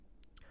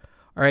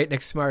All right,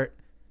 Nick Smart.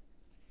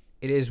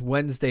 It is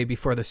Wednesday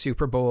before the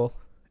Super Bowl.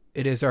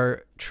 It is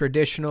our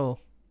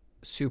traditional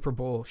Super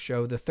Bowl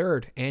show, the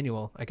third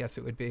annual, I guess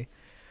it would be.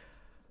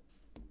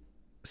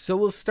 So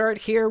we'll start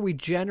here. We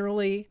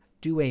generally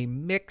do a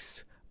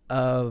mix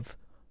of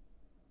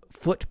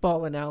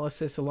football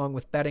analysis along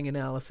with betting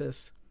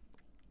analysis.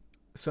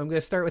 So I'm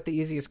going to start with the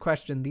easiest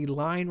question. The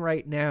line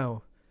right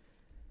now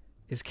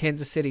is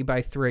Kansas City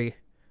by 3.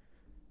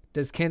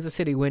 Does Kansas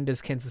City win?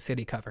 Does Kansas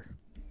City cover?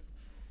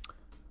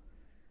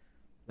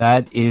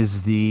 That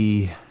is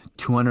the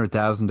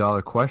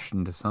 $200,000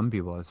 question to some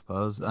people, I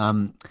suppose.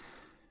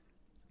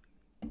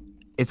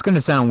 It's going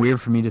to sound weird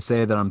for me to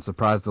say that I'm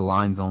surprised the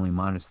line's only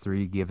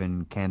 -3,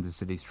 given Kansas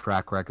City's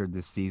track record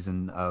this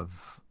season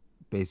of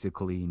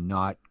basically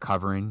not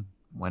covering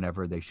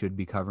whenever they should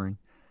be covering.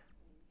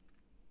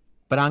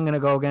 But I'm going to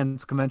go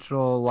against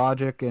conventional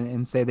logic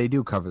and say they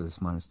do cover this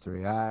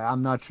 -3.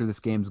 I'm not sure this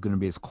game's going to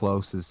be as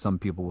close as some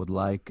people would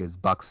like, as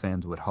Bucks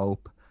fans would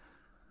hope.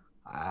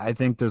 I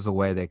think there's a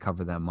way they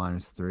cover that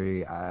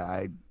 -3.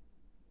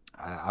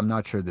 I'm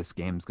not sure this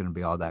game's going to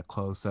be all that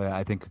close.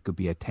 I think it could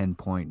be a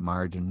 10-point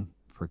margin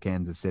for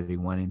Kansas City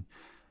winning.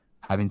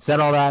 Having said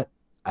all that,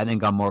 I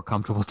think I'm more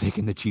comfortable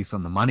taking the Chiefs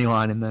on the money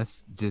line in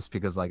this, just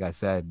because, like I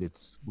said,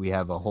 we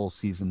have a whole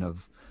season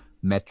of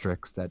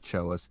metrics that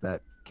show us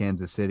that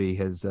Kansas City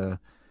has had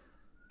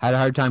a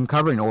hard time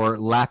covering or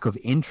lack of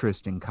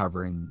interest in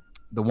covering.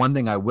 The one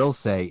thing I will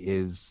say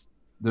is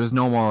there's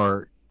no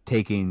more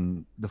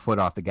taking the foot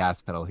off the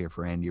gas pedal here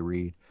for Andy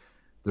Reid.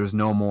 There's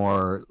no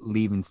more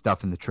leaving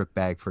stuff in the trick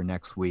bag for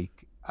next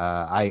week.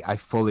 I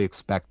fully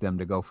expect them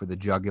to go for the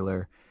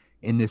jugular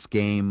in this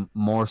game,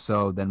 more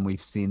so than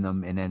we've seen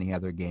them in any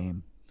other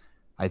game.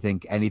 I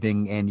think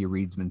anything Andy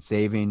Reid's been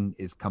saving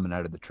is coming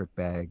out of the trick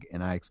bag,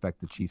 and I expect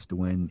the Chiefs to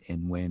win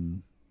and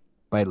win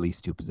by at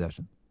least 2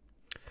 possessions.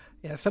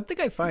 Yeah, something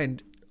I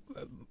find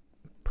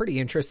pretty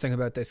interesting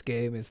about this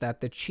game is that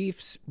the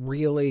Chiefs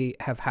really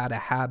have had a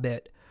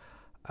habit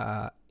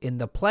in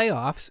the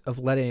playoffs of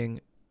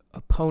letting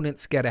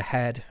opponents get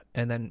ahead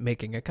and then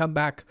making a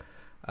comeback.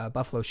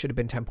 Buffalo should have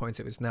been 10 points.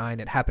 It was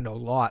 9. It happened a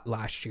lot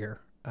last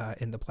year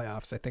in the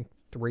playoffs. I think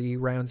 3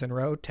 rounds in a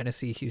row,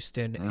 Tennessee,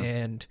 Houston,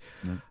 and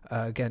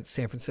against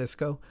San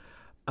Francisco.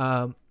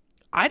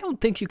 I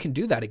don't think you can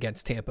do that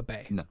against Tampa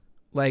Bay. No.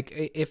 Like,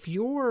 if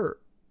you're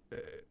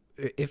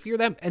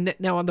them, and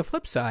now on the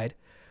flip side,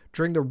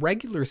 during the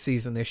regular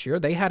season this year,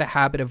 they had a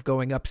habit of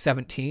going up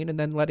 17 and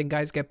then letting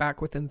guys get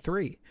back within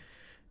 3.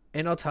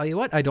 And I'll tell you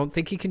what, I don't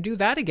think he can do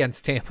that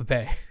against Tampa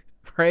Bay,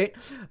 right?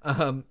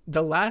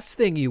 The last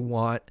thing you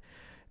want,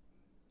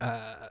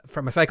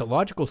 from a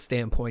psychological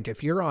standpoint,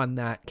 if you're on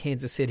that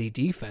Kansas City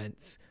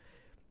defense,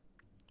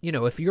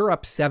 if you're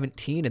up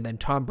 17 and then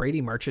Tom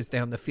Brady marches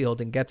down the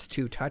field and gets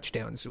 2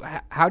 touchdowns,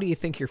 how do you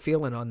think you're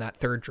feeling on that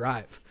third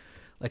drive?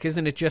 Like,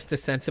 isn't it just a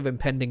sense of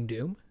impending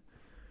doom?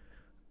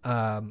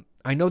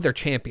 I know they're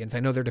champions. I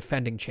know they're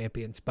defending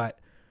champions, but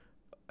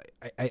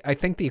I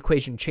think the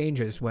equation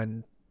changes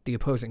when the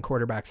opposing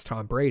quarterback's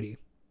Tom Brady.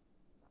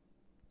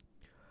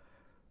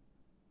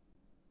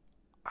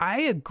 I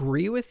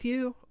agree with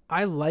you.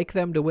 I like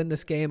them to win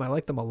this game. I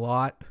like them a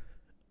lot.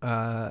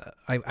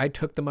 I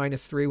took the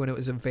 -3 when it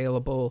was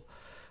available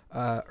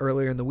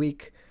earlier in the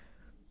week.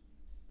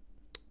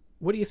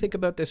 What do you think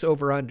about this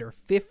over-under?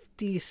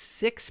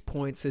 56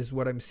 points is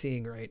what I'm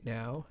seeing right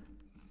now.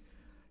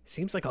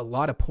 Seems like a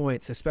lot of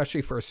points,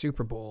 especially for a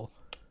Super Bowl.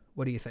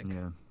 What do you think?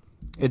 Yeah,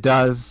 it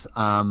does.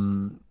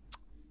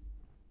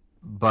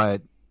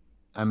 But,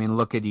 I mean,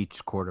 look at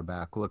each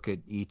quarterback. Look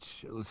at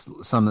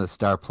some of the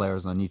star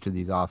players on each of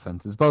these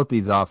offenses. Both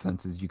these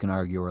offenses, you can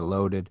argue, are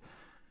loaded.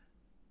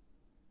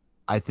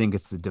 I think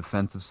it's the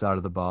defensive side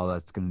of the ball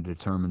that's going to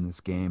determine this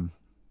game.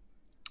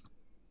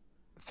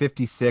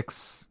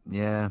 56,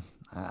 yeah.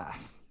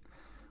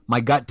 My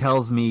gut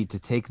tells me to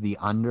take the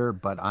under,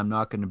 but I'm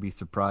not going to be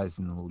surprised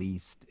in the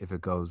least if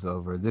it goes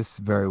over. This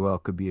very well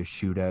could be a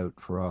shootout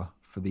for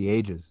the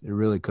ages. It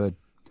really could.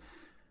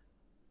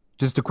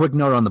 Just a quick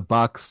note on the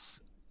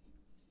Bucks.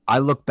 I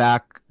look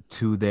back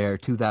to their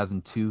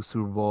 2002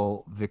 Super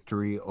Bowl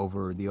victory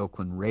over the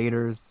Oakland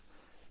Raiders,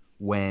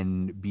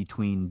 when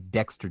between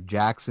Dexter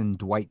Jackson,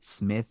 Dwight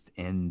Smith,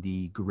 and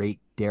the great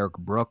Derrick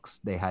Brooks,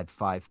 they had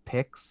 5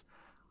 picks.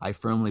 I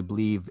firmly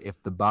believe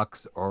if the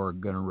Bucks are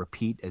going to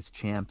repeat as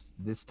champs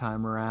this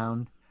time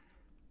around,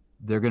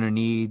 they're going to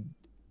need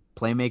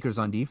playmakers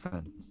on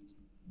defense.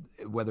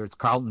 Whether it's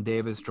Carlton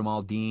Davis,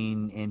 Jamal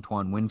Dean,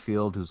 Antoine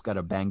Winfield, who's got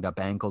a banged-up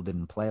ankle,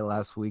 didn't play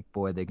last week.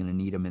 Boy, they're going to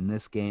need him in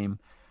this game.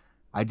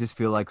 I just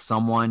feel like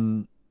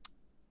someone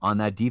on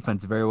that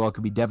defense very well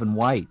could be Devin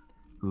White,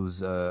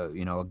 who's a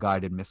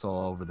guided missile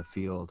all over the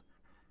field.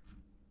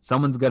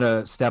 Someone's got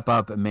to step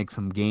up and make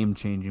some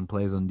game-changing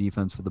plays on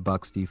defense for the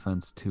Bucks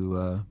defense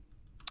to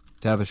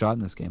have a shot in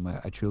this game.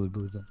 I truly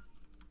believe that.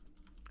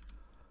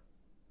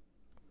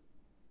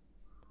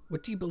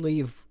 What do you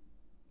believe?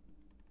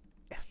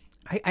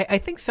 I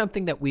think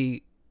something that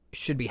we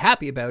should be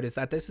happy about is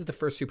that this is the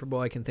first Super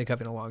Bowl I can think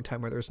of in a long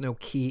time where there's no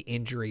key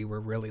injury we're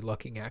really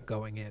looking at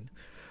going in.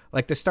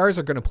 Like, the stars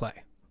are going to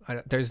play.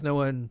 There's no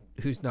one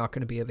who's not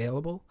going to be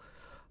available.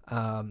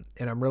 And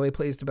I'm really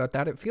pleased about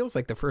that. It feels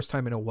like the first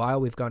time in a while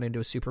we've gone into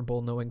a Super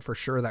Bowl knowing for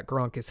sure that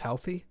Gronk is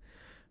healthy.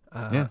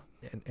 Yeah.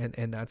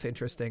 And that's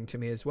interesting to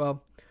me as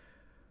well.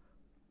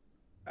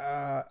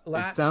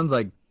 It sounds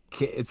like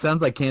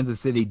Kansas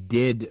City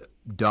did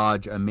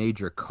dodge a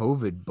major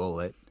COVID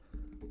bullet.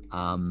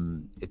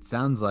 It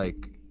sounds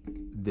like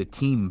the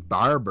team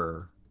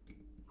barber,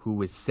 who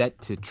was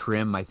set to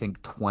trim, I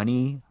think,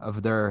 20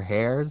 of their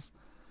hairs,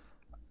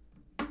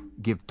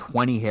 give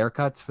 20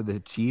 haircuts for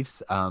the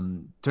Chiefs.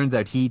 Turns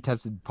out he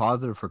tested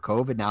positive for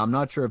COVID. Now, I'm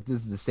not sure if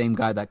this is the same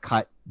guy that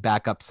cut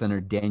backup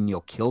center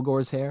Daniel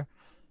Kilgore's hair,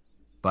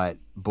 but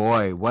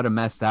boy, what a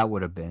mess that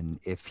would have been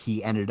if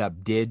he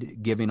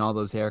did giving all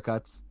those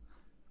haircuts.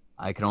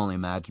 I can only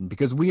imagine,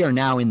 because we are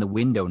now in the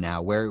window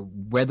now where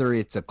whether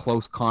it's a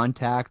close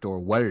contact or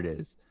what it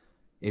is,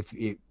 if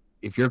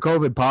you're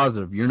COVID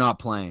positive, you're not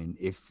playing.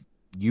 If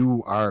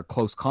you are a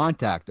close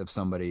contact of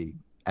somebody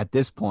at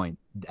this point,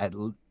 at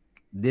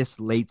this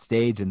late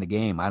stage in the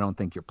game, I don't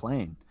think you're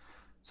playing.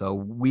 So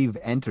we've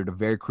entered a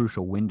very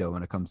crucial window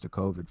when it comes to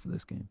COVID for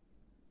this game.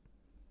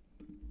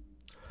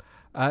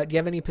 Do you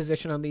have any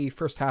position on the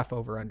first half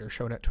over-under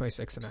shown at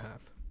 26.5?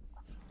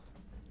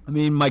 I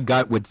mean, my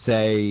gut would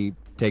say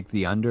take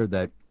the under,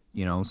 that,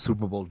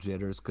 Super Bowl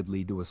jitters could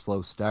lead to a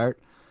slow start.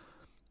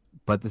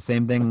 But the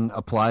same thing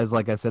applies,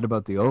 like I said,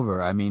 about the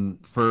over. I mean,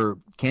 for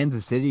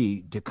Kansas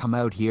City to come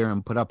out here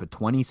and put up a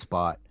 20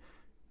 spot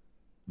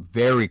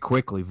very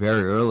quickly,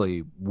 very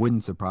early,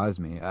 wouldn't surprise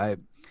me.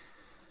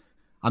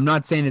 I'm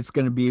not saying it's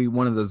going to be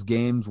one of those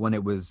games when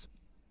it was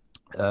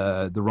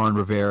the Ron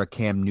Rivera,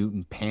 Cam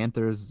Newton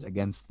Panthers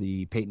against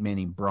the Peyton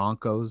Manning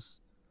Broncos.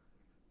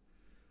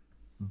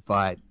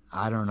 But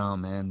I don't know,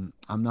 man.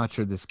 I'm not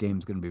sure this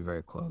game's going to be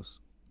very close.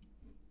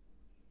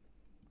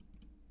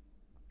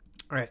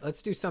 All right,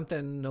 let's do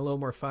something a little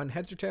more fun.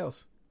 Heads or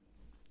tails?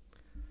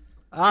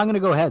 I'm going to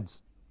go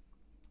heads.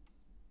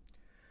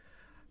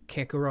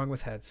 Can't go wrong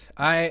with heads.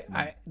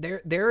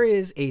 There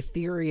is a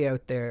theory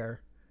out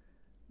there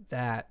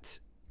that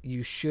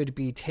you should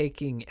be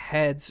taking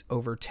heads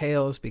over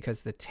tails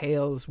because the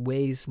tails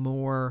weighs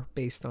more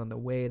based on the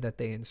way that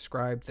they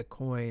inscribe the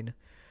coin.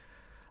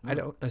 I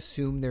don't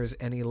assume there's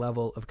any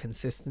level of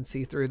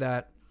consistency through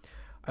that.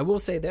 I will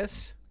say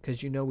this,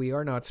 because we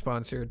are not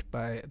sponsored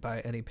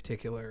by any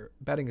particular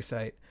betting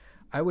site.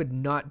 I would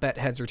not bet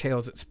heads or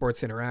tails at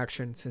Sports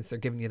Interaction since they're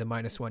giving you the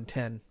minus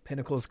 110.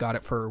 Pinnacle's got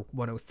it for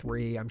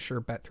 103. I'm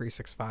sure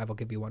Bet365 will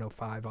give you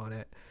 105 on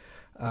it.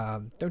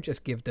 Don't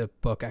just give the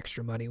book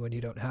extra money when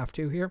you don't have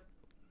to here.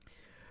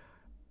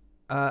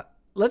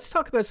 Let's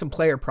talk about some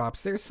player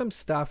props. There's some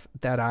stuff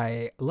that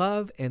I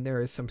love and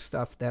there is some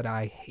stuff that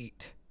I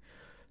hate.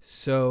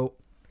 So,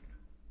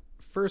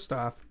 first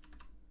off,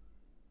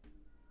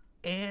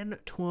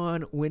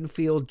 Antoine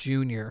Winfield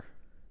Jr.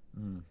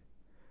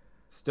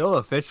 Still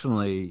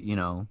officially,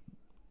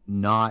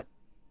 not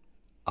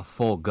a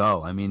full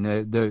go. I mean,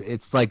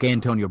 it's like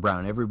Antonio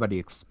Brown. Everybody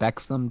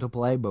expects them to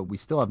play, but we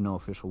still have no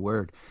official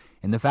word.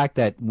 And the fact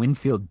that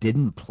Winfield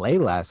didn't play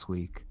last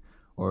week,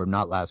 or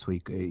not last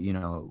week, you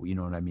know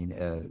what I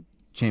mean,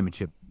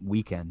 championship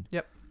weekend.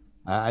 Yep.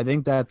 I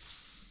think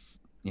that's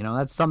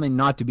something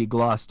not to be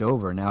glossed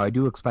over. Now, I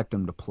do expect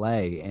him to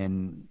play,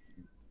 and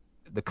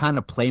the kind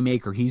of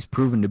playmaker he's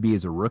proven to be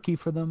as a rookie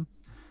for them,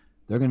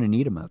 they're going to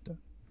need him out there.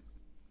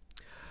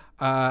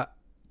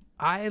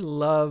 I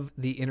love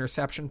the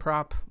interception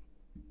prop.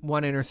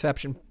 One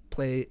interception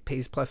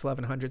pays plus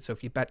 1,100, so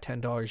if you bet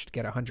 $10, you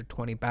get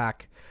 120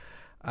 back.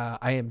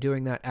 I am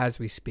doing that as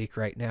we speak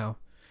right now.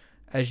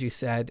 As you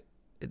said,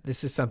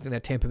 this is something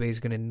that Tampa Bay is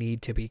going to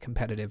need to be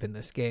competitive in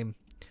this game.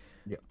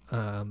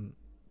 Yeah.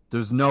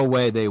 There's no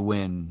way they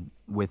win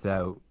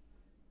without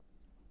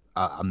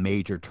a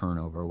major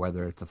turnover,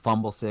 whether it's a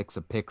fumble six,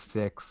 a pick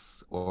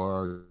six,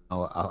 or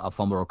a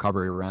fumble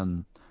recovery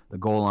around the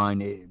goal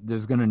line.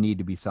 There's going to need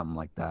to be something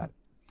like that.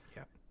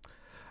 Yeah.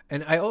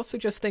 And I also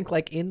just think,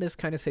 like, in this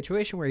kind of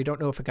situation where you don't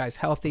know if a guy's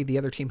healthy, the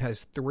other team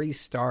has 3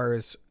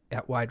 stars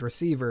at wide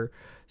receiver,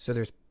 so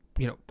there's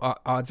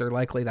odds are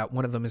likely that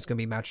one of them is going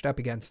to be matched up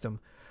against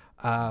him.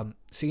 So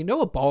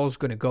a ball's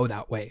going to go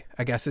that way,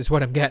 I guess is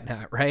what I'm getting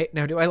at, right?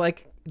 Now, do I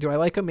like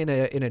him in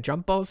a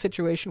jump ball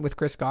situation with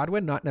Chris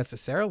Godwin? Not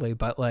necessarily,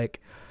 but with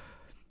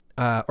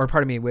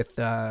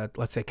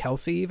let's say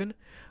Kelsey even.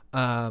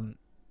 I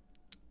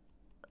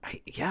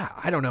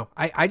don't know.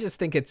 I just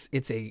think it's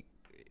a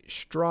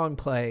strong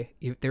play.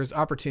 There's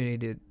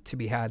opportunity to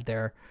be had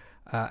there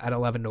at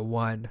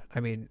 11-1. I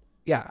mean,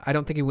 yeah, I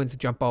don't think he wins the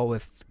jump ball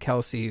with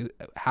Kelsey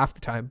half the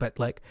time, but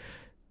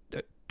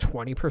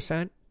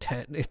 20%,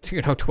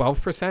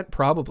 12%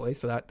 probably.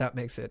 So that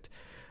makes it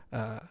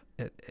an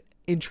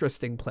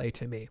interesting play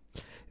to me.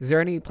 Is there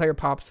any player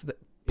props that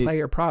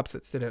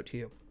stood out to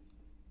you?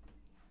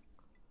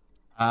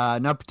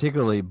 Not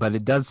particularly, but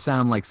it does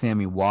sound like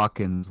Sammy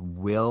Watkins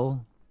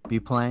will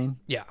be playing.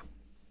 Yeah.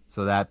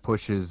 So that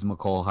pushes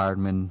McCole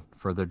Hardman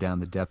further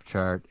down the depth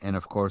chart. And,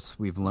 of course,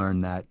 we've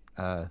learned that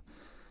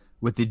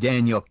With the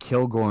Daniel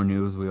Kilgore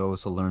news, we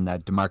also learned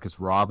that Demarcus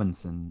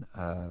Robinson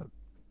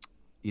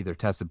either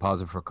tested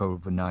positive for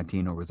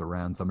COVID-19 or was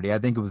around somebody. I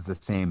think it was the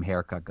same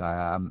haircut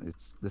guy.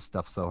 It's this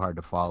stuff's so hard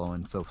to follow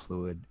and so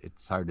fluid.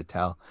 It's hard to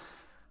tell.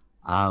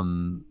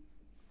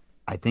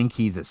 I think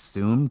he's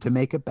assumed to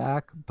make it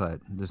back, but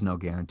there's no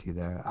guarantee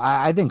there.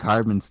 I think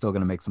Hardman's still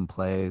going to make some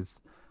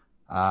plays.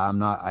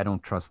 I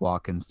don't trust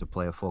Watkins to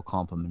play a full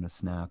complement of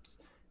snaps.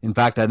 In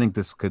fact, I think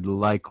this could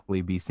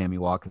likely be Sammy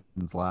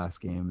Watkins'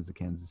 last game as a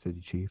Kansas City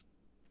Chief.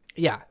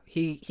 Yeah,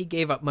 he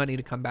gave up money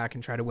to come back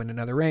and try to win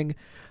another ring.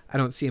 I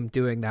don't see him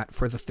doing that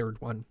for the third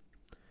one.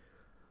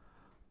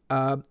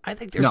 I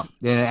think there's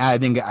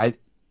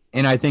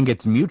I think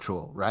it's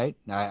mutual, right?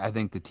 I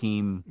think the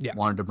team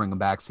wanted to bring him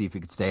back, see if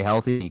he could stay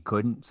healthy. He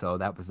couldn't, so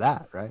that was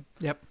that, right?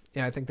 Yep.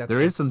 Yeah, I think that's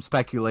there is some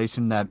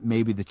speculation that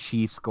maybe the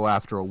Chiefs go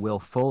after a Will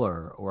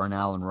Fuller or an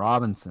Allen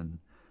Robinson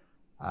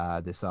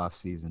this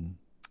offseason.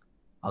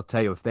 I'll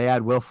tell you, if they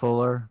add Will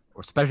Fuller,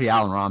 or especially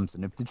Allen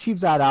Robinson, if the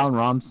Chiefs add Allen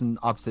Robinson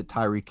opposite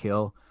Tyreek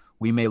Hill,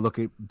 we may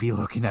be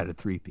looking at a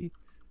three-peat.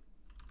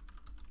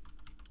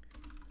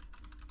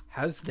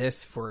 How's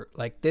this for,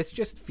 like, this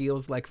just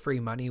feels like free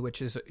money,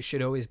 which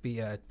should always be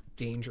a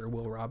danger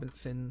Will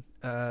Robinson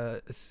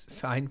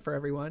sign for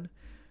everyone.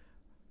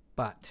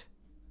 But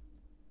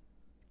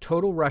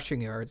total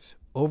rushing yards,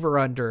 over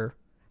under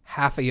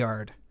half a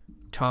yard,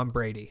 Tom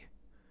Brady.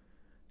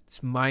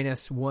 It's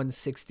minus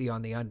 160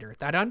 on the under.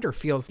 That under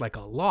feels like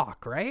a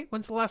lock, right?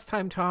 When's the last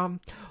time,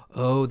 Tom?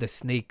 Oh, the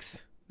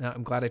sneaks. No,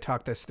 I'm glad I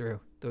talked this through.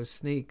 Those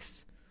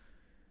sneaks.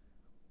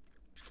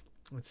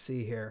 Let's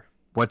see here.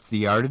 What's the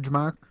yardage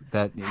mark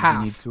that half.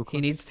 He needs to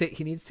accomplish?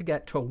 He needs to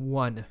get to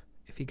 1.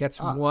 If he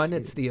gets 1,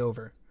 it's the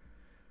over.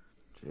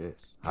 Jeez. Okay.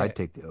 I'd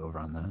take the over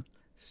on that.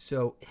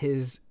 So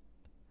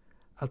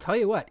I'll tell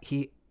you what,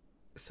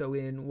 so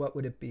in what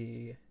would it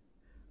be?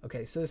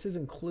 Okay, so this is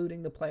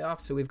including the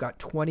playoffs. So we've got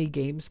 20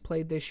 games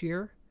played this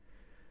year.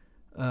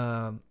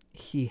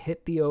 He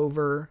hit the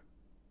over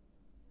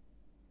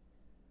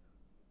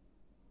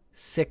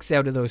 6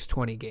 out of those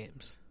 20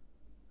 games.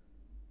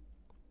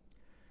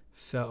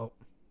 So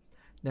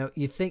now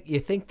you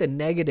think the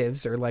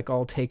negatives are like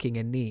all taking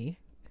a knee.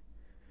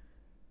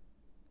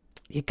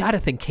 You got to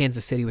think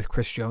Kansas City with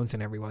Chris Jones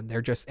and everyone.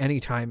 They're just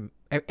anytime.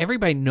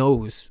 Everybody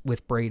knows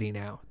with Brady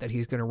now that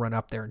he's going to run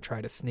up there and try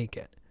to sneak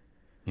it.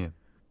 Yeah.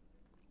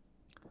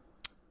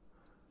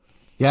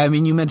 Yeah, I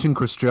mean, you mentioned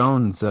Chris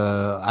Jones.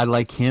 I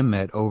like him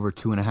at over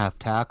 2.5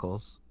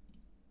 tackles.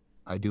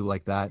 I do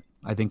like that.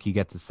 I think he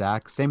gets a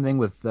sack. Same thing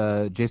with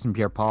Jason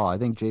Pierre-Paul. I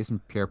think Jason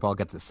Pierre-Paul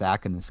gets a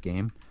sack in this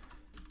game.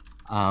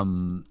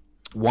 One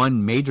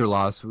major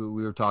loss,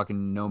 we were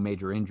talking no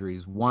major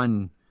injuries.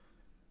 I'm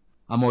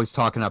always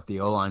talking up the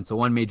O-line. So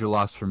one major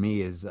loss for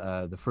me is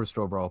the first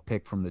overall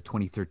pick from the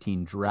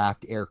 2013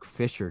 draft, Eric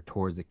Fisher,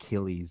 tore his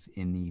Achilles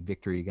in the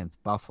victory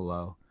against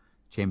Buffalo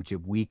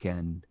championship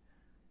weekend.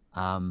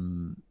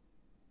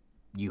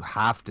 You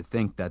have to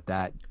think that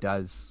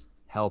does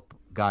help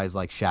guys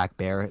like Shaq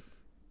Barrett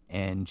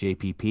and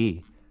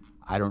JPP.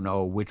 I don't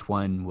know which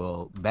one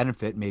will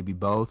benefit, maybe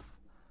both.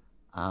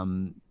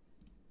 I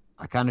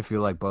kind of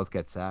feel like both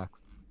get sacks.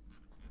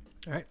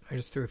 All right, I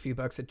just threw a few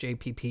bucks at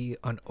JPP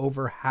on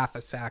over half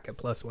a sack at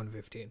plus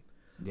 115.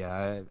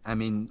 Yeah, I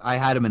mean, I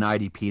had him in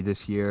IDP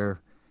this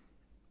year.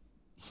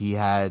 He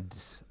had,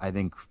 I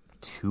think,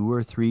 2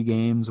 or 3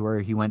 games where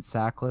he went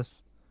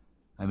sackless.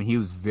 I mean, he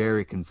was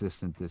very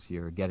consistent this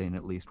year, getting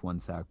at least 1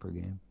 sack per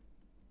game.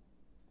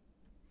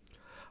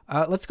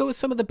 Let's go with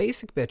some of the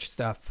basic bitch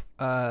stuff.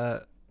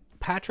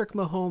 Patrick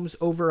Mahomes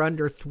over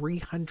under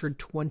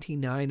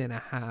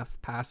 329.5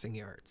 passing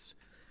yards.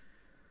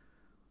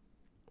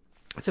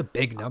 That's a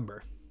big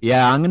number.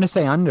 Yeah, I'm going to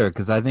say under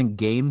because I think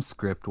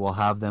GameScript will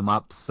have them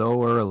up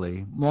so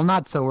early. Well,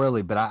 not so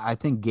early, but I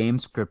think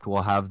GameScript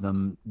will have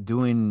them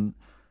doing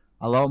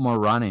a lot more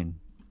running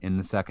in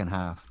the second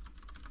half.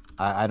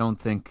 I don't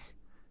think...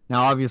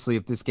 Now, obviously,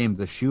 if this game's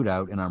a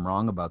shootout and I'm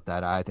wrong about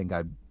that, I think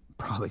I'd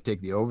probably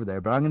take the over there.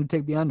 But I'm going to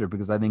take the under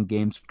because I think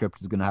GameScript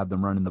is going to have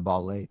them running the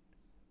ball late,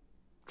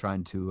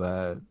 trying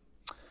to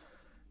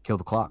kill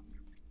the clock.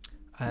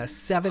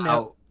 7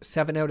 out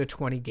of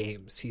 20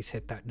 games, he's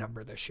hit that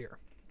number this year.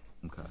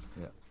 Okay,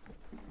 yeah.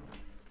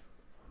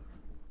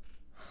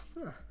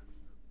 Huh.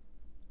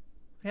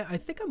 Yeah, I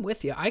think I'm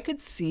with you. I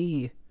could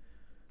see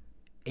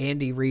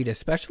Andy Reid,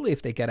 especially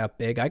if they get up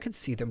big, I could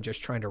see them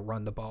just trying to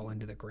run the ball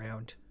into the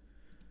ground.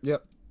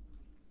 Yep.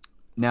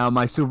 Now,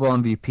 my Super Bowl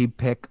MVP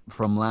pick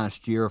from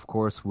last year, of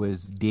course,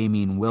 was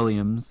Damian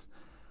Williams.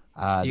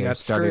 You got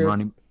starting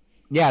running.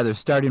 Yeah, they're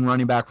starting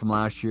running back from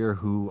last year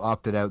who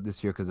opted out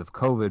this year because of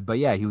COVID. But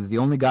yeah, he was the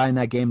only guy in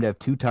that game to have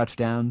 2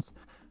 touchdowns.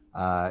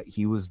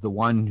 He was the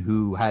one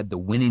who had the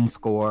winning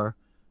score.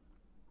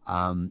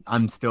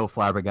 I'm still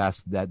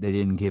flabbergasted that they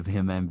didn't give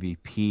him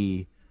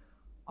MVP.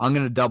 I'm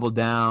going to double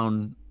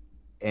down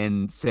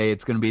and say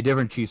it's going to be a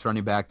different Chiefs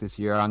running back this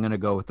year. I'm going to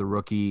go with the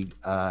rookie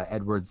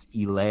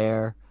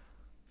Edwards-Helaire.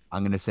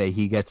 I'm going to say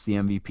he gets the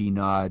MVP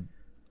nod.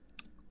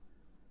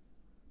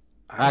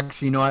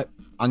 Actually, you know what?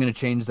 I'm going to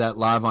change that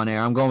live on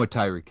air. I'm going with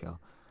Tyreek Hill.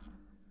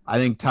 I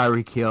think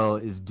Tyreek Hill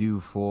is due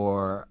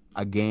for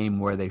a game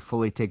where they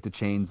fully take the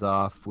chains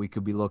off. We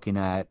could be looking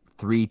at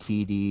 3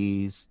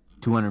 TDs,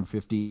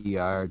 250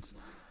 yards.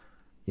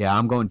 Yeah,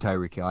 I'm going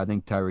Tyreek Hill. I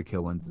think Tyreek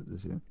Hill wins it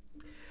this year.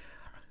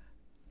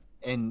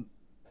 And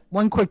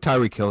one quick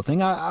Tyreek Hill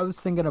thing. I was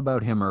thinking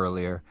about him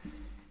earlier,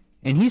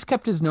 and he's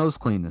kept his nose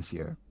clean this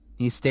year.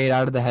 He stayed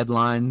out of the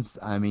headlines.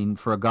 I mean,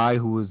 for a guy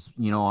who was,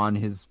 on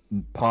his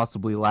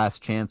possibly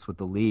last chance with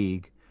the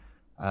league,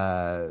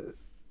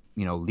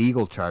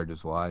 legal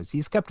charges wise,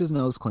 he's kept his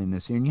nose clean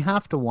this year. And you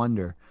have to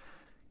wonder,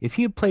 if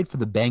he had played for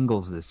the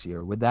Bengals this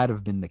year, would that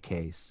have been the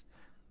case?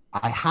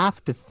 I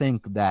have to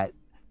think that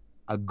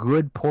a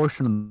good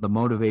portion of the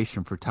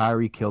motivation for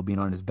Tyreek Hill being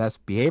on his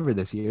best behavior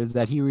this year is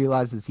that he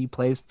realizes he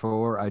plays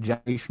for a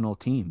generational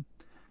team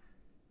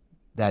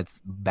that's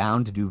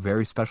bound to do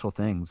very special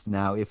things.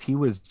 Now, if he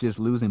was just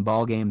losing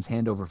ball games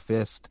hand over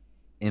fist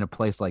in a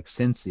place like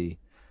Cincy,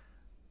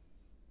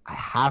 I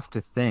have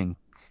to think,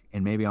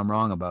 and maybe I'm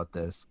wrong about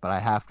this, but I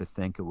have to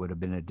think it would have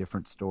been a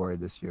different story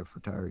this year for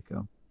Tyreek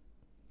Hill.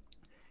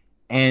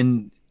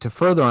 And to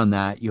further on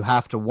that, you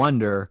have to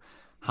wonder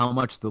how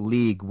much the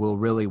league will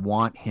really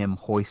want him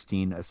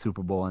hoisting a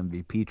Super Bowl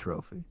MVP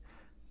trophy.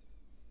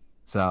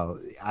 So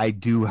I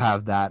do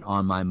have that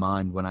on my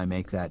mind when I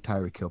make that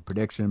Tyreek Hill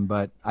prediction,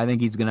 but I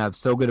think he's going to have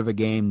so good of a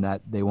game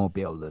that they won't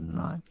be able to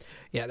deny.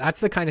 Yeah,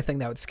 that's the kind of thing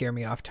that would scare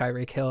me off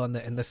Tyreek Hill.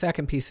 And the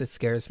second piece that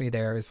scares me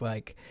there is,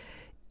 like,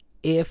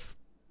 if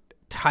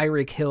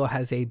Tyreek Hill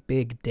has a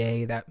big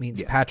day, that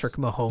means Patrick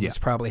Mahomes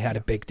probably had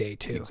a big day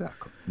too.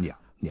 Exactly. Yeah.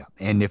 Yeah.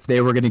 And if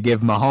they were going to give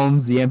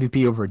Mahomes the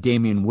MVP over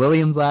Damian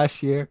Williams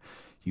last year,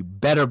 you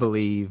better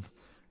believe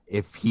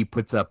if he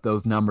puts up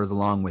those numbers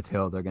along with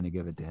Hill, they're going to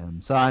give it to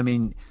him. So, I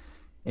mean,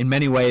 in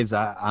many ways,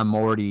 I'm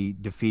already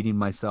defeating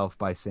myself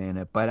by saying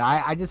it. But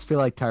I just feel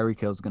like Tyreek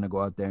Hill is going to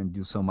go out there and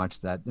do so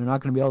much that they're not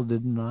going to be able to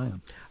deny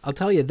him. I'll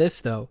tell you this,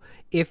 though.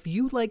 If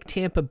you like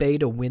Tampa Bay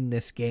to win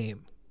this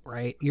game,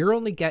 right, you're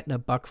only getting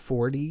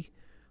 $1.40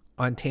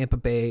 on Tampa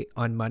Bay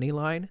on money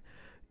line.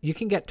 You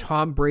can get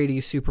Tom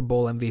Brady Super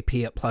Bowl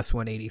MVP at plus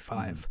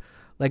 185.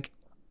 Like,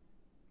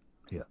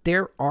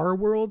 there are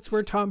worlds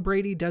where Tom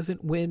Brady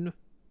doesn't win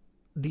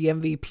the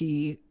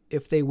MVP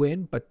if they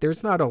win, but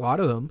there's not a lot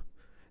of them.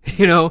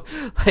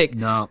 Like,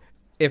 no.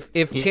 If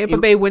Tampa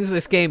Bay wins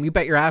this game, you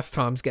bet your ass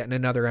Tom's getting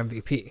another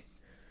MVP.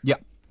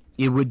 Yep.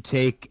 It would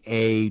take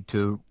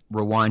to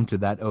rewind to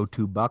that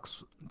 0-2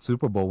 Bucks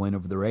Super Bowl win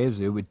over the Raiders,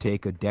 it would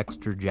take a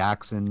Dexter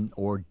Jackson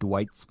or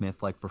Dwight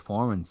Smith-like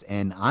performance,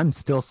 and I'm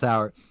still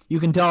sour.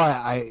 You can tell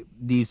I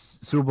these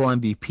Super Bowl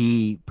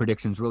MVP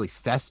predictions really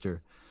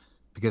fester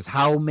because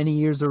how many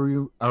years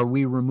are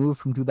we removed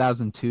from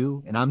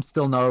 2002, and I'm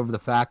still not over the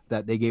fact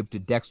that they gave to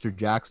Dexter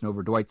Jackson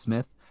over Dwight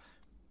Smith.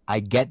 I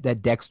get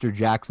that Dexter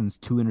Jackson's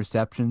 2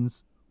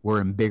 interceptions were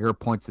in bigger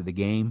points of the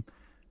game,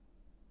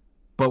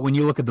 but when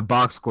you look at the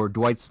box score,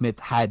 Dwight Smith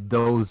had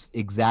those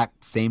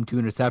exact same 2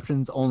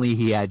 interceptions, only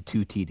he had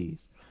 2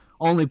 TDs.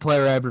 Only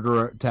player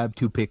ever to have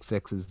 2 pick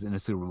sixes in a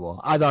Super Bowl.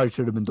 I thought it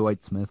should have been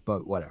Dwight Smith,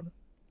 but whatever.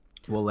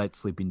 We'll let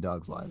sleeping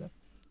dogs lie there.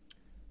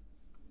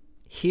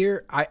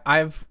 Here,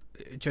 I've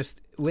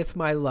just, with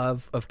my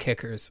love of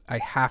kickers, I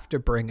have to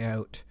bring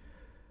out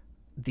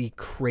the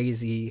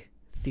crazy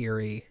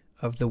theory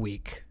of the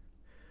week.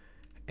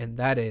 And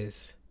that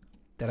is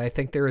that I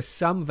think there is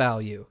some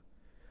value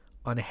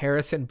on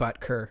Harrison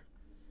Butker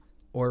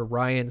or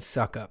Ryan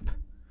Suckup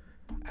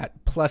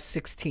at plus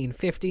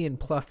 1650 and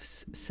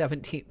plus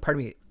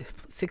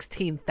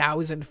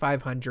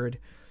 16,500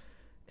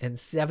 and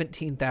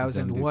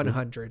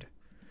 17,100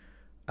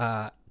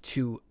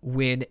 to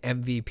win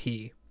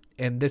MVP.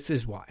 And this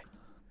is why.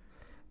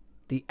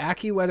 The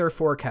AccuWeather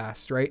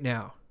forecast right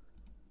now.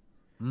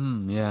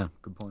 Yeah,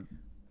 good point.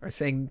 Are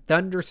saying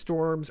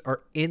thunderstorms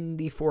are in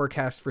the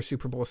forecast for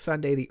Super Bowl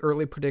Sunday. The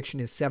early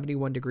prediction is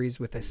 71 degrees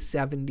with a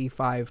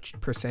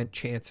 75%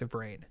 chance of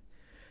rain.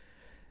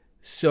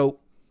 So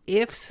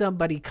if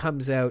somebody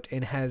comes out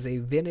and has a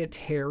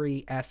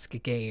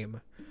Vinatieri-esque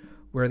game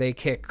where they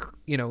kick,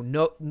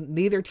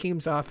 neither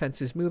team's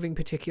offense is moving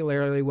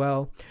particularly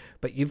well,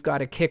 but you've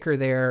got a kicker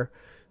there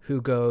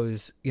who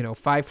goes,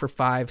 5 for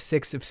 5,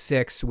 6 of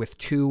 6 with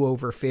 2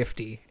 over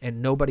 50,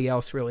 and nobody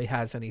else really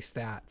has any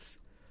stats.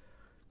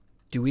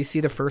 Do we see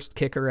the first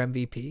kicker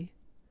MVP?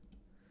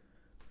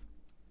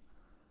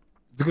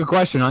 It's a good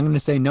question. I'm going to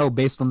say no,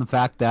 based on the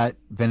fact that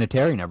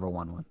Vinatieri never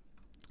won one.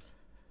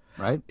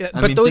 Right?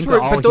 But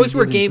those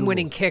were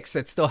game-winning kicks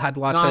that still had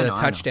lots of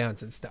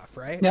touchdowns and stuff,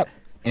 right? Yep.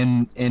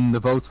 And the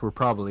votes were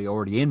probably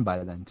already in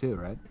by then too,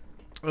 right?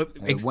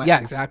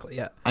 Exactly.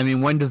 Yeah. I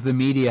mean, when does the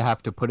media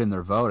have to put in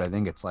their vote? I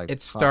think it's like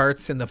it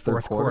starts in the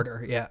fourth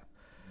quarter. Yeah.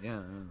 Yeah.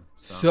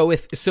 So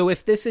if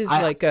this is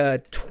like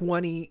a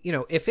 20,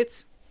 if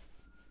it's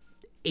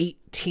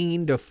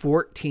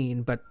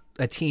 18-14, but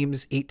a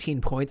team's 18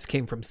 points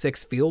came from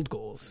 6 field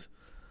goals,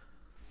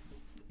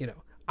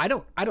 I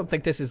don't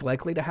think this is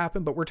likely to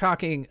happen, but we're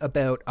talking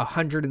about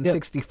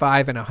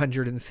 165 and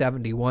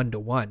 171 to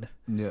 1.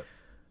 Yeah.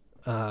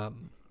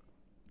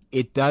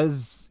 It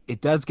does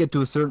get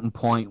to a certain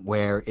point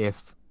where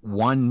if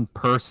one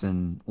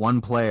person,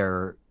 one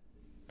player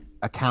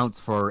accounts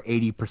for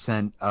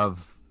 80%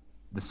 of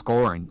the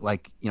scoring.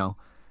 Like,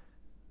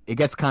 it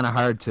gets kind of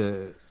hard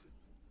to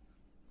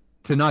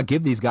not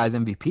give these guys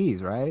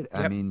MVPs, right?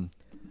 Yep. I mean,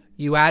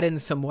 you add in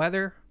some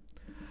weather.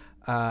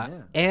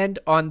 And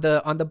on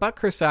the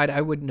Butker side,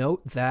 I would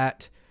note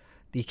that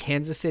the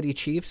Kansas City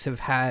Chiefs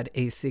have had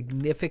a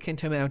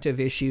significant amount of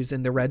issues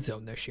in the red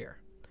zone this year.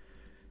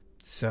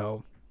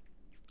 So,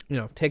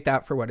 take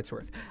that for what it's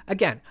worth.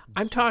 Again,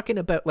 I'm talking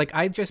about, like,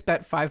 I just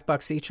bet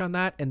 $5 each on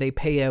that, and they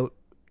pay out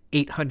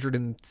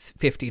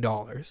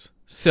 $850.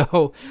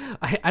 So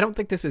I don't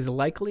think this is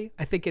likely.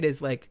 I think it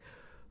is like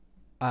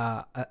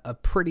a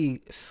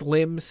pretty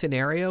slim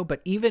scenario,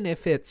 but even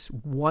if it's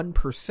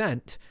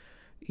 1%,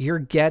 you're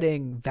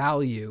getting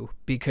value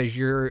because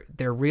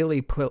they're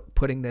really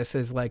putting this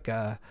as like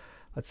a,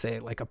 let's say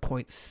like a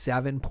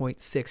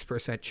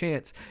 0.6%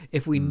 chance.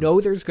 If we know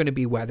there's going to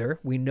be weather,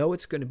 we know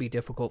it's going to be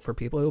difficult for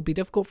people. It'll be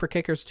difficult for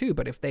kickers too,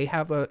 but if they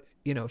have a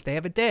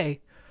day,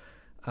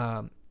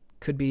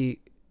 could be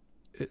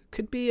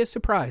a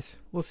surprise.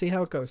 We'll see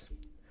how it goes.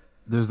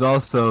 There's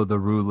also the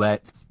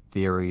roulette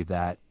theory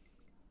that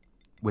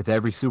with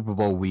every Super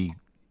Bowl we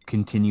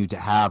continue to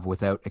have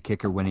without a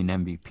kicker winning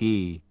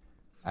MVP,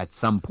 at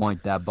some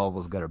point that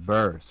bubble's going to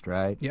burst,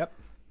 right? Yep.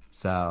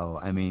 So,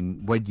 I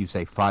mean, what did you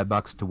say,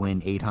 $5 to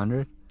win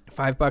 800?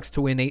 $5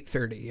 to win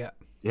 830, yeah.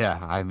 Yeah,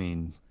 I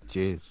mean,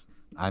 geez,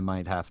 I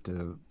might have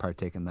to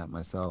partake in that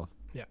myself.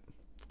 Yeah.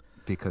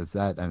 Because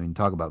that, I mean,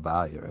 talk about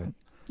value, right?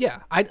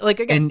 Yeah,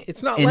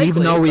 it's not. And likely,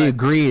 even though we but...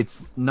 agree,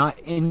 it's not.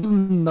 And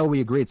even though we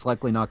agree, it's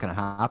likely not going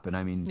to happen.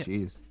 I mean,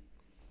 geez.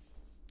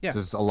 Yeah.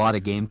 There's a lot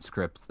of game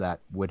scripts that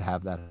would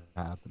have that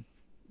happen.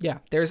 Yeah,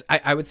 there's.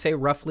 I would say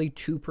roughly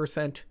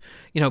 2%.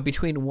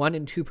 Between 1%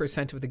 and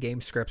 2% of the game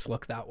scripts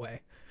look that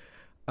way.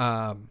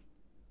 And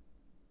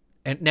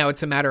now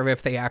it's a matter of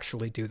if they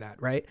actually do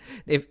that, right?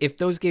 If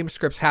those game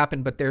scripts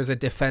happen, but there's a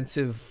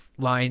defensive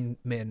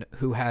lineman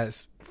who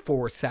has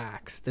 4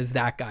 sacks, does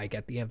that guy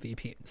get the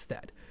MVP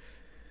instead?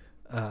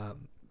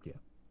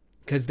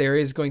 Because there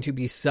is going to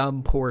be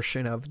some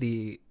portion of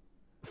the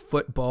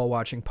football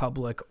watching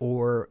public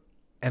or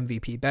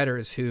MVP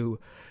bettors who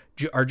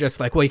are just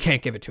like, well, you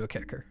can't give it to a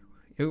kicker.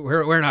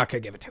 We're not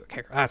going to give it to a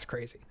kicker. That's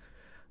crazy.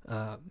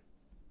 But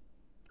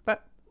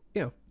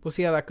we'll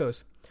see how that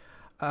goes.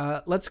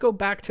 Let's go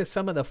back to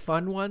some of the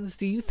fun ones.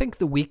 Do you think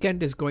the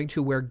Weeknd is going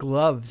to wear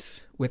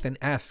gloves with an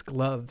S,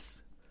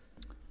 gloves?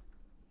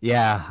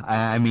 Yeah,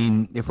 I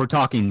mean, if we're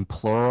talking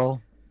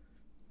plural,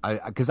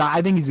 because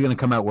I think he's going to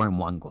come out wearing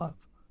one glove.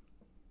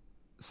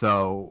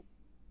 So,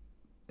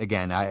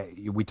 again,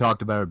 we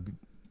talked about it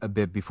a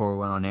bit before we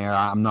went on air.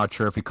 I'm not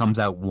sure if he comes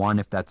out one,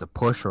 if that's a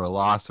push or a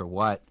loss or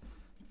what.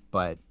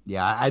 But,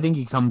 yeah, I think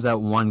he comes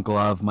out one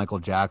glove, Michael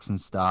Jackson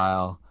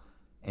style.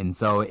 And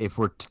so if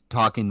we're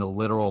talking the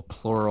literal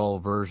plural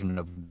version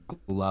of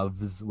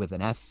gloves with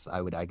an S,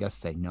 I would, I guess,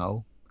 say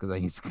no. Because I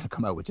think he's going to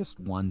come out with just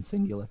one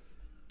singular.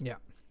 Yeah.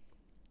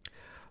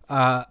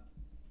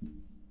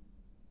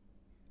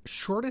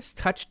 Shortest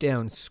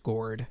touchdown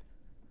scored.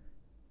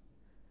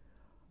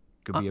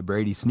 Could be a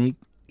Brady sneak.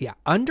 Yeah,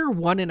 under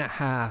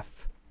 1.5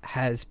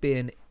 has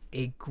been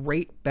a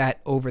great bet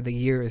over the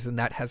years, and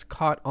that has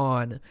caught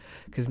on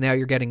because now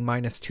you're getting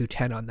minus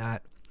 210 on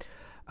that.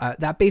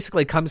 That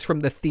basically comes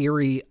from the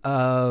theory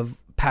of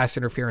pass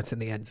interference in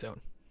the end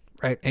zone,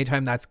 right?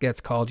 Anytime that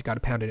gets called, you got to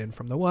pound it in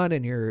from the 1,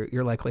 and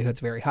your likelihood's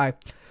very high.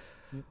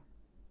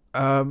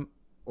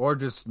 Or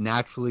just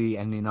naturally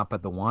ending up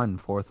at the 1,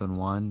 4th and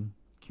 1,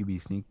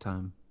 QB sneak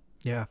time.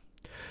 Yeah.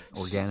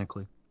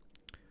 Organically.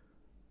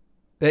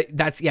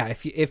 That's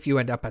if you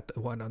end up at the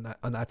 1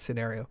 on that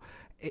scenario.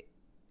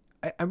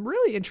 I'm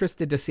really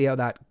interested to see how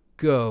that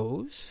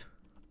goes.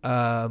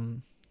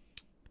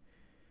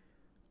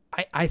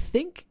 I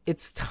think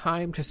it's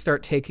time to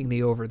start taking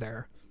the over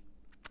there.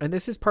 And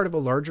this is part of a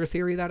larger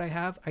theory that I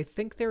have. I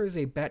think there is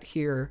a bet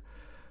here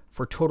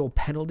for total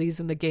penalties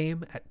in the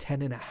game at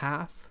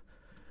 10.5,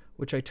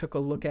 which I took a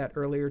look at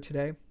earlier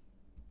today.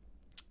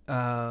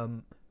 Yeah,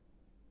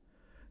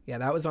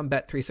 that was on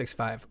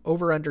Bet365.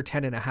 Over under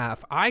 10.5.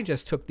 I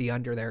just took the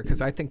under there because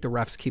I think the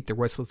refs keep their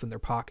whistles in their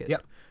pockets.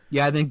 Yep.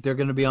 Yeah, I think they're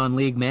going to be on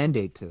league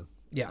mandate too.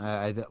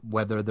 Yeah.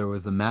 Whether there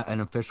was an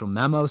official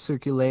memo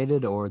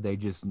circulated or they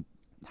just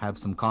have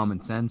some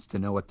common sense to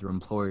know what their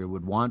employer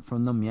would want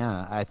from them.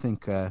 Yeah, I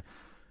think they're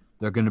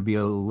going to be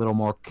a little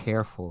more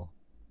careful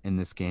in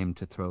this game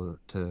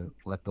to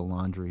let the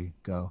laundry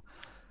go.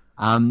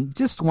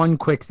 Just one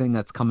quick thing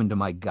that's coming to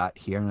my gut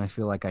here, and I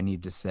feel like I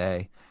need to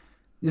say,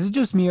 is it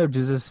just me or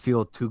does this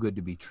feel too good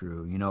to be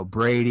true?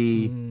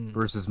 Brady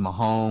versus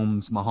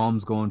Mahomes.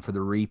 Mahomes going for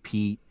the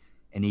repeat,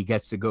 and he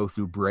gets to go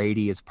through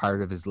Brady as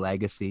part of his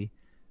legacy.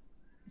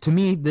 To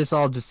me, this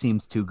all just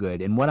seems too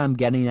good. And what I'm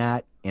getting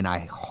at, and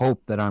I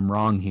hope that I'm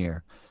wrong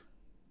here,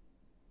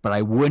 but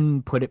I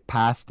wouldn't put it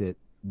past it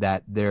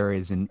that there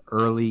is an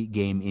early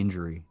game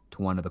injury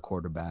to one of the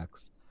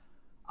quarterbacks.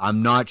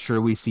 I'm not sure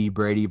we see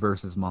Brady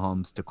versus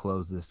Mahomes to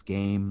close this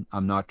game.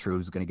 I'm not sure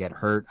who's going to get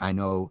hurt. I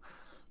know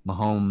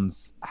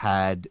Mahomes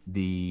had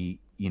the,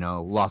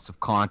 loss of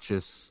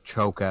conscious,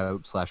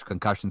 chokeout /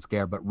 concussion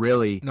scare, but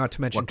really, not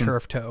to mention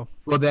turf toe.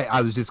 Well,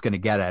 I was just going to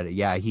get at it.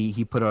 Yeah,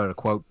 he put out a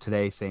quote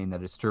today saying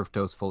that his turf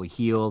toe is fully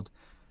healed.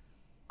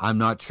 I'm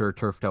not sure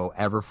turf toe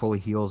ever fully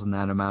heals in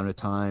that amount of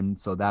time,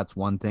 so that's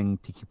one thing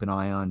to keep an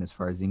eye on as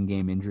far as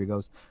in-game injury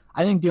goes.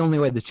 I think the only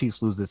way the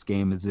Chiefs lose this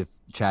game is if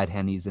Chad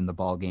Henne's in the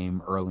ball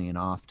game early and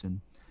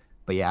often.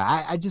 But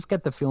yeah, I just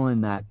get the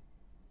feeling that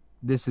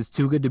this is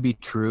too good to be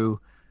true,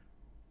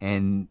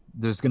 and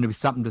there's going to be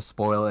something to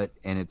spoil it,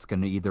 and it's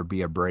going to either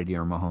be a Brady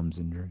or Mahomes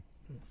injury.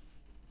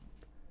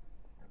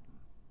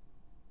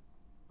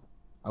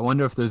 I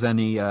wonder if there's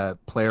any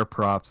player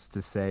props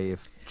to say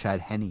if Chad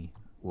Henne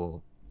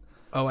will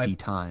see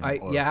time.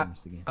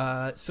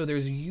 So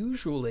there's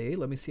usually,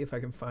 let me see if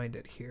I can find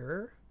it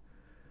here.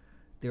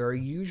 There are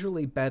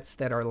usually bets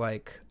that are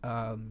like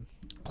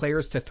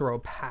players to throw a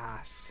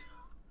pass.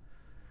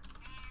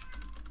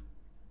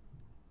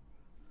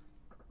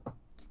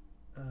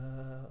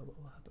 What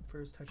will happen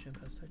first? Touchdown,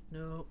 pass, touch.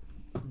 No.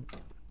 All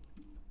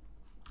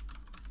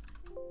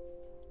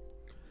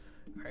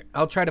right,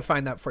 I'll try to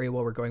find that for you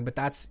while we're going. But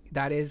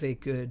that is a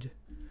good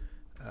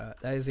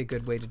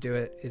way to do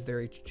it. Is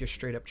there a just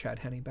straight up Chad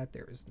Henne bet?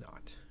 There is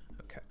not.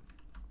 Okay.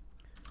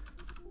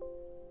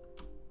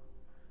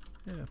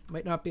 Yeah,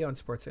 might not be on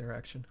Sports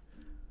Interaction.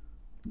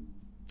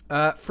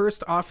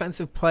 First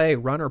offensive play,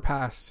 run or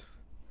pass?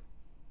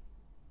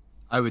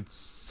 I would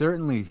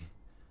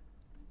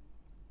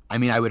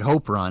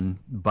hope run,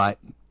 but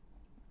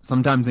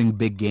sometimes in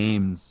big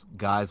games,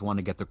 guys want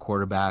to get their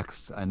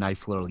quarterbacks a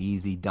nice little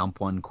easy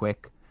dump one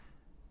quick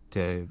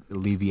to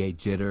alleviate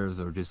jitters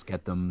or just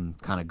get them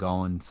kind of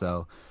going.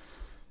 So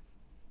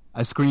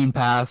a screen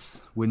pass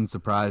wouldn't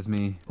surprise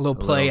me. A little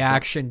play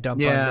action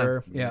dump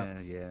under.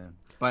 Yeah.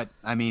 But,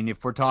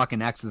 if we're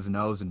talking X's and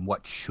O's and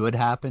what should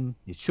happen,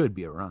 it should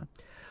be a run.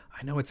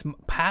 I know it's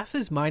pass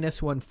is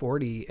minus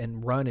 140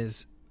 and run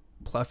is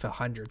plus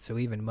 100, so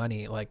even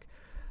money. Like,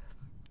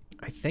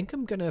 I think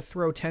I'm going to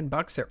throw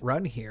 $10 at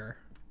run here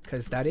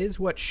because that is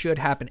what should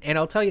happen. And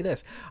I'll tell you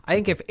this. I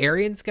think if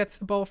Arians gets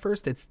the ball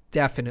first, it's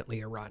definitely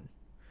a run.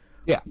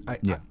 Yeah.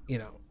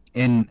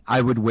 And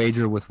I would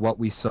wager with what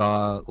we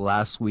saw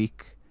last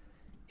week,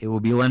 it will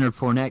be Leonard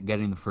Fournette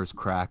getting the first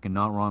crack and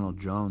not Ronald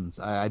Jones.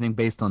 I think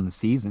based on the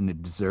season,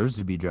 it deserves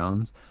to be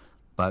Jones.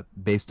 But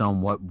based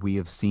on what we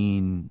have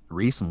seen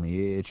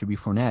recently, it should be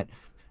Fournette.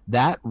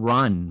 That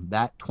run,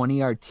 that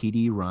 20-yard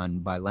TD run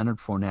by Leonard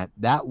Fournette,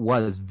 that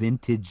was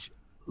vintage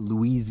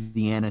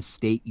Louisiana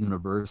State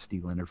University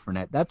Leonard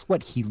Fournette. That's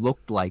what he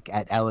looked like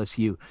at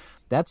LSU.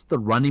 That's the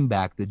running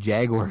back the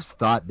Jaguars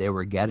thought they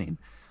were getting.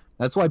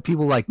 That's why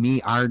people like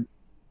me are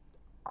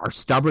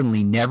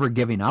stubbornly never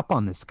giving up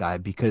on this guy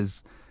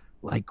because,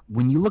 like,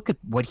 when you look at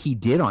what he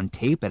did on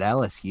tape at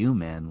LSU,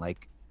 man,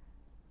 like,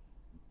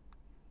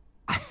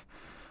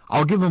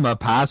 I'll give him a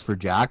pass for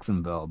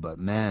Jacksonville, but,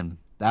 man,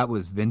 that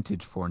was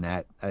vintage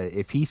Fournette.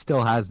 If he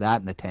still has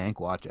that in the tank,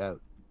 watch out.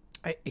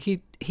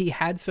 He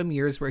had some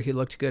years where he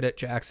looked good at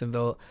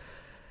Jacksonville.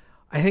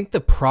 I think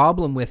the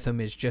problem with him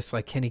is just,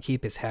 like, can he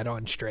keep his head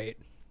on straight?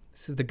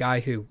 This is the guy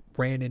who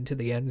ran into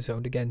the end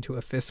zone to get into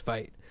a fist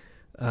fight.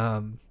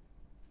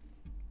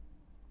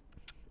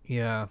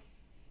 Yeah.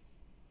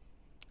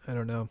 I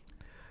don't know.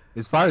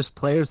 As far as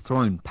players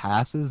throwing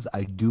passes,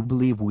 I do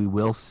believe we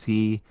will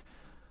see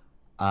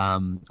a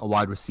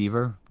wide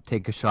receiver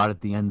take a shot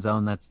at the end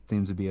zone. That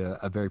seems to be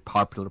a very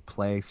popular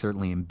play,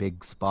 certainly in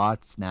big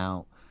spots.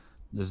 Now,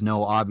 there's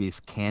no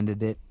obvious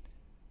candidate,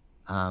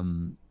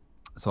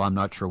 so I'm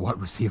not sure what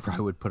receiver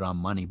I would put on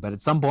money. But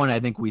at some point, I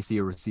think we see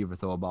a receiver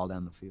throw a ball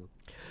down the field.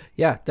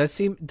 Yeah, does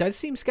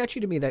seem sketchy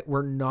to me that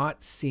we're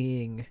not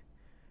seeing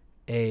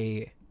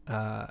a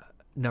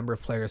number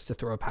of players to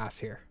throw a pass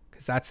here,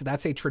 because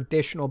that's a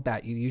traditional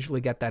bet. You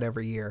usually get that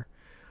every year.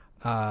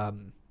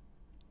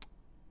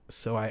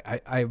 So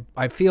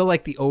I feel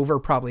like the over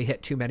probably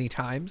hit too many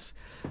times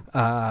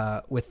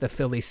with the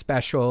Philly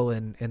special,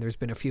 and there's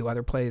been a few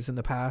other plays in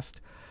the past.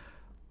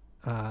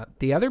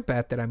 The other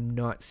bet that I'm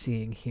not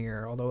seeing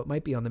here, although it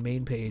might be on the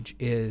main page,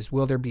 is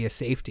will there be a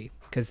safety?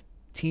 Because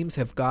teams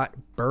have got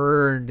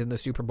burned in the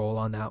Super Bowl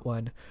on that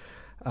one.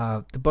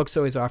 The books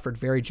always offered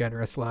very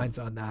generous lines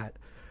on that.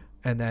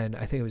 And then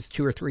I think it was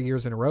 2 or 3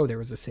 years in a row there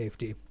was a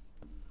safety.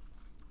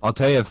 I'll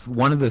tell you, if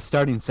one of the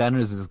starting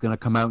centers is going to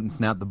come out and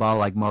snap the ball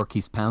like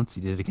Maurkice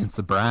Pouncey did against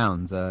the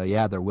Browns,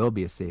 there will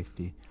be a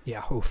safety.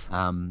 Yeah, oof.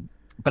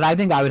 But I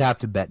think I would have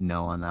to bet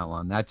no on that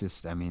one. That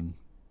just, I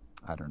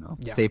don't know.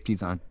 Yeah.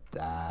 Safeties aren't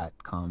that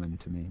common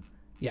to me.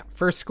 Yeah,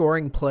 first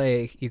scoring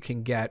play you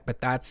can get, but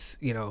that's,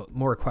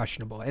 more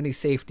questionable. Any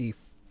safety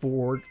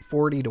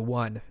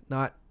 40-1,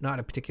 not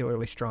a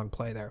particularly strong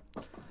play there.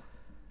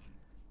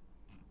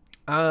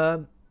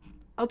 I'll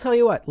tell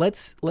you what.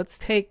 Let's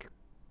take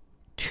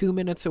 2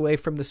 minutes away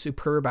from the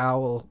Superb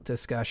Owl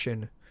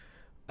discussion.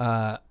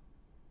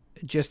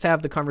 Just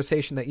have the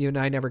conversation that you and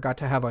I never got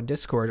to have on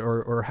Discord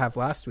or have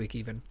last week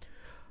even.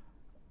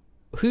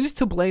 Who's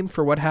to blame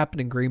for what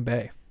happened in Green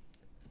Bay?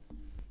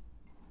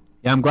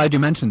 Yeah, I'm glad you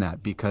mentioned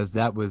that because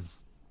that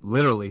was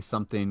literally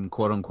something,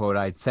 quote unquote,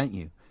 I'd sent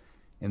you.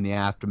 in the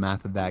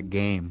aftermath of that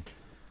game.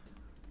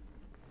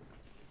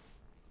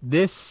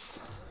 This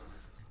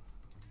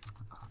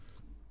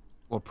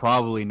will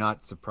probably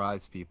not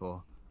surprise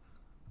people,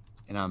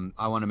 and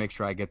I want to make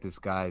sure I get this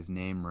guy's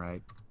name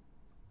right.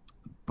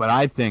 But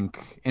I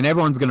think, and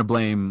everyone's going to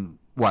blame,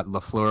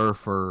 LaFleur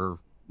for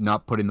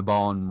not putting the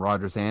ball in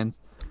Rodgers' hands.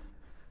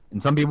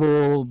 And some people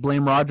will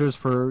blame Rodgers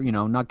for,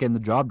 not getting the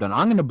job done.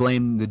 I'm going to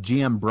blame the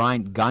GM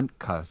Bryant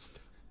Gutekunst.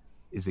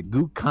 Is it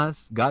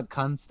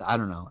Gutekunst? I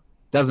don't know.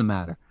 Doesn't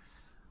matter.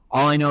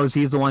 All I know is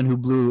he's the one who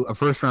blew a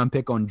first-round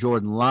pick on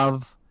Jordan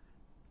Love.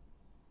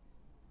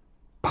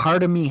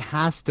 Part of me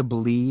has to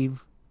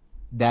believe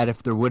that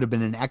if there would have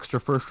been an extra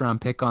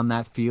first-round pick on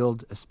that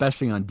field,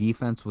 especially on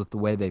defense with the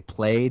way they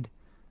played,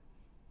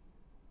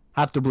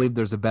 have to believe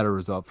there's a better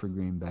result for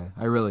Green Bay.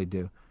 I really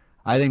do.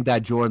 I think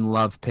that Jordan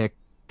Love pick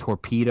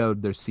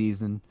torpedoed their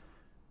season.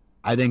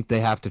 I think they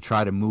have to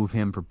try to move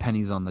him for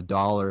pennies on the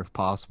dollar if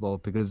possible,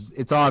 because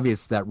it's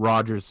obvious that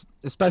Rodgers,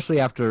 especially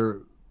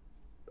after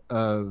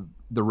the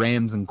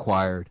Rams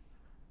inquired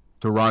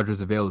to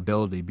Rodgers'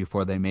 availability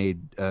before they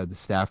made the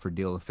Stafford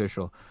deal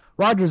official,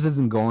 Rodgers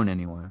isn't going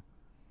anywhere.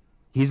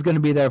 He's going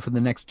to be there for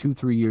the next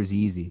 2-3 years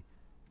easy.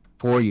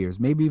 4 years,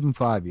 maybe even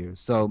 5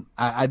 years. So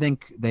I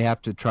think they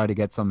have to try to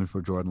get something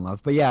for Jordan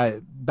Love. But yeah,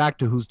 back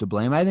to who's to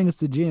blame. I think it's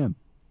the GM.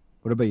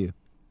 What about you?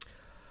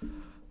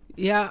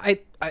 Yeah,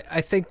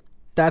 I think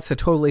that's a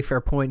totally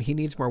fair point. He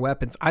needs more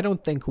weapons. I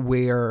don't think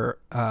we're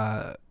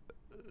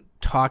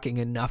talking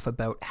enough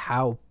about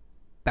how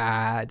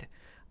bad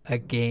a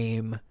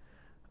game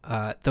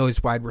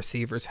those wide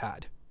receivers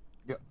had.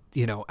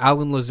 Yeah.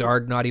 Alan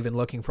Lazard not even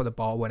looking for the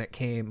ball when it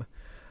came.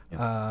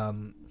 Yeah.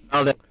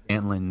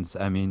 Antlin's,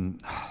 I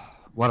mean,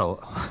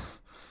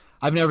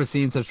 I've never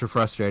seen such a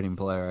frustrating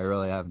player. I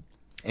really haven't.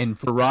 And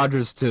for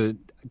Rodgers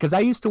because I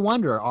used to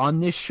wonder on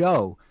this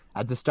show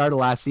at the start of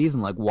last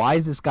season, why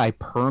is this guy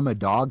perma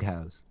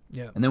doghouse?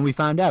 Yeah. And then we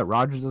found out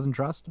Rodgers doesn't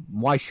trust him.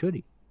 Why should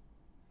he?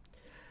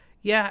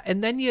 Yeah,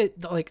 and then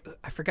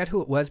I forget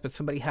who it was, but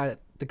somebody had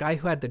the guy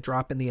who had the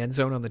drop in the end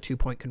zone on the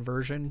 2-point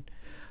conversion.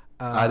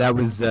 That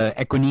was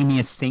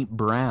Equanimeous St.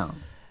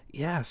 Brown.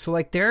 Yeah,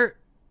 so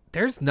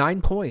there's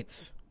 9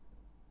 points,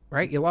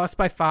 right? You lost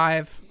by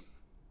 5.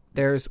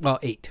 There's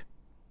 8.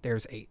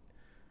 There's 8.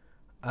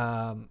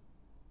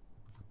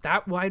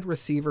 That wide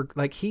receiver,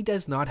 he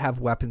does not have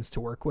weapons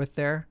to work with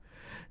there.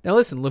 Now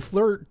listen,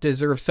 LaFleur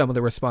deserves some of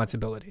the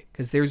responsibility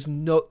because there is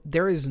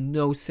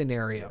no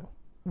scenario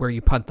where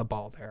you punt the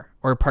ball there,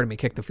 or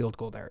kick the field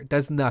goal there. It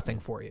does nothing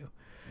for you.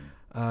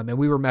 And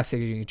we were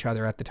messaging each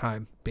other at the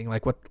time, being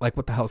what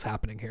the hell's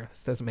happening here?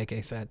 This doesn't make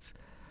any sense.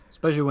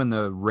 Especially when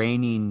the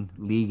reigning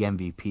league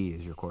MVP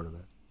is your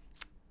quarterback.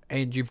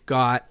 And you've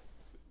got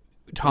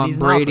Tom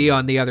Brady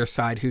on the other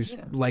side, who's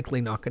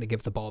likely not going to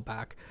give the ball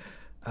back.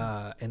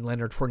 And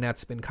Leonard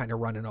Fournette's been kind of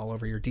running all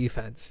over your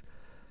defense.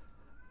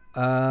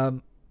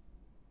 So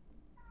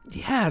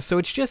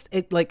it's just,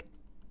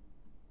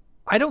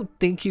 I don't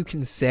think you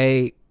can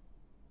say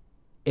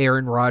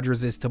Aaron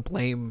Rodgers is to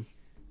blame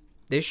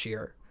this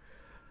year.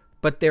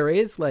 But there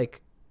is,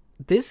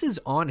 this is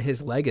on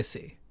his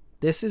legacy.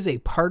 This is a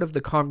part of the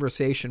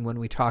conversation when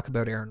we talk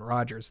about Aaron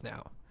Rodgers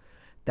now.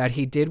 That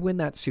he did win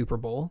that Super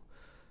Bowl.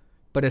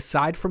 But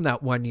aside from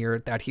that 1 year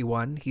that he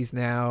won, he's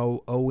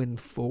now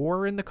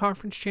 0-4 in the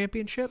conference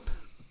championship.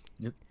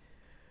 Yep.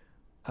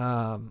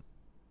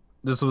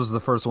 This was the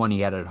first one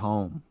he had at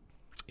home.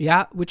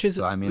 Yeah, which is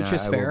fair. I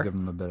will give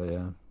him a bit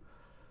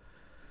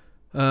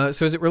of,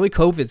 so is it really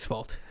COVID's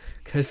fault?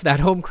 Because that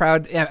home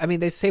crowd,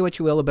 they say what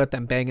you will about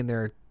them banging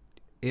their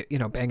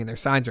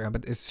signs around,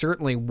 but it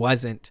certainly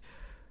wasn't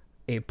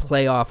a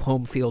playoff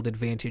home field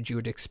advantage you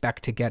would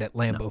expect to get at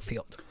Lambeau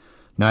Field.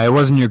 No, it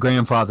wasn't your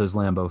grandfather's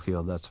Lambeau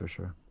Field, that's for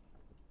sure.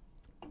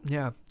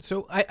 Yeah,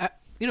 so I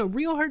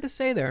real hard to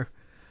say there.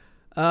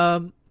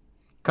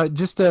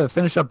 Just to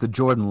finish up the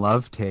Jordan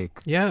Love take,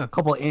 yeah, a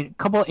couple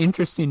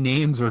interesting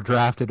names were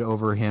drafted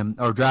after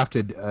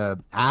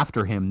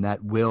him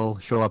that will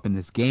show up in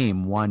this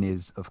game. One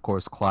is, of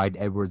course, Clyde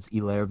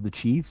Edwards-Helaire of the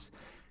Chiefs,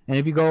 and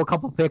if you go a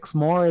couple picks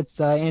more,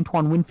 it's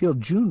Antoine Winfield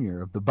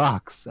Jr. of the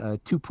Bucks.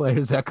 2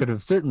 players that could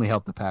have certainly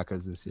helped the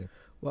Packers this year.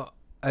 Well,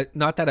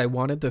 not that I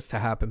wanted this to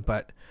happen,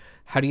 but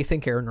how do you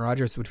think Aaron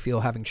Rodgers would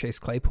feel having Chase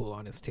Claypool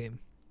on his team?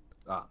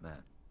 Oh,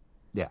 man.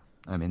 Yeah.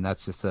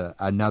 That's just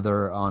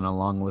another on a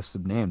long list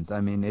of names.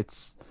 And you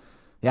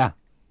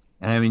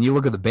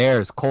look at the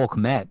Bears, Cole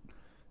Kmet.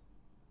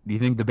 Do you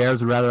think the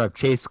Bears would rather have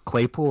Chase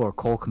Claypool or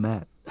Cole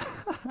Kmet?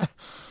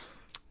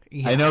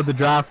 Yeah. I know the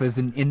draft is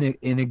an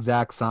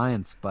inexact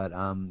science, but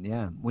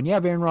when you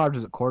have Aaron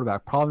Rodgers at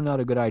quarterback, probably not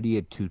a good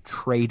idea to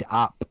trade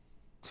up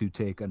to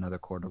take another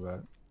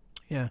quarterback.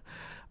 Yeah.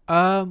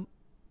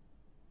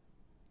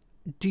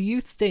 Do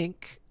you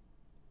think,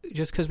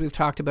 just because we've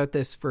talked about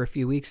this for a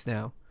few weeks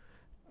now,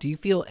 do you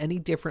feel any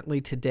differently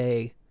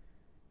today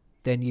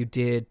than you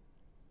did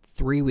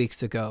 3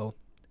 weeks ago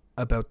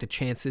about the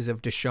chances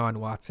of Deshaun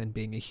Watson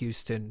being a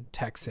Houston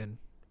Texan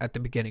at the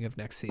beginning of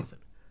next season?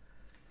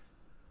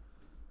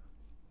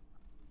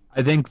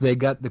 I think they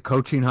got the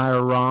coaching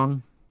hire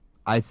wrong.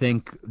 I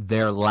think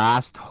their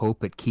last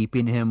hope at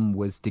keeping him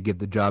was to give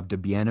the job to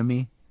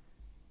Bieniemy.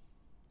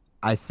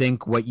 I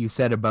think what you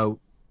said about,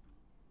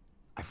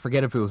 I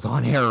forget if it was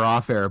on air or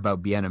off air,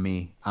 about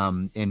Bieniemy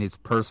in his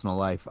personal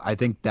life. I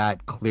think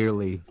that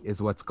clearly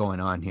is what's going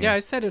on here. Yeah, I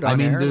said it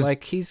on air.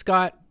 Like, he's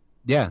got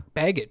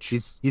baggage.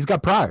 He's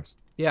got priors.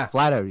 Yeah.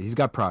 Flat out, he's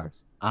got priors.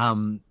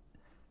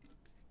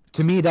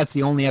 To me, that's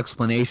the only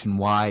explanation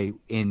why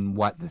in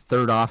the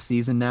third off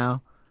season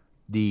now,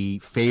 the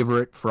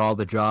favorite for all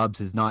the jobs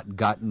has not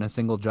gotten a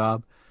single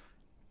job.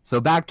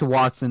 So back to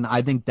Watson,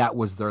 I think that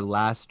was their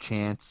last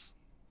chance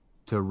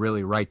to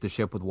really right the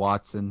ship with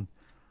Watson.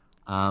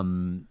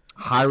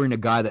 Hiring a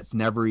guy that's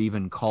never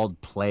even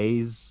called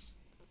plays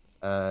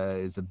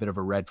is a bit of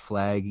a red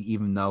flag,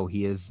 even though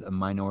he is a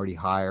minority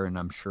hire, and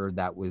I'm sure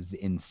that was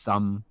in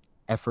some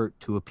effort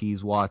to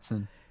appease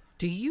Watson.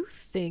 Do you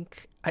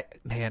think... I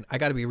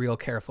got to be real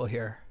careful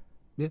here.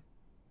 Yeah.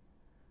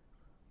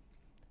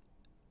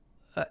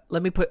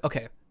 Let me put...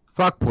 Okay.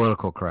 Fuck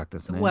political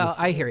correctness, man. Well,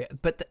 I hear you.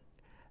 But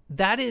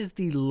that is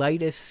the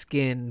lightest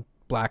skin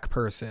black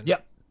person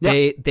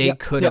they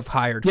could have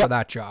hired for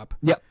that job.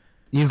 Yep.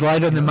 He's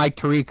lighter than Mike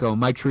Tirico.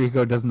 Mike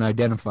Tirico doesn't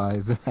identify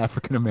as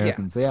African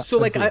American. Yeah. So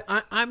like,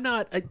 I'm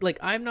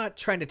I'm not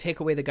trying to take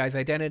away the guy's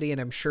identity, and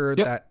I'm sure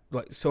that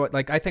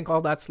I think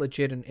all that's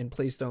legit, and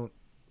please don't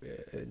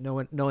no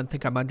one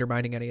think I'm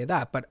undermining any of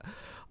that, but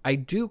I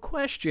do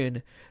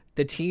question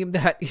the team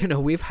that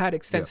we've had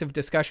extensive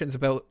discussions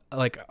about.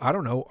 Like, I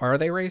don't know, are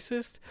they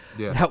racist?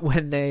 Yeah. That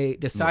when they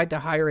decide to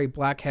hire a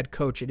black head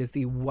coach, it is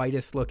the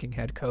whitest looking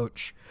head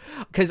coach.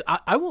 Because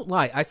I won't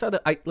lie, I saw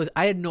that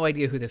I had no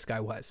idea who this guy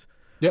was.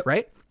 Yep.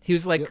 Right? He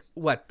was like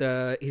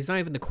he's not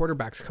even the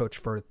quarterback's coach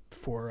for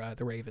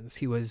the Ravens.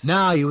 He was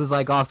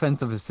like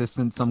offensive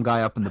assistant, some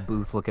guy up in the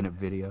booth looking at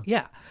video.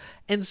 Yeah.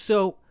 And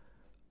so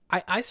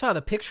I saw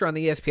the picture on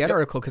the ESPN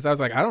article because I was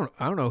like, I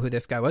don't know who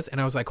this guy was,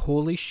 and I was like,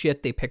 holy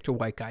shit, they picked a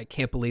white guy.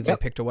 Can't believe they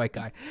picked a white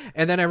guy.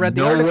 And then I read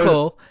the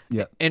article,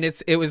 and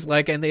it was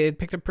like, and they had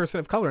picked a person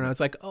of color, and I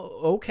was like,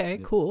 oh, okay,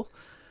 cool.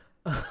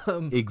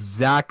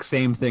 Exact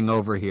same thing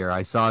over here.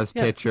 I saw his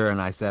picture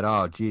and I said,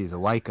 oh geez, a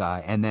white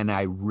guy, and then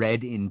I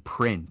read in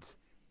print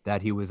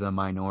that he was a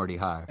minority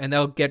hire, and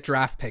they'll get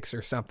draft picks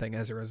or something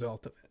as a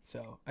result of it.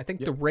 So I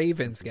think the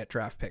Ravens get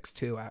draft picks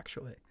too,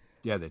 actually.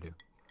 Yeah, they do.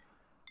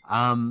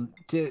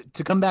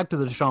 To come back to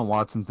the Deshaun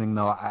Watson thing,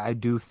 though, I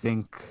do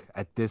think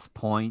at this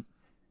point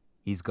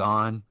he's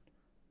gone.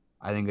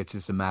 I think it's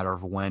just a matter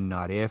of when,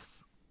 not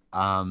if.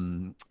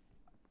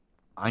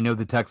 I know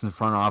the Texans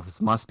front office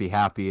must be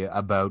happy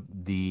about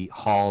the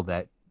haul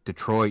that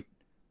Detroit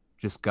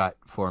just got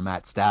for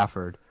Matt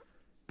Stafford,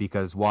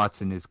 because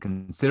Watson is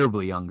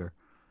considerably younger.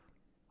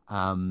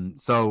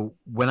 So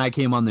when I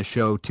came on the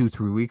show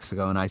 2-3 weeks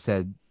ago and I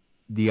said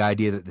the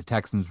idea that the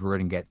Texans were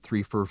going to get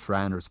 3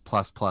 first-rounders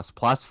plus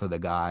for the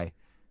guy,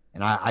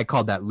 and I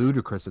called that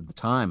ludicrous at the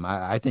time.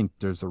 I think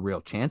there's a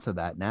real chance of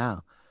that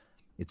now.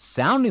 It's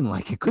sounding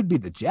like it could be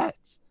the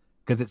Jets,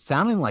 because it's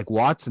sounding like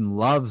Watson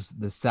loves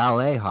the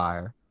Saleh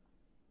hire,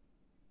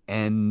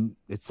 and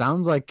it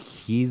sounds like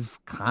he's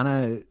kind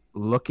of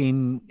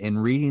looking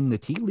and reading the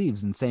tea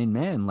leaves and saying,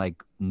 man,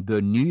 like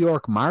the New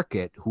York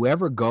market,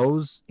 whoever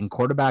goes and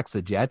quarterbacks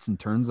the Jets and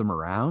turns them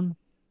around,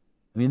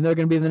 I mean, they're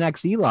going to be the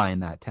next Eli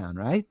in that town,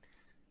 right?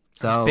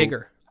 So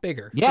bigger.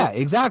 Yeah,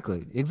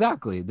 exactly.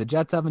 The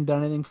Jets haven't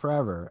done anything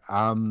forever.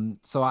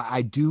 So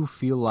I do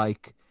feel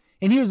like,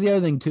 and here's the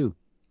other thing too.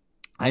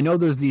 I know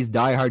there's these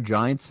diehard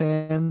Giants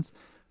fans,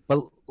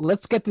 but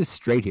let's get this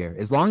straight here.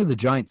 As long as the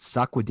Giants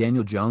suck with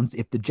Daniel Jones,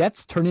 if the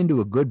Jets turn into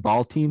a good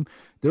ball team,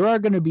 there are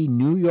going to be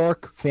New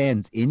York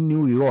fans in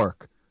New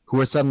York who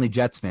are suddenly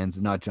Jets fans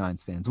and not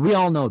Giants fans. We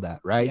all know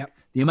that, right? Yep.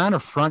 The amount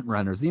of front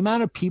runners, the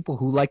amount of people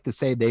who like to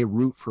say they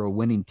root for a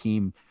winning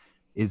team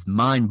is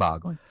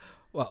mind-boggling.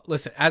 Well,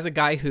 listen, as a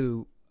guy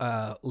who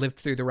lived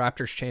through the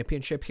Raptors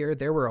championship here,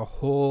 there were a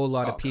whole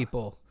lot of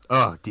people.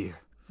 Oh, dear.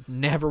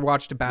 Never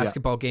watched a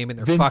basketball game in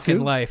their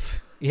fucking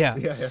life. Yeah.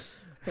 Yeah.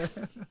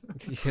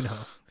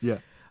 Yeah.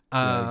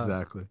 Yeah,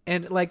 exactly.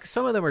 And like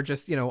some of them are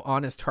just,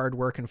 honest,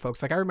 hard-working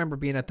folks. Like I remember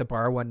being at the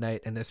bar one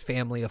night and this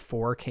family of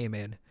 4 came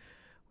in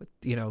with,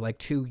 like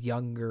 2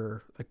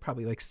 younger, like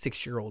probably like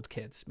 6-year-old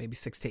kids, maybe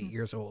 6 to 8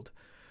 years old.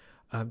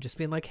 Just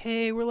being like,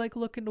 hey, we're like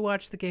looking to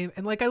watch the game.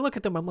 And like, I look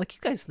at them, I'm like,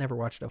 you guys never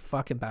watched a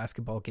fucking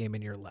basketball game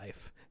in your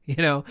life,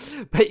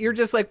 but you're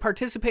just like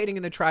participating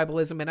in the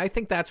tribalism. And I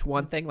think that's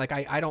one thing. Like,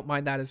 I don't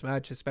mind that as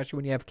much, especially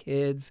when you have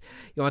kids,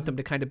 you want them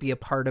to kind of be a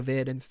part of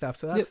it and stuff.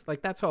 So that's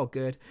that's all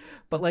good.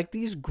 But like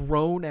these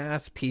grown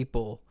ass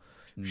people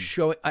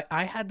showing,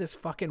 I had this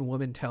fucking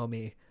woman tell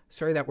me,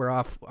 sorry that we're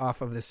off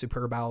of this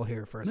superb owl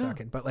here for a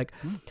second, but like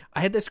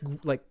I had this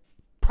like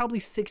probably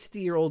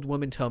 60-year-old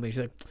woman tell me, she's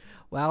like,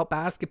 well,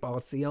 basketball,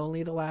 it's the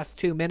last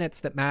 2 minutes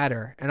that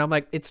matter. And I'm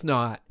like, it's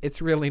not.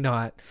 It's really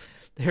not.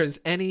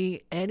 There's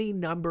any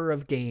number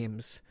of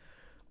games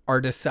are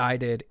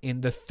decided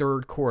in the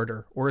third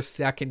quarter or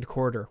second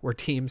quarter where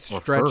teams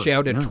stretch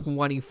out a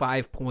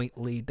 25-point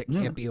lead that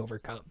can't be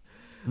overcome.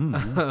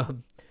 Mm-hmm.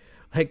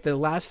 Like the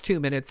last 2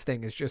 minutes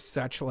thing is just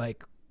such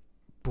like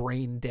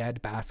brain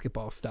dead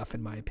basketball stuff,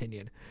 in my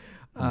opinion.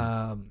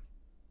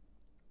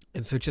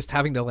 And so just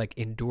having to like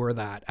endure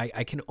that,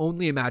 I can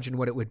only imagine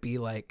what it would be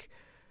like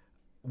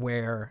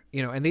where,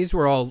 you know, and these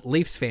were all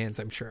Leafs fans,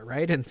 I'm sure,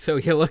 right? And so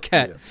you look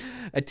at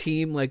a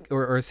team like,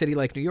 or a city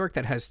like New York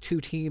that has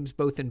two teams,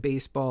 both in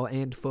baseball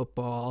and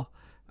football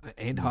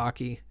and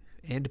hockey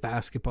and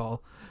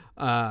basketball.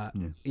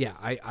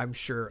 I'm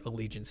sure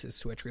allegiances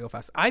switch real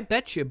fast. I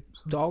bet you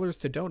dollars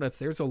to donuts,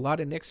 there's a lot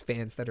of Knicks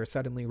fans that are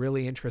suddenly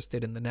really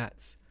interested in the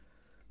Nets.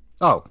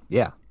 Oh,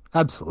 yeah.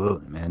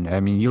 Absolutely, man.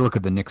 I mean, you look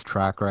at the Knicks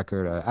track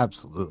record,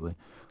 absolutely.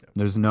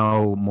 There's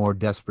no more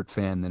desperate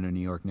fan than a New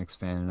York Knicks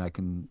fan, and I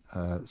can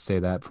say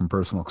that from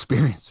personal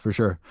experience for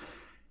sure.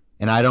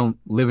 And I don't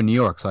live in New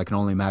York, so I can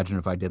only imagine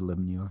if I did live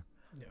in New York.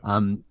 Yeah.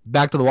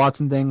 Back to the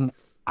Watson thing,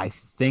 I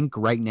think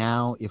right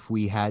now, if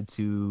we had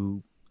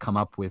to come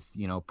up with,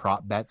 you know,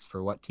 prop bets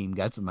for what team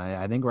gets them,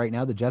 I think right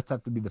now the Jets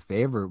have to be the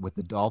favorite with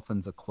the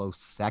Dolphins a close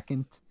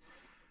second.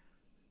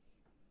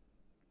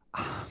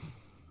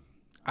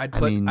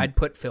 I'd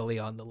put Philly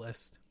on the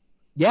list.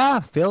 Yeah,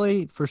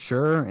 Philly for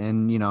sure.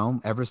 And, you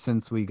know, ever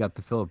since we got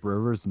the Phillip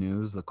Rivers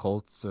news, the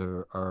Colts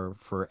are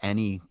for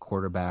any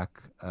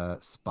quarterback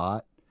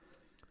spot.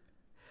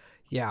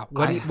 Yeah.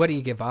 What do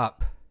you give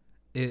up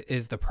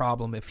is the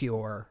problem if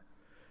you're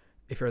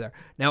there.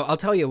 Now, I'll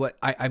tell you what,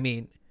 I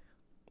mean,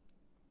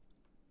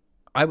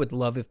 I would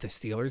love if the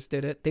Steelers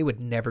did it. They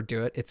would never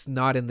do it. It's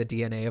not in the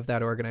DNA of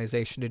that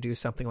organization to do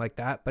something like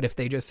that. But if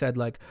they just said,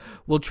 like,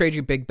 we'll trade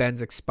you Big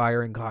Ben's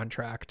expiring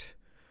contract,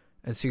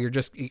 and so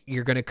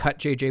you're going to cut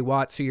J.J.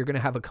 Watt, so you're going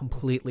to have a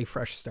completely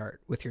fresh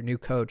start with your new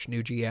coach,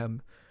 new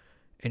GM,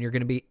 and you're going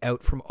to be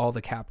out from all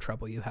the cap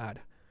trouble you had.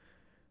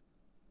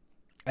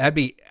 That'd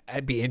be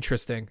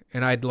interesting,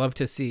 and I'd love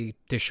to see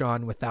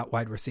Deshaun with that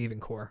wide receiving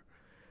core,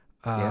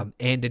 and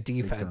a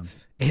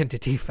defense. Yeah,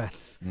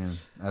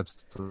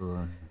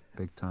 absolutely.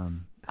 Big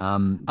time.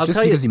 I'll just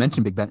tell because you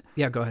mentioned Big Ben.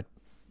 Yeah, go ahead.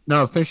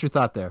 No, finish your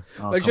thought there.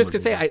 I was just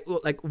going to say,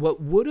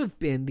 what would have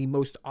been the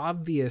most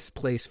obvious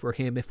place for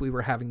him if we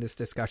were having this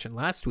discussion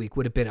last week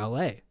would have been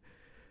L.A.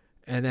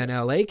 And then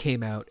L.A.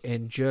 came out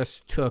and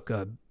just took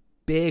a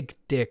big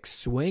dick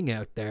swing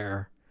out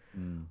there,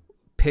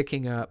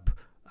 picking up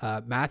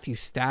Matthew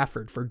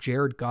Stafford for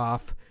Jared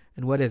Goff.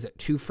 And what is it,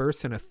 2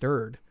 firsts and a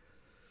third?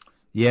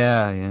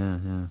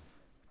 Yeah.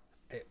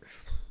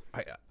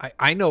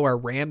 I know our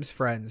Rams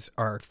friends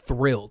are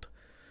thrilled.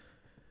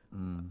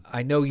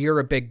 I know you're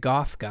a big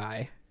Goff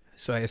guy,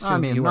 so I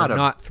assume you are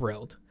not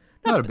thrilled.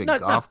 Not a big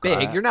Goff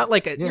guy. You're not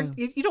like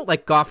you don't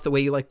like Goff the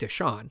way you like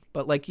Deshaun,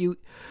 but like you,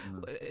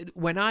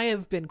 when I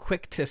have been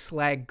quick to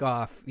slag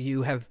Goff,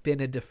 you have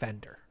been a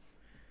defender.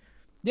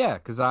 Yeah,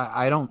 because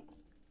I don't.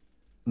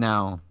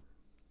 Now,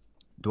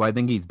 do I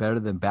think he's better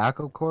than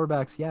backup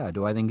quarterbacks? Yeah.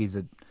 Do I think he's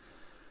a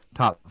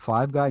top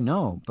 5 guy?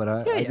 No, but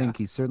I think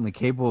he's certainly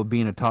capable of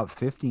being a top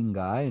 15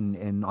 guy,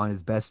 and on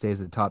his best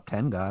days a top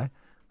 10 guy.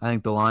 I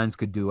think the Lions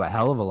could do a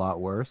hell of a lot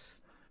worse.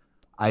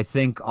 I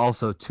think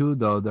also too,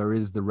 though, there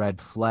is the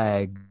red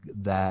flag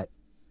that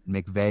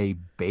McVay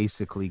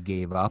basically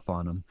gave up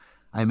on him.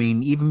 I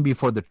mean, even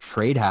before the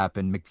trade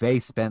happened, McVay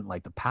spent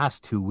like the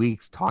past 2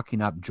 weeks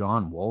talking up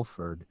John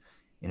Wolford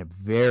in a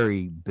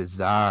very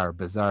bizarre,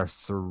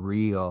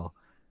 surreal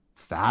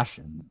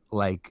fashion,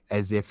 like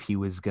as if he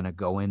was going to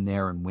go in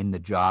there and win the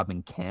job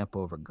in camp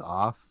over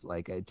Goff.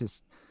 Like,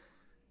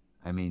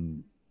 I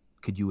mean,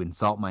 could you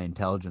insult my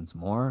intelligence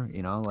more?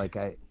 You know, like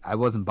I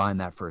wasn't buying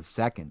that for a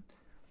second.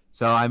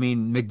 So, I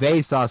mean,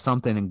 McVay saw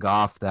something in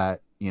Goff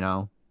that, you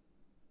know,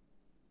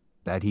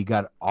 that he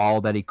got all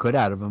that he could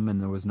out of him,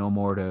 and there was no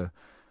more to.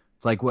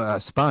 It's like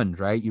a sponge,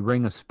 right? You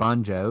bring a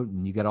sponge out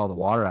and you get all the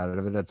water out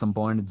of it. At some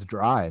point it's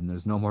dry and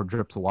there's no more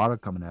drips of water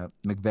coming out.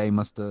 McVay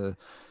must have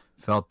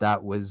felt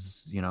that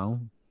was, you know,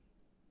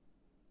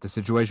 the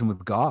situation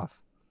with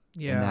Goff.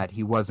 Yeah. And that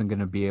he wasn't going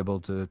to be able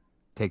to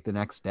take the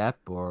next step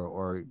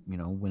or you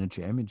know, win a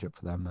championship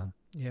for them.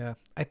 Yeah.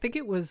 I think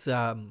it was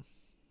was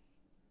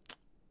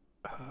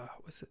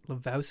it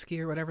Lewowski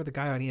or whatever, the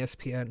guy on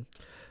ESPN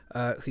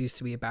who used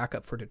to be a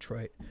backup for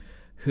Detroit,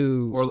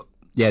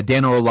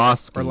 Dan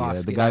Orlovsky,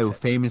 the guy who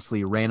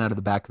famously ran out of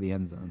the back of the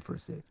end zone for a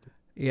safety.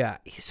 Yeah.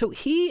 So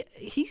he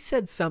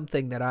said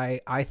something that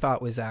I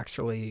thought was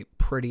actually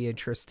pretty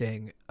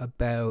interesting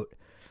about.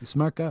 He's a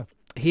smart guy.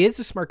 He is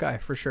a smart guy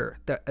for sure.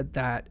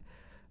 That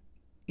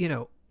you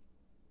know,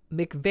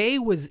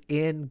 McVay was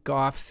in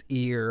Goff's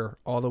ear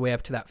all the way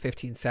up to that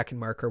 15-second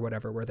mark or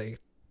whatever, where they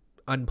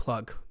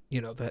unplug, you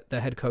know, the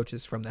head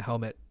coaches from the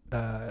helmet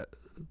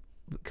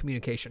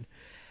communication.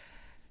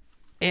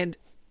 And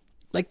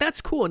like,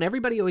 that's cool. And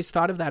everybody always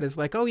thought of that as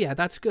like, oh yeah,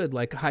 that's good.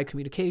 Like high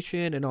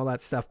communication and all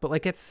that stuff. But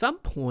like at some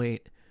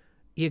point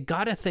you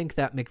got to think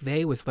that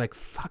McVay was like,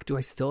 fuck, do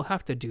I still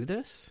have to do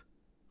this?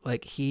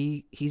 Like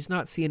he's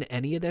not seeing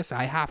any of this.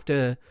 I have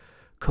to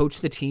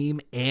coach the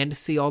team and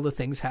see all the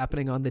things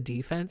happening on the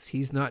defense.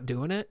 He's not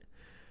doing it.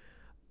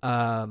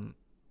 And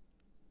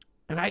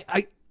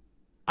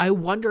I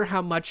wonder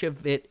how much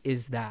of it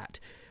is that,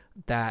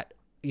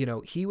 you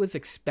know, he was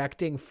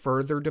expecting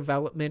further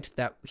development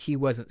that he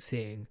wasn't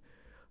seeing.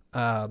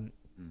 And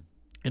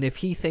if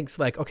he thinks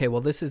like, okay,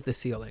 well, this is the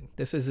ceiling,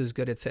 this is as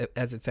good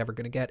as it's ever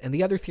going to get. And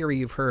the other theory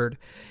you've heard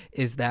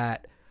is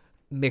that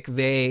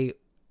McVay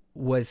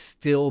was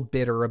still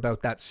bitter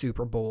about that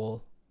Super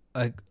Bowl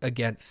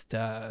against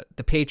the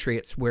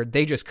Patriots, where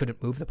they just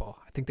couldn't move the ball.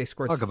 I think they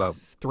scored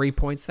 3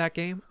 points that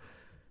game.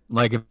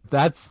 Like, if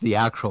that's the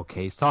actual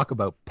case, talk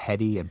about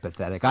petty and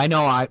pathetic. I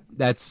know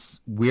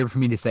that's weird for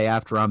me to say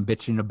after I'm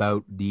bitching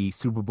about the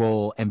Super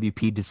Bowl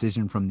MVP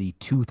decision from the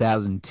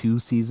 2002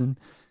 season,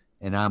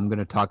 and I'm going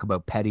to talk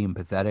about petty and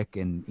pathetic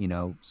and,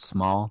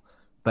 small.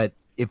 But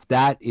if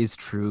that is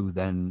true,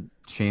 then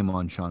shame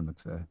on Sean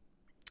McVay.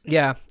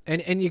 Yeah,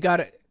 and you got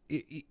to...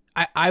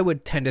 I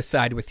would tend to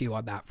side with you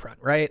on that front,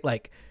 right?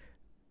 Like,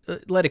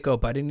 let it go,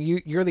 bud. And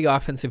you're the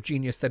offensive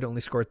genius that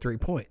only scored 3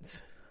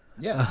 points.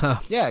 Yeah,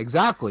 yeah,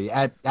 exactly.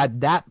 At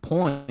that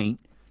point,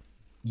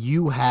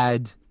 you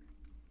had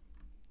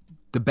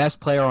the best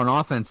player on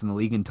offense in the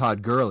league in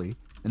Todd Gurley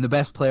and the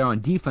best player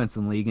on defense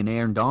in the league in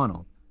Aaron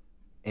Donald.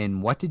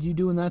 And what did you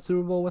do in that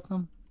Super Bowl with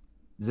them?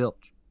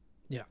 Zilch.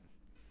 Yeah.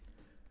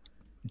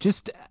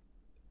 Just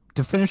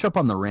to finish up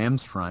on the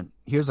Rams front,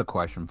 here's a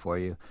question for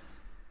you.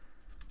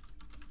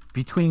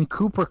 Between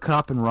Cooper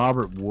Kupp and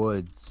Robert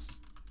Woods,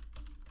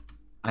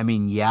 I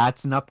mean, yeah,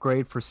 it's an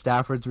upgrade for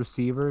Stafford's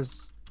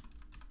receivers,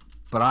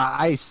 but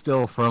I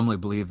still firmly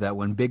believe that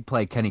when big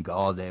play Kenny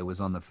Golladay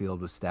was on the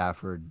field with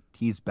Stafford,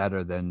 he's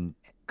better than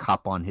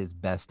Kupp on his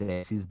best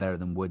days. He's better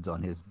than Woods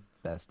on his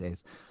best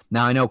days.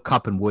 Now, I know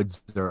Kupp and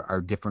Woods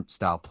are different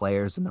style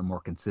players, and they're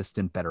more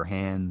consistent, better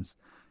hands,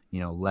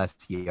 less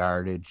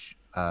yardage,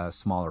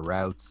 smaller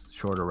routes,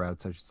 shorter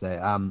routes, I should say.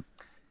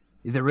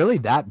 Is it really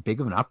that big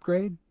of an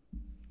upgrade?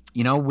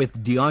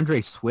 With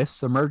DeAndre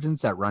Swift's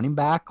emergence at running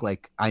back,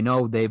 like, I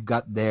know they've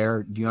got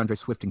their DeAndre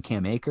Swift and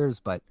Cam Akers,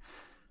 but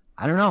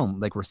I don't know,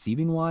 like,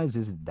 receiving wise,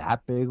 is it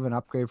that big of an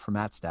upgrade for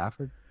Matt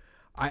Stafford?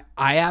 I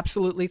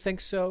absolutely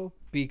think so,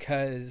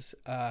 because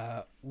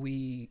I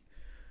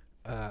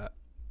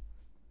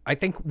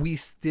think we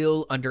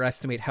still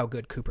underestimate how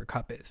good Cooper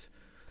Kupp is.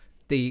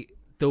 The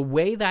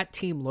way that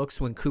team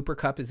looks when Cooper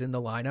Kupp is in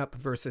the lineup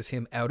versus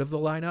him out of the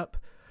lineup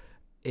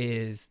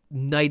is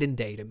night and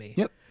day to me.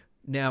 Yep.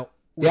 Now,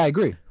 I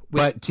agree.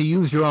 But to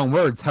use your own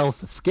words,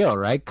 health's a skill,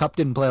 right? Kupp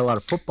didn't play a lot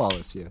of football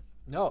this year.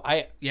 No,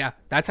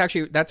 that's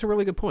a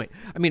really good point.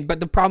 I mean, but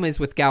the problem is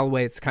with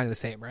Galloway, it's kind of the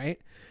same, right?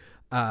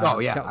 That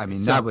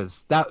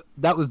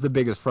was the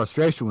biggest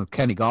frustration with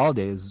Kenny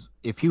Golladay is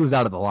if he was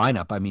out of the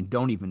lineup, I mean,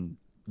 don't even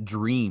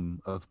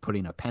dream of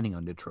putting a penny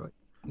on Detroit.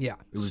 Yeah.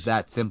 It was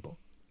that simple.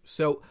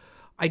 So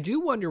I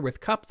do wonder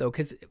with Kupp, though,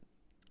 because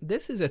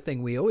this is a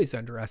thing we always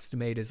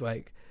underestimate is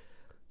like,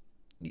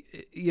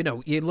 you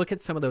look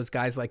at some of those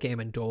guys like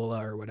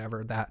Amendola or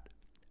whatever that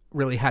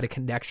really had a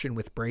connection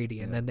with Brady,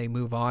 and then they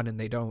move on and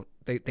they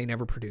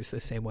never produce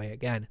the same way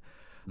again.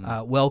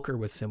 Welker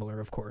was similar,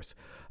 of course.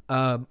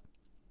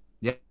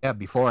 Yeah,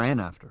 before and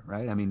after,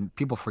 right? I mean,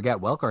 people forget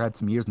Welker had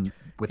some years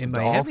with the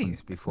Miami.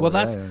 Dolphins before. Well,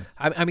 that's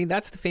I mean,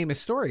 that's the famous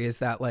story is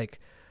that,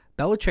 like,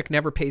 Belichick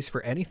never pays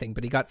for anything,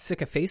 but he got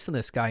sick of facing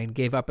this guy and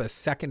gave up a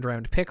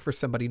second-round pick for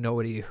somebody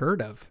nobody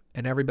heard of.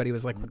 And everybody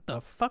was like, what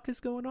the fuck is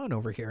going on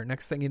over here?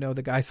 Next thing you know,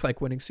 the guy's,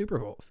 like, winning Super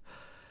Bowls.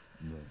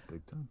 Yeah,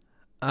 big time.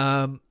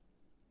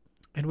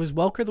 And was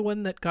Welker the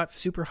one that got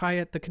super high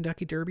at the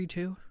Kentucky Derby,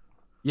 too?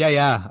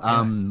 Yeah.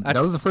 That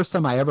was the first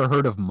time I ever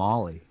heard of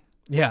Molly.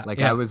 Yeah.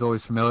 I was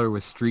always familiar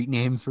with street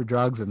names for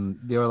drugs, and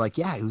they were like,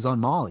 yeah, he was on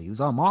Molly. He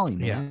was on Molly,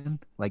 man.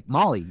 Yeah. Like,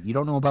 Molly. You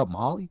don't know about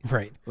Molly?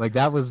 Right. Like,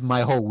 that was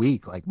my whole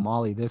week. Like,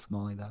 Molly this,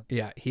 Molly that.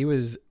 Yeah, he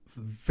was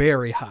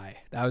very high.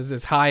 That was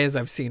as high as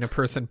I've seen a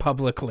person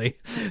publicly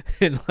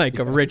in, like,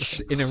 a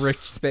rich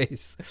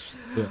space.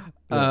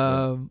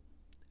 Yeah.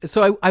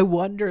 So I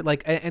wonder,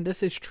 like, and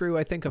this is true,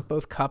 I think, of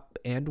both Kupp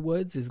and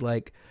Woods, is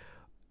like,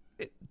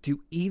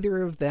 do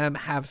either of them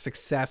have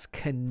success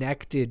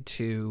connected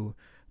to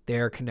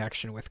their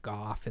connection with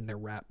Goff and their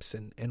reps,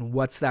 and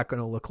what's that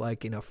going to look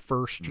like in a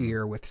first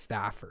year with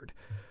Stafford?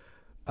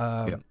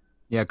 Yeah,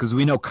 because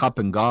we know Kupp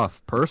and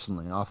Goff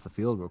personally off the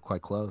field were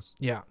quite close.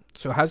 Yeah.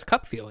 So how's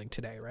Kupp feeling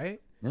today, right?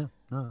 Yeah,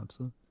 no,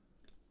 absolutely.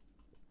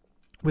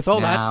 With all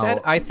that said,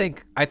 I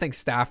think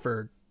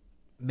Stafford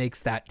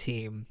makes that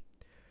team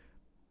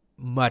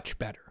much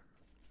better.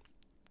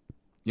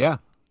 Yeah,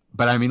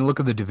 but I mean, look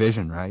at the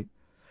division, right?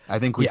 I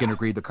think we can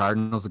agree the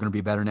Cardinals are going to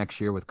be better next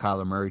year with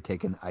Kyler Murray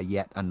taking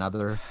yet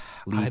another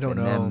leap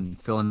them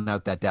filling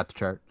out that depth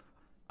chart.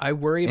 I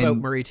worry about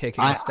Murray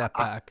taking a step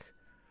back.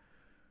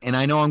 And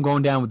I know I'm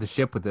going down with the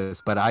ship with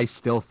this, but I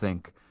still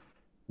think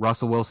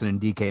Russell Wilson and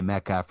DK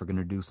Metcalf are going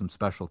to do some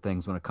special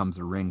things when it comes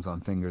to rings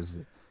on fingers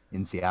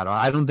in Seattle.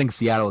 I don't think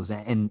Seattle is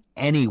in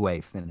any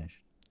way finished.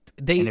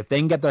 And if they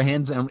can get their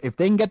hands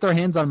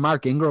on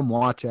Mark Ingram,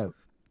 watch out.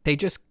 They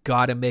just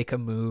got to make a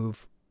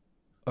move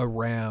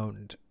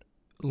around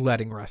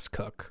letting Russ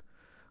cook.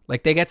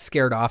 Like, they get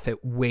scared off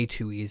it way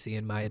too easy,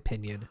 in my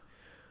opinion.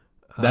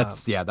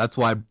 That's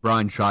why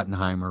Brian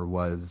Schottenheimer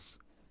was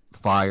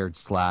fired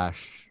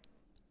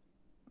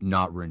 /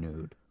 not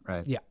renewed,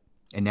 right? Yeah.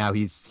 And now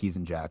he's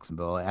in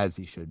Jacksonville, as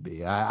he should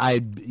be.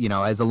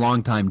 As a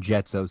longtime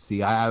Jets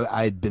OC,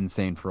 I'd been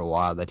saying for a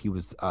while that he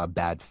was a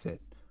bad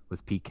fit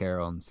with Pete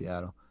Carroll in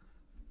Seattle.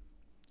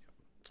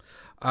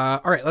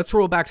 All right, let's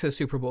roll back to the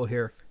Super Bowl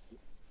here.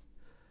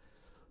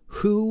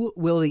 Who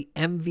will the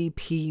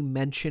MVP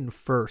mention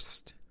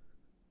first?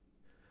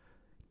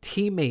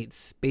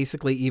 Teammates,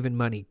 basically even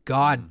money.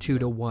 God,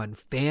 2-1.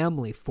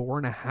 Family,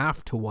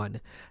 4.5-1.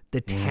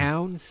 The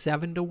town,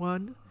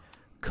 7-1.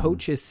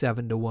 Coaches,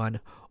 7-1.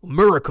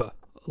 America,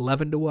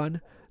 11-1.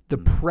 The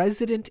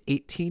president,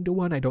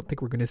 18-1. I don't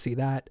think we're going to see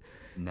that.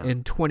 No.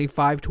 And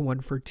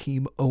 25-1 for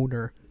team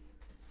owner.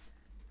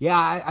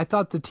 Yeah, I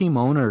thought the team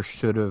owner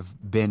should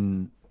have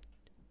been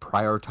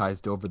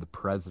prioritized over the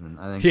president.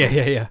 I think.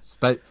 Yeah.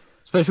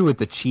 Especially with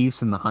the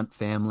Chiefs and the Hunt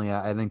family,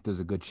 I think there's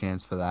a good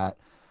chance for that.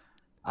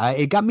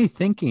 It got me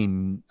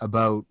thinking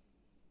about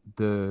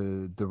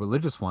the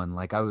religious one.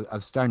 Like I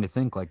was starting to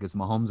think, like, is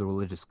Mahomes a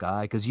religious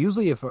guy? Because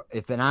usually,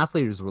 if an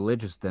athlete is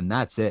religious, then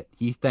that's it.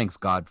 He thanks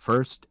God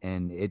first,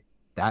 and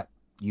that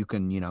you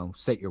can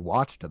set your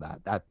watch to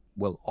that. That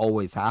will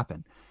always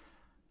happen.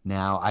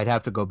 Now, I'd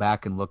have to go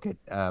back and look at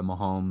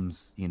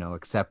Mahomes,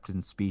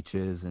 acceptance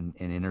speeches and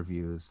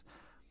interviews.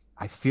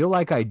 I feel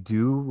like I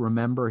do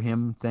remember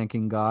him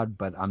thanking God,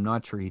 but I'm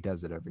not sure he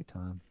does it every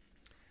time.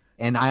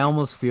 And I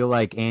almost feel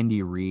like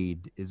Andy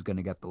Reid is going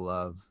to get the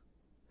love.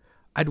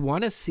 I'd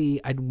want to see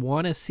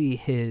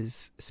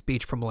his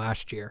speech from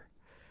last year.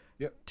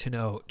 Yep. To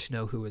know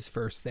who was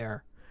first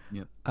there.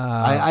 Yep.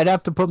 I'd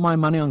have to put my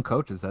money on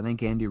coaches. I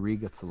think Andy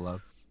Reid gets the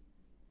love.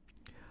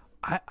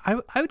 I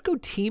would go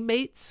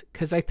teammates,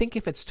 because I think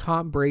if it's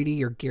Tom Brady,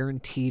 you're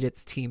guaranteed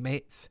it's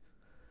teammates.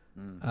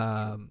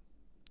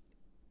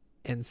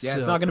 And so,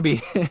 it's not going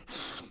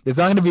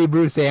to be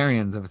Bruce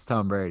Arians if it's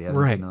Tom Brady. I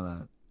don't know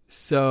that.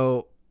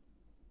 So,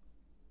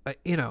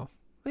 yeah.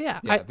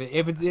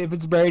 If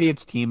it's Brady,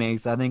 it's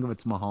teammates. I think if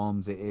it's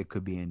Mahomes, it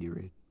could be Andy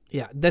Reid.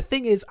 Yeah. The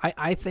thing is,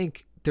 I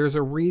think there's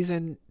a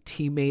reason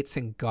teammates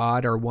and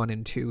God are 1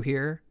 and 2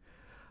 here.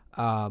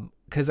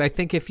 Because I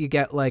think if you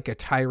get like a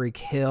Tyreek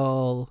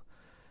Hill,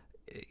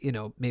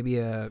 maybe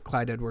a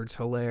Clyde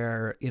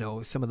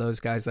Edwards-Helaire, some of those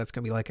guys, that's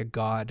going to be like a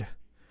God.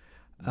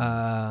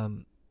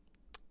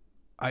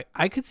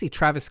 I could see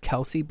Travis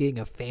Kelce being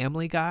a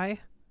family guy.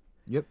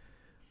 Yep.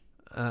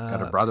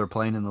 Got a brother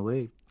playing in the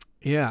league.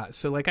 Yeah.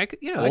 So like I could,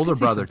 older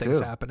brother some things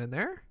too. happening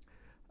there.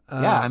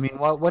 Yeah. I mean,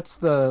 what's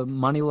the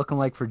money looking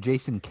like for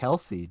Jason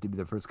Kelce to be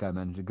the first guy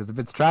mentioned? Because if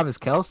it's Travis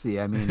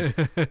Kelce, I mean,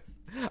 I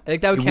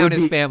think that would count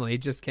as family.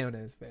 Just count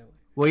as family.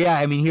 Well, yeah.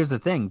 I mean, here's the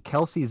thing.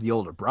 Kelsey's the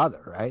older brother,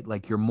 right?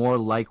 Like you're more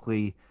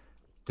likely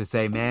to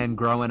say, man,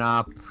 growing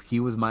up, he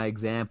was my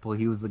example.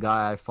 He was the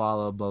guy I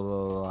followed, blah,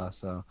 blah, blah, blah.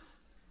 So,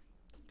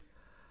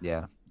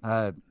 yeah.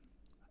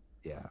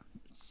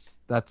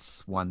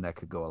 That's one that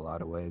could go a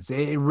lot of ways.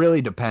 It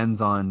really depends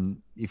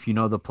on if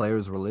the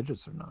player's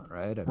religious or not,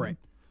 right? Right.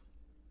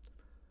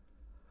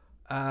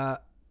 I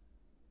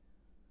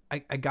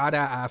gotta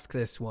ask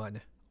this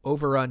one.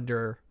 Over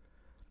under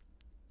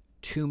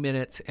 2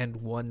 minutes and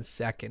 1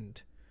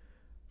 second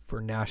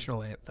for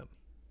national anthem.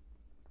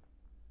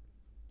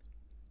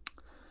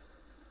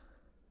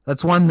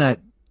 That's one that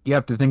you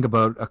have to think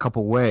about a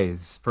couple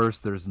ways.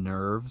 First, there's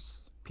nerves.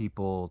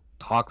 People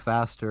talk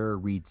faster,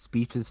 read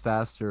speeches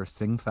faster,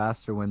 sing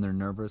faster when they're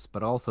nervous.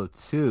 But also,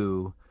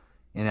 too,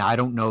 and I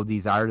don't know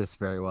these artists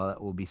very well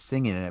that will be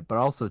singing it, but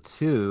also,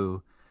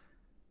 too,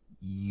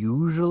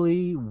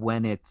 usually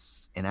when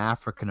it's an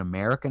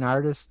African-American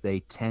artist, they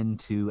tend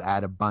to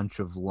add a bunch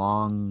of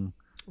long,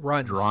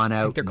 runs. Drawn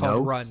out they're notes.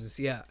 Called runs,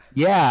 yeah.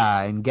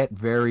 Yeah, and get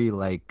very,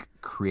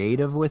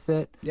 creative with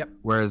it. Yep.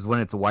 Whereas when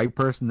it's a white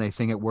person, they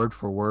sing it word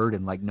for word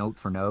and, note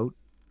for note.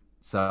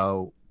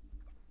 So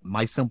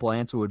my simple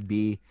answer would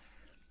be,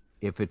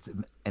 if it's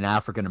an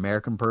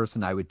African-American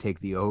person, I would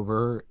take the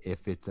over.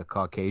 If it's a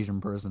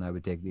Caucasian person, I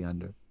would take the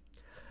under.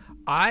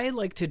 I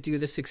like to do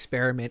this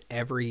experiment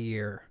every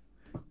year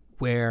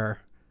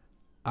where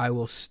I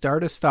will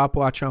start a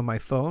stopwatch on my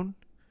phone.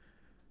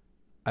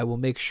 I will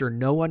make sure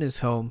no one is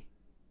home,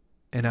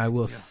 and I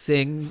will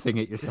sing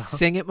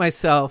it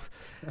myself,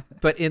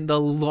 but in the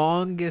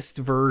longest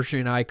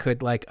version I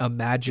could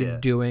imagine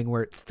doing,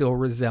 where it still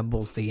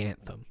resembles the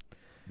anthem.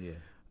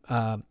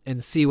 Yeah.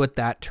 And see what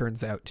that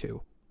turns out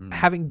to.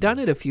 Having done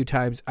it a few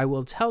times, I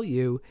will tell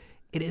you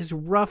it is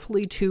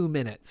roughly 2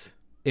 minutes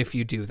if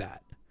you do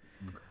that.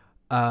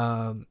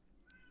 Okay.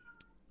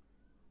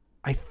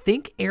 I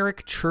think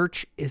Eric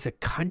Church is a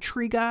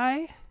country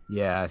guy.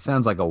 Yeah,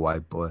 sounds like a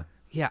white boy.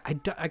 Yeah, I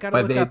got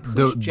to look up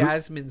who's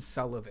Jasmine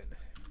Sullivan.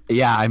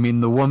 Yeah, I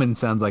mean, the woman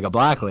sounds like a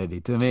black lady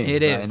to me.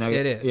 It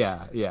is.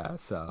 Yeah.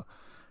 So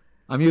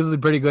I'm usually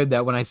pretty good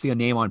that when I see a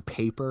name on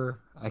paper,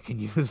 I can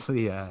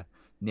usually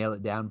nail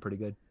it down pretty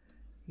good.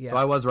 Yeah. So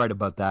I was right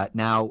about that.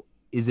 Now,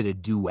 is it a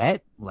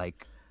duet?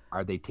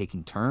 Are they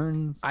taking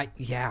turns?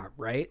 Yeah,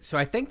 right. So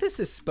I think this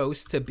is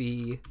supposed to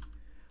be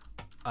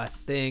a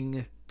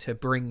thing to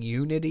bring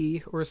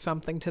unity or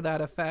something to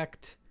that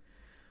effect.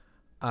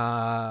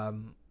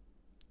 I'm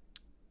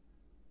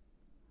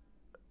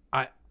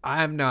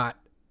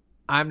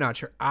I'm not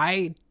sure.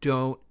 I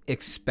don't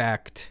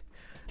expect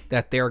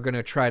that they're going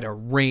to try to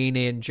rein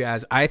in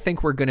Jazz. I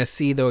think we're going to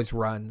see those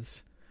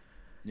runs.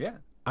 Yeah.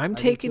 I'm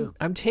taking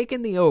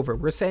the over.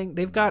 We're saying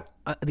they've got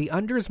the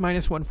unders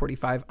minus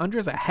 145.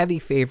 Unders a heavy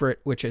favorite,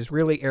 which is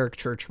really Eric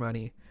Church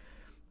money.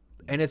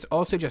 And it's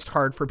also just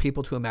hard for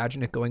people to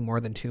imagine it going more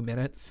than 2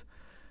 minutes.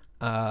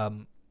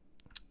 But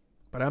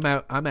I'm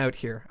out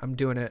here. I'm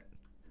doing it.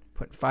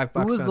 Putting $5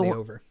 on the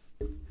over.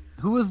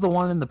 Who was the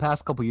one in the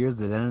past couple years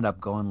that ended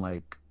up going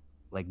like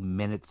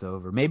minutes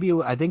over? Maybe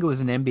I think it was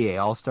an NBA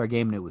All-Star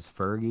game and it was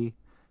Fergie,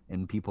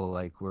 and people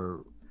were.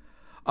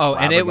 Oh,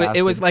 and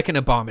it was like an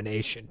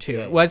abomination too. Yeah,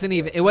 it wasn't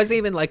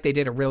even like they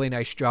did a really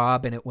nice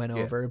job and it went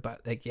over,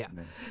 but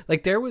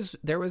like there was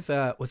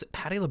it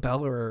Patti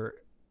LaBelle or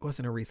it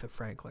wasn't Aretha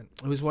Franklin?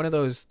 It was one of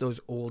those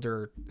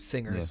older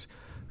singers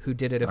who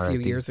did it a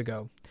few years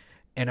ago,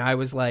 and I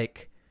was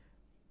like,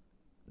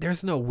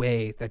 there's no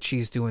way that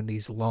she's doing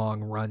these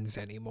long runs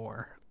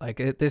anymore. Like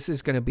this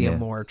is going to be a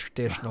more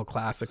traditional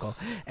classical.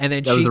 And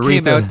then she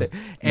came out there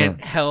and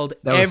held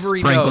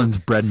every Franklin's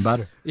note. Bread and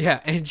butter. Yeah,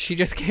 and she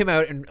just came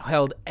out and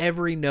held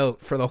every note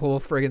for the whole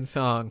friggin'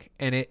 song.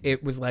 And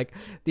it was like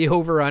the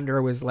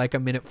over-under was like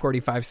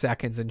 1:45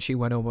 seconds, and she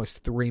went almost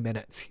 3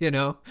 minutes, you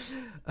know?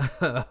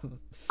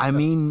 I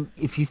mean,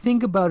 if you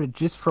think about it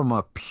just from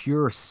a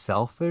pure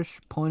selfish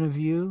point of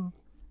view,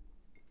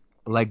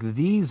 like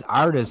these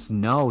artists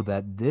know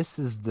that this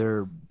is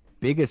their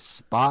biggest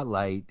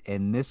spotlight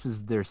and this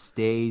is their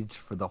stage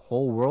for the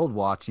whole world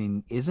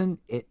watching. Isn't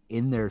it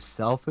in their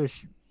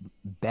selfish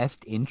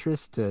best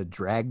interest to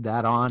drag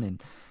that on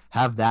and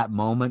have that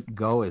moment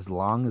go as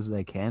long as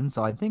they can?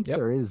 So I think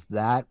there is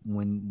that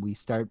when we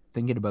start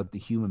thinking about the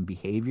human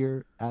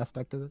behavior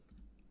aspect of it.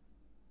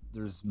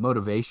 There's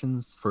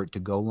motivations for it to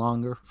go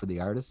longer for the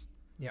artist.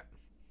 Yeah.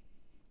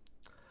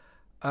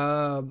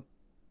 All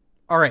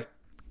right.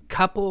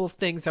 Couple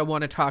things I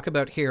want to talk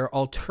about here.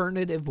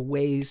 Alternative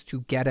ways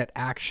to get at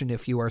action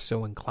if you are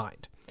so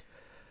inclined.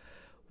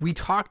 We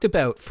talked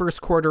about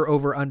first quarter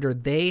over under.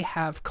 They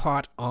have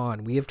caught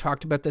on. We have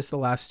talked about this the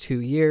last 2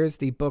 years.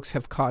 The books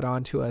have caught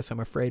on to us. I'm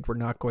afraid we're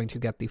not going to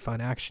get the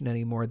fun action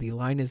anymore. The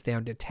line is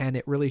down to 10.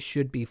 It really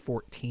should be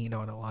 14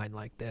 on a line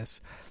like this.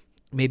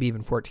 Maybe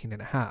even 14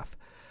 and a half.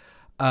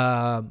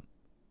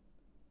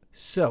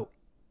 So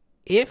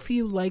if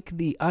you like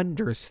the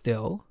under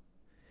still,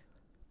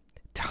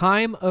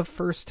 time of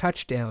first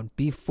touchdown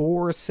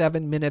before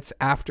 7 minutes,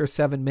 after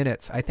 7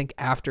 minutes. I think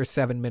after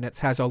 7 minutes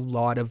has a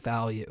lot of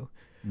value.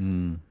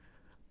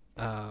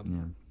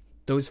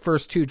 Those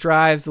first two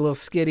drives, a little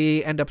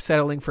skitty, end up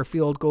settling for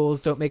field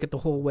goals, don't make it the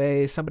whole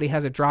way. Somebody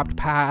has a dropped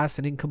pass,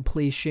 an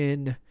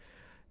incompletion,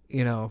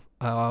 a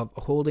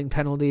holding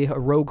penalty, a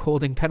rogue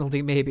holding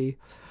penalty maybe.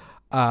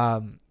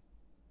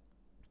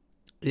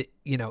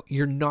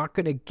 You're not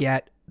going to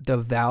get the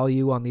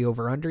value on the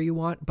over-under you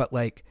want, but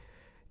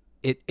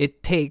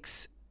it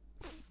takes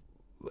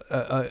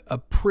a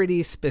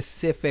pretty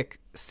specific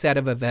set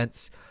of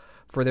events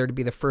for there to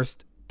be the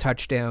first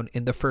touchdown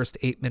in the first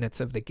 8 minutes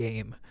of the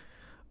game.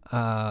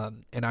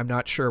 And I'm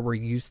not sure we're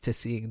used to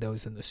seeing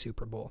those in the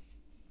Super Bowl.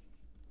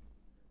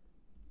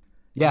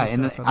 Yeah,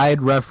 and I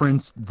had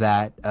referenced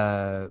that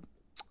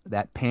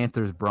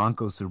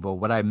Panthers-Broncos Super Bowl.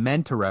 What I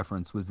meant to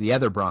reference was the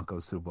other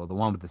Broncos Super Bowl, the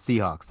one with the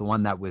Seahawks, the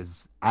one that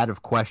was out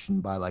of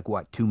question by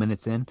 2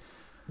 minutes in?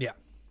 Yeah.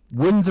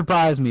 Wouldn't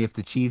surprise me if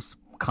the Chiefs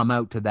come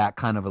out to that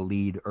kind of a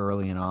lead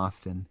early and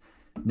often.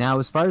 Now,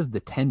 as far as the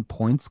 10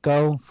 points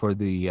go for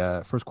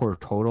the first quarter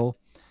total,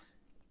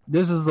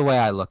 this is the way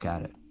I look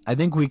at it. I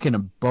think we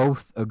can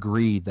both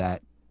agree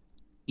that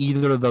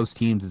either of those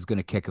teams is going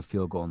to kick a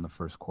field goal in the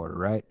first quarter,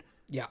 right?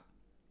 Yeah.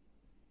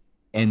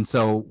 And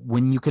so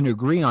when you can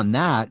agree on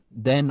that,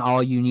 then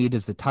all you need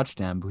is a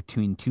touchdown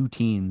between two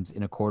teams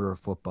in a quarter of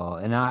football.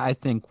 And I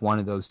think one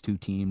of those two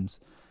teams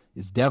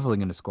is definitely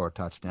going to score a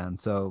touchdown.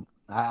 So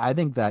I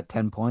think that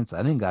 10 points,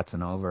 I think that's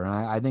an over. And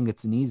I think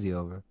it's an easy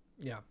over.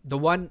 Yeah. The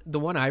one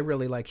I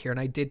really like here, and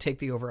I did take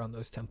the over on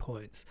those 10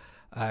 points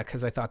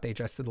because I thought they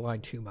adjusted the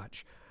line too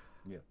much.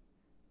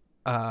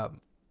 Yeah.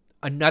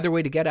 Another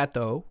way to get at,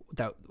 though,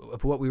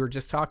 of what we were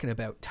just talking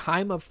about,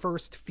 time of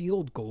first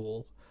field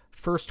goal,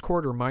 first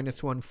quarter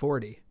minus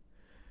 140.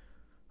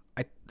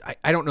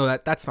 I don't know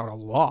that's not a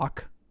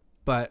lock,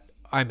 but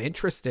I'm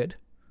interested.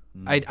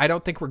 I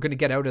don't think we're going to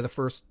get out of the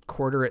first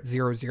quarter at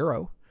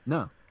 0-0.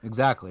 No,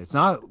 exactly. It's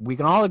not. We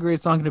can all agree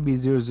it's not going to be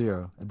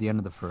 0-0 at the end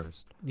of the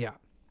first. Yeah.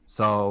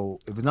 So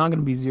if it's not going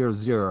to be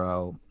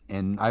 0-0,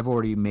 and I've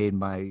already made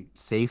my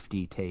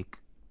safety take,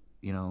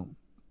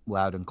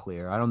 loud and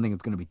clear, I don't think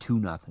it's going to be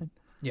 2-0.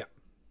 Yeah.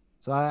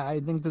 So I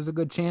think there's a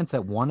good chance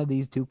that one of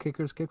these two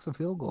kickers kicks a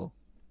field goal.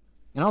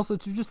 And also,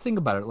 to just think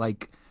about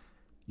it,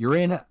 you're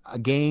in a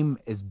game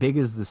as big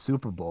as the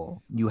Super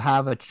Bowl. You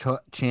have a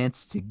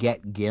chance to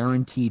get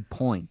guaranteed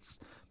points.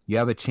 You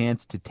have a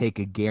chance to take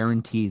a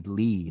guaranteed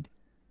lead.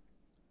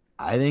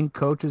 I think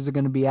coaches are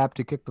going to be apt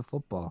to kick the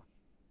football.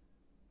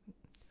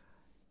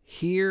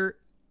 Here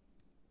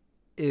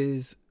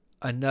is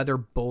another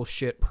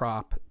bullshit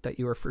prop that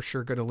you are for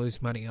sure going to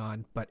lose money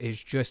on, but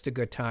is just a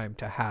good time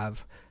to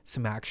have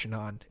some action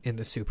on in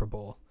the Super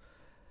Bowl.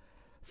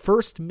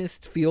 First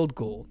missed field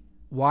goal,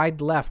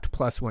 wide left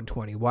plus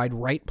 120, wide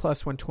right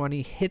plus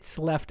 120, hits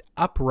left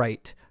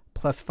upright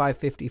plus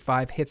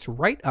 555, hits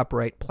right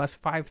upright plus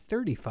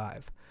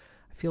 535.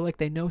 I feel like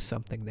they know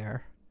something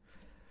there.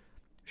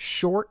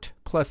 Short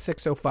plus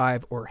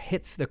 605 or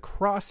hits the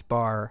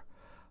crossbar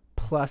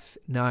plus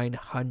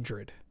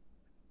 900.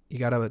 You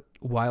got a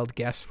wild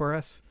guess for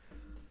us?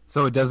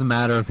 So it doesn't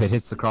matter if it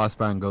hits the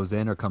crossbar and goes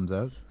in or comes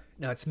out?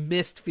 No, it's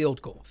missed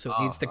field goal, so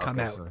it needs to come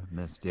out. So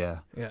missed, yeah.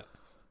 Yeah.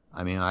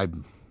 I mean,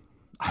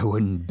 I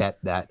wouldn't bet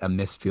that a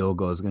missed field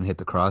goal is going to hit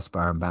the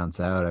crossbar and bounce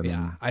out. I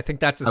mean, I think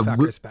that's a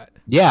sucker's bet.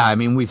 Yeah, I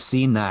mean, we've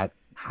seen that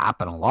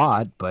happen a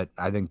lot, but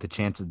I think the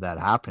chances of that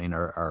happening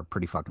are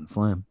pretty fucking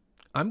slim.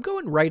 I'm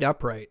going right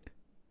upright.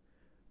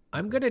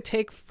 I'm going to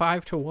take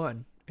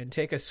 5-1 and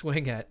take a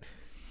swing at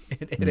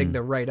hitting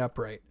the right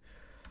upright.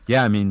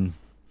 Yeah, I mean,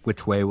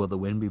 which way will the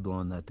wind be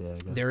blowing that day? I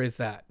guess. There is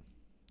that.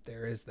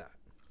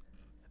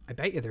 I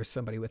bet you there's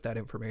somebody with that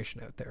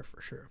information out there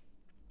for sure.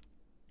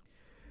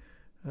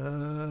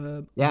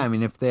 Yeah, I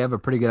mean, if they have a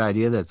pretty good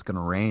idea that it's going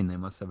to rain, they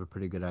must have a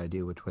pretty good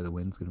idea which way the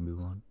wind's going to be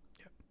blowing.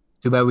 Yeah.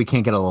 Too bad we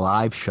can't get a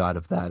live shot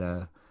of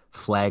that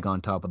flag on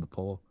top of the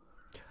pole.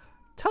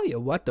 Tell you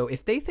what, though,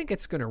 if they think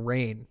it's going to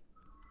rain,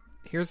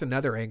 here's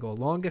another angle.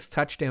 Longest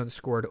touchdown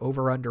scored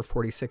over under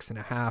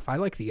 46.5. I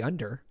like the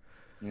under.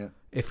 Yeah.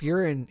 If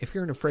you're in a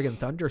friggin'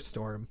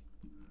 thunderstorm.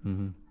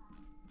 Mm-hmm.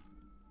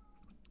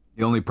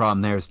 The only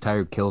problem there is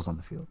Tyreek Hill's on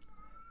the field.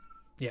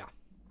 Yeah.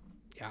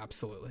 Yeah,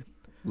 absolutely.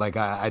 Like,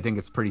 I think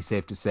it's pretty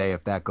safe to say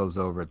if that goes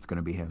over, it's going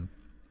to be him.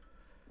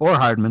 Or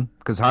Hardman,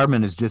 because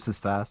Hardman is just as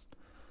fast.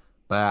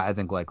 But I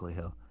think likely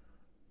Hill.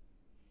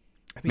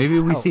 I mean, maybe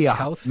we see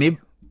Kelsey,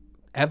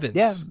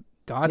 Evans,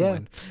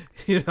 Godwin.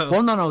 Yeah. You know?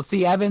 Well, no.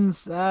 See,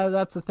 Evans,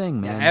 that's the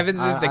thing, man. Yeah,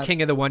 Evans is the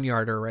king of the 1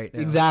 yarder right now.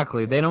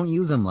 Exactly. They don't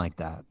use him like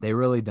that. They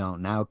really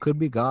don't. Now, it could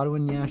be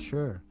Godwin. Yeah,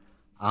 sure.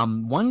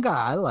 One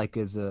guy I like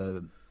is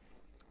a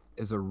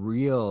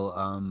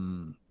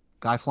real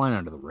guy flying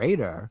under the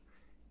radar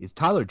is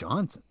Tyler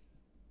Johnson,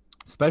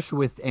 especially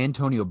with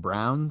Antonio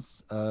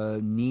Brown's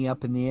knee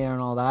up in the air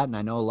and all that. And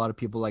I know a lot of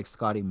people like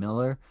Scotty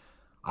Miller.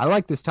 I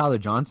like this Tyler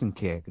Johnson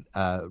kid,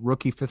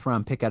 rookie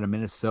 5th-round pick out of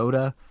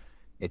Minnesota.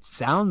 It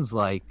sounds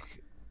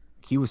like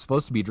he was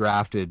supposed to be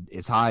drafted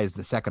as high as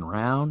the 2nd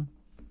round,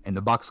 and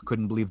the Bucs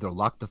couldn't believe their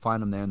luck to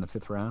find him there in the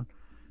 5th round.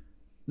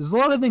 There's a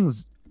lot of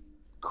things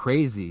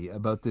crazy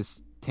about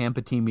this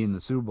Tampa team being in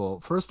the Super Bowl.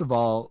 First of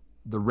all,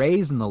 the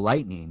Rays and the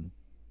Lightning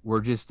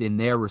were just in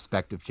their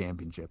respective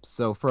championships.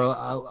 So for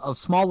a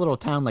small little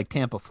town like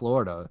Tampa,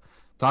 Florida,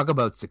 talk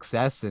about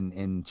success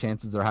and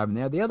chances they're having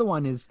there. The other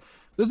one is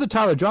there's a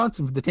Tyler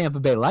Johnson for the Tampa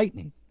Bay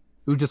Lightning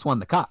who just won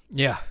the Cup.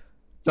 Yeah.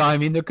 So, I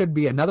mean, there could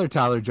be another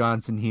Tyler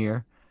Johnson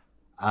here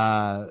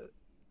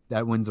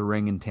that wins a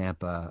ring in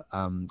Tampa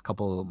a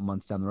couple of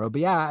months down the road.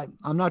 But, yeah,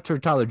 I'm not sure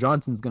Tyler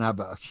Johnson's going to have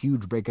a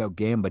huge breakout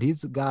game, but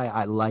he's a guy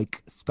I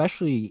like,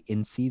 especially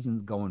in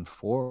seasons going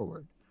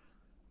forward.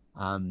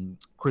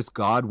 Chris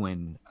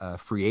Godwin,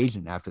 free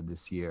agent after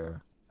this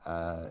year,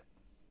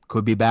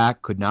 could be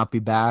back, could not be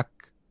back.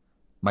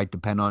 Might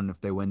depend on if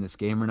they win this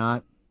game or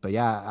not. But,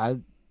 yeah,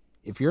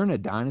 if you're in a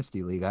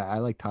dynasty league, I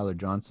like Tyler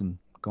Johnson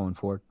going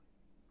forward.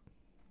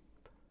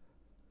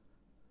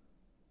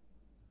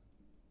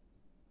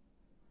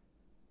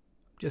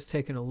 Just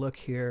taking a look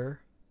here.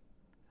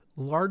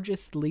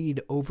 Largest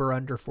lead over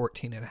under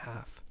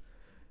 14.5.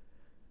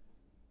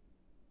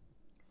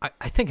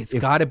 I think it's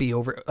got to be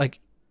over. Like,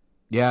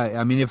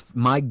 yeah, I mean, if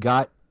my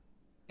gut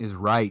is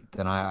right,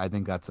 then I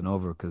think that's an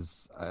over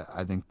because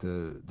I think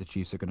the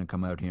Chiefs are going to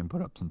come out here and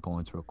put up some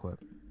points real quick.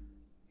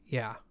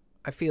 Yeah,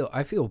 I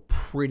feel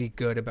pretty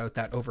good about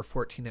that over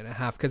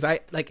 14.5 because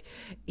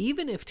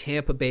even if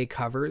Tampa Bay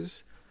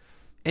covers,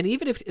 and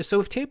even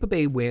if Tampa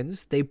Bay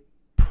wins, they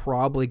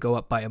probably go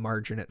up by a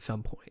margin at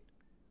some point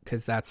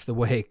because that's the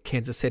way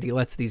Kansas City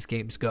lets these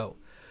games go.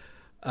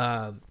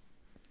 And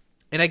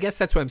I guess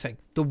that's what I'm saying.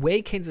 The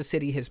way Kansas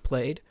City has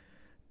played,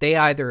 they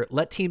either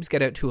let teams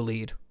get out to a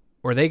lead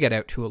or they get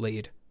out to a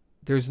lead.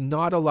 There's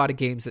not a lot of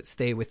games that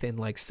stay within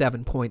like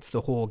 7 points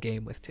the whole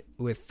game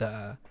with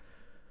the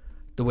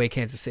way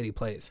Kansas City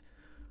plays.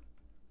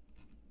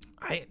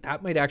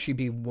 That might actually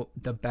be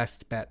the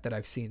best bet that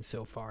I've seen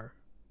so far.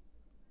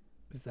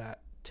 Is that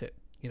to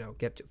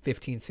get to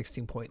 15,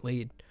 16 point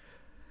lead,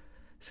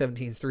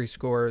 17's 3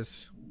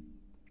 scores.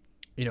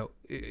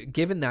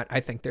 Given that, I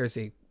think there's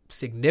a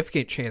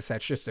significant chance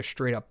that's just a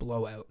straight up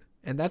blowout.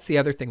 And that's the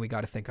other thing we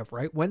got to think of,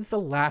 right? When's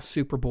the last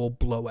Super Bowl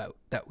blowout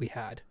that we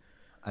had?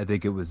 I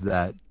think it was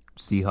that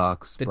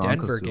Seahawks the Broncos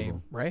Denver Super Bowl.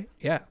 game, right?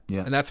 Yeah.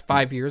 Yeah. And that's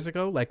 5 years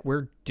ago. Like,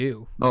 we're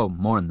due. Oh,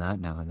 more than that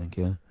now, I think,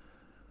 yeah.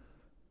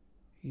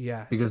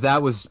 Yeah. Because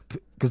that was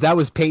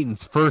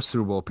Peyton's first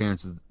Super Bowl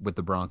appearances with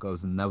the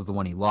Broncos, and that was the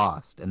one he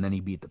lost, and then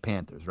he beat the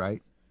Panthers,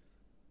 right?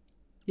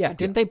 Yeah,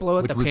 didn't they blow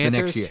out the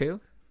Panthers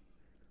too?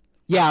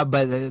 Yeah,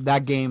 but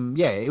that game,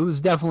 yeah, it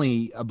was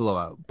definitely a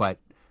blowout. But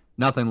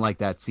Nothing like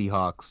that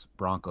Seahawks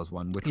Broncos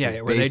one, which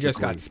was where they just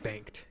got basically-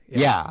 spanked.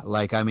 Yeah,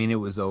 like I mean, it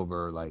was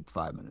over like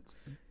 5 minutes.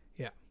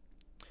 Yeah.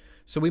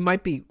 So we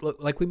might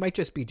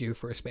just be due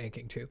for a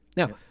spanking too.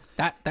 Now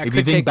that If you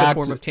could think take the back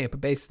form to- of Tampa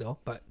Bay still,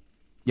 but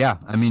Yeah,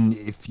 I mean,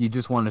 if you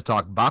just want to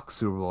talk Bucs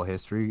Super Bowl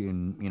history,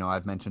 and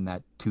I've mentioned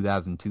that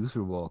 2002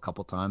 Super Bowl a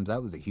couple times.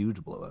 That was a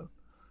huge blowout.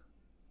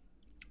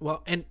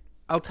 well, and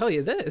I'll tell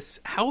you this: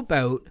 how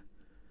about,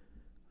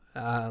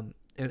 and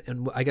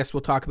I guess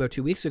we'll talk about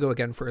 2 weeks ago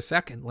again for a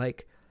second.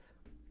 Like,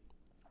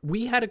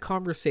 we had a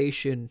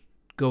conversation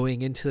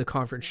going into the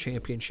conference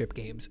championship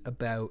games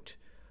about,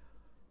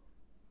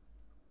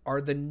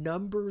 are the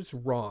numbers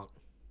wrong,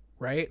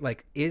 right?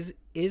 Like, is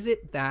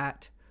it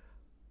that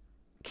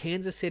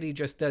Kansas City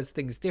just does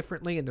things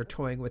differently and they're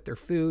toying with their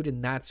food,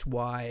 and that's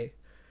why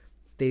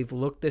they've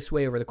looked this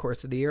way over the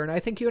course of the year? And I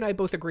think you and I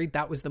both agreed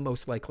that was the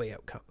most likely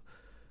outcome.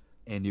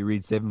 Andy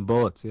Reid saving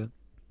bullets, yeah.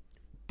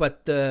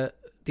 But the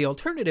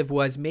alternative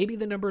was maybe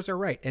the numbers are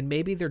right, and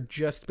maybe they're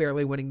just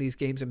barely winning these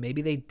games, and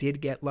maybe they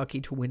did get lucky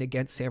to win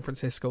against San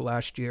Francisco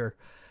last year,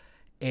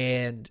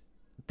 and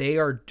they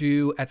are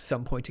due at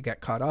some point to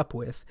get caught up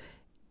with.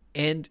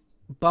 And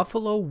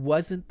Buffalo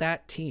wasn't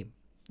that team.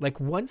 Like,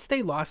 once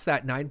they lost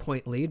that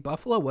 9-point lead,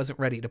 Buffalo wasn't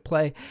ready to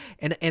play.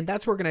 And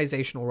that's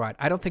organizational rot.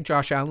 I don't think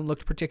Josh Allen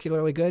looked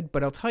particularly good,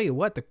 but I'll tell you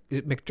what,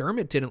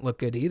 McDermott didn't look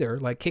good either.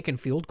 Like, kicking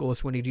field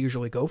goals when he'd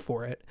usually go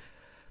for it.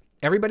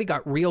 Everybody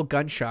got real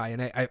gun shy,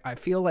 and I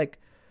feel like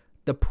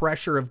the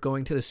pressure of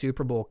going to the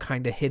Super Bowl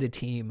kind of hit a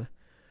team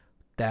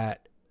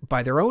that,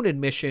 by their own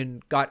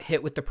admission, got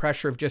hit with the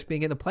pressure of just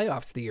being in the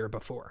playoffs the year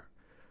before.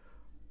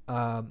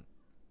 And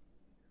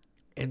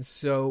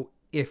so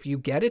if you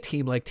get a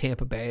team like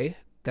Tampa Bay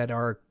that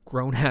are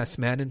grown-ass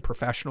men and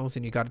professionals,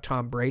 and you got a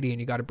Tom Brady and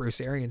you got a Bruce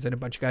Arians and a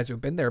bunch of guys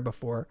who've been there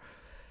before,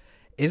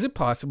 is it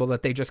possible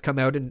that they just come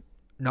out and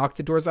knock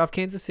the doors off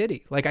Kansas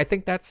City? Like, I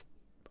think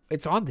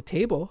it's on the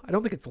table. I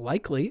don't think it's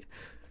likely,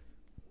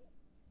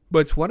 but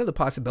it's one of the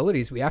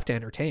possibilities we have to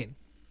entertain.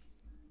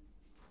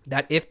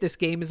 That if this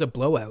game is a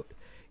blowout,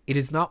 it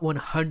is not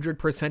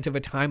 100% of a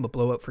time a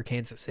blowout for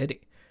Kansas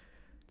City.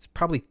 It's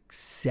probably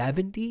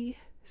 70,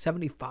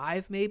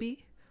 75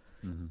 maybe.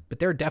 Mm-hmm. But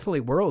there are definitely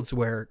worlds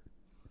where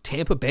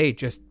Tampa Bay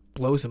just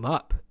blows them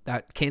up.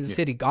 That Kansas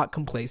City got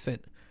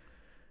complacent.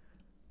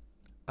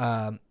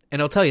 And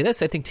I'll tell you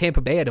this, I think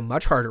Tampa Bay had a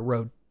much harder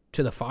road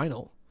to the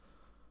final.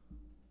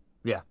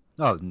 Yeah.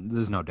 Oh,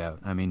 there's no doubt.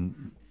 I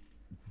mean,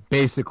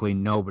 basically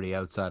nobody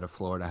outside of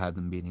Florida had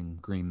them beating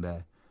Green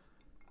Bay.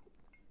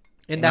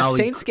 And that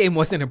Saints game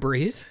wasn't a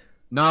breeze.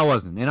 No, it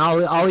wasn't. And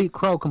I'll eat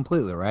crow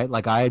completely, right?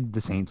 Like, I had the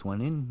Saints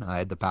winning, I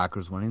had the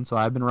Packers winning, so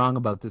I've been wrong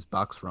about this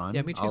Bucs run.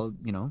 Yeah, me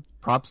too.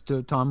 Props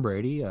to Tom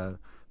Brady.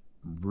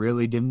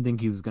 Really didn't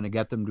think he was going to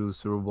get them to a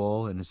Super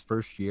Bowl in his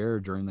first year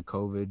during the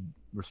COVID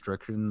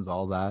restrictions,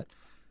 all that.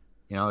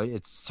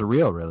 It's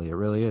surreal, really. It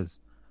really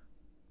is.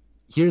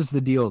 Here's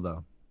the deal,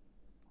 though.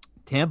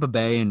 Tampa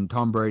Bay and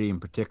Tom Brady in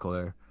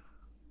particular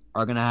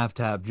are going to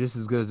have just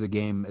as good as a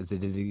game as they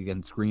did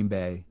against Green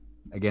Bay,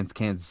 against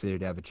Kansas City,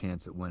 to have a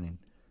chance at winning.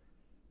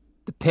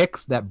 The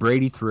picks that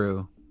Brady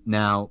threw,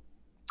 now,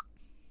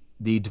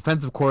 the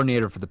defensive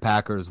coordinator for the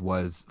Packers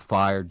was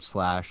fired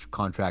 /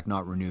 contract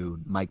not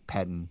renewed, Mike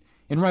Pettin,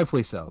 and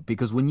rightfully so,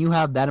 because when you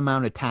have that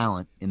amount of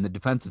talent in the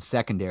defensive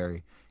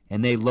secondary,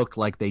 and they looked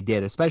like they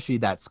did, especially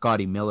that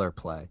Scotty Miller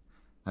play,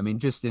 I mean,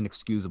 just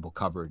inexcusable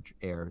coverage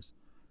errors.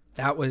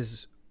 That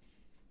was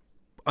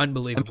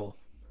unbelievable.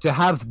 To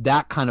have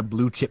that kind of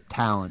blue chip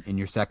talent in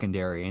your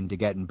secondary and to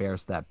get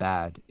embarrassed that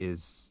bad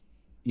is,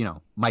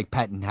 Mike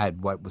Pettin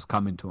had what was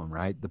coming to him,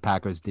 right? The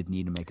Packers did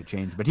need to make a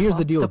change. But here's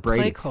the deal with Brady.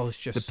 The play calls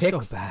just so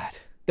bad.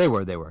 They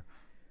were.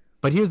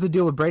 But here's the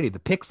deal with Brady. The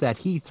picks that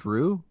he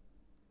threw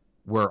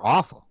were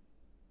awful.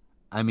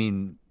 I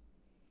mean,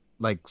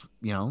 what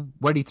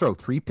did he throw?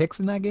 3 picks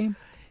in that game?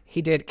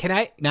 He did.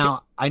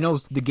 Now, I know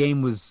the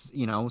game was,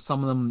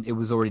 some of them, it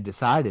was already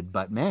decided.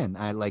 But, man,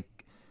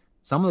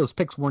 some of those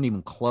picks weren't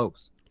even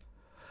close.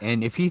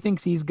 And if he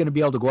thinks he's going to be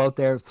able to go out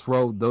there,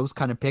 throw those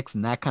kind of picks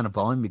and that kind of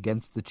volume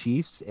against the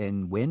Chiefs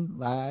and win,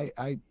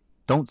 I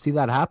don't see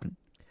that happen.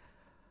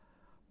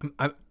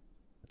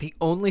 The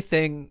only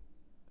thing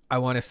I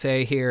want to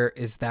say here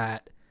is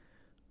that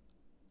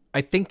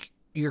I think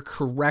you're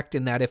correct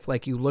in that if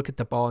you look at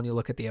the ball and you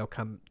look at the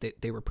outcome,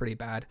 they were pretty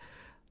bad.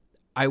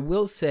 I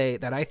will say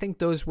that I think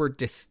those were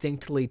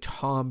distinctly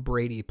Tom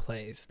Brady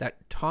plays,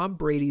 that Tom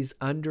Brady's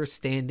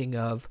understanding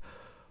of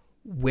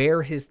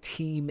where his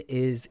team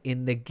is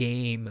in the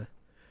game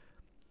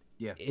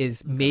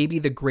is maybe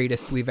the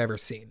greatest we've ever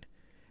seen.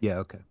 Yeah,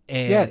 okay.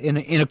 And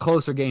in a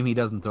closer game, he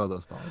doesn't throw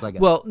those balls. I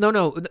guess. Well,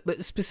 no.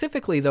 But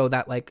specifically, though,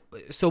 that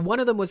so one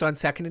of them was on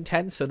 2nd and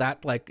 10, so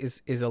that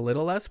is a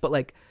little less.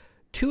 But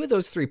 2 of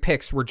those 3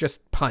 picks were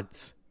just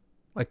punts.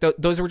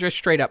 Those were just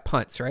straight up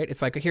punts, right?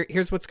 It's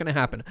here's what's going to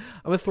happen.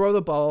 I'm going to throw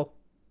the ball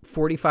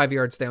 45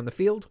 yards down the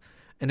field,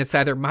 and it's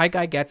either my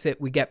guy gets it,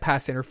 we get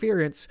pass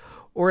interference,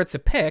 or it's a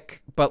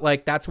pick, but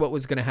that's what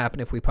was going to happen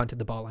if we punted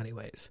the ball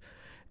anyways.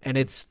 And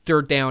it's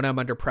 3rd down, I'm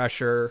under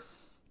pressure,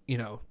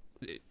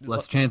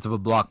 Less chance of a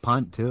block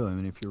punt too. I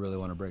mean, if you really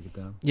want to break it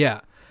down.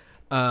 Yeah.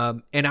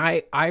 And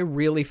I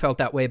really felt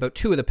that way about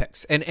two of the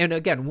picks. And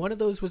again, one of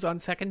those was on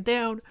second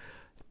down.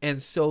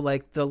 And so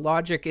like the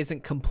logic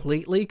isn't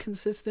completely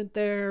consistent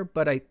there,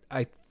 but I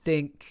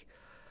think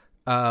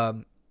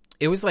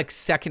it was like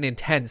 2nd and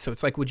 10. So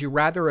it's like, would you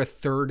rather a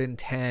 3rd and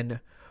 10,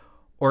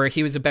 or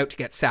he was about to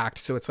get sacked.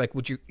 So it's like,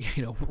 would you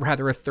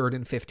rather a 3rd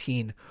and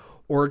 15,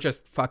 or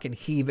just fucking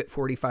heave it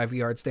 45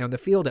 yards down the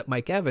field at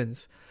Mike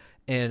Evans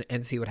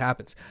and see what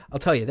happens. I'll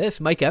tell you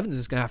this, Mike Evans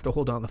is going to have to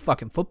hold on the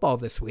fucking football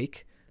this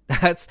week.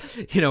 That's,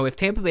 if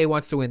Tampa Bay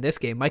wants to win this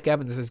game, Mike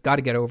Evans has got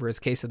to get over his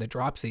case of the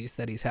dropsies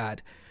that he's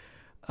had.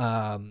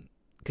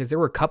 Because there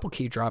were a couple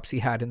key drops he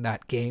had in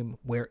that game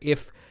where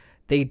if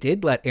they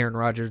did let Aaron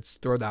Rodgers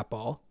throw that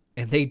ball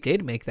and they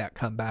did make that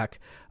comeback,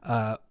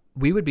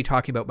 we would be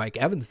talking about Mike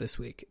Evans this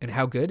week and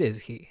how good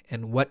is he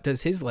and what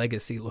does his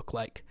legacy look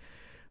like.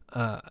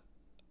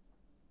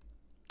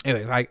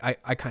 Anyways,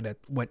 I kind of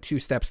went 2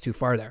 steps too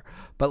far there,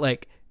 but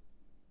like,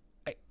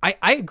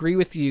 I agree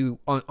with you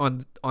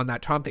on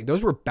that Tom thing.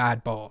 Those were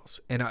bad balls,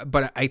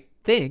 but I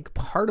think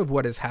part of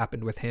what has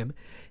happened with him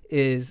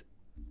is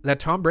that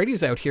Tom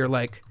Brady's out here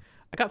like,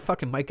 I got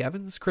fucking Mike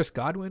Evans, Chris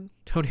Godwin,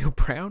 Antonio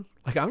Brown.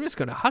 Like, I'm just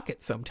going to huck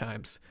it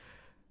sometimes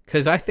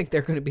because I think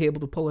they're going to be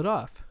able to pull it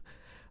off.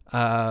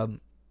 I'll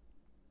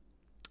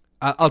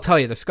tell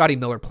you, the Scotty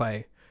Miller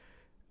play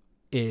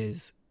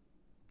is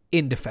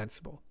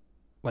indefensible.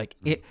 Like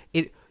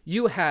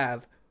you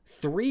have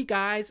 3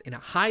 guys in a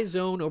high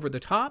zone over the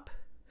top.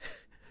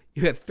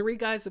 You have 3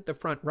 guys at the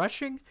front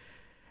rushing,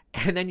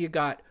 and then you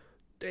got,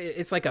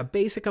 it's like a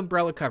basic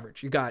umbrella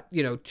coverage. You got,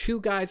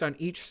 2 guys on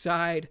each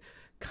side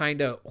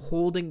kind of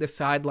holding the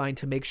sideline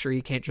to make sure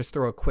you can't just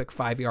throw a quick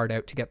 5-yard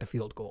out to get the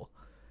field goal.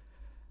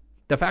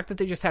 The fact that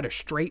they just had a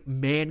straight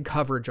man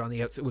coverage on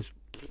the outside was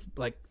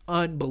like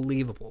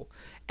unbelievable.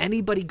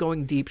 Anybody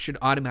going deep should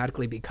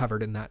automatically be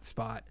covered in that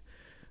spot.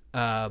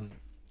 That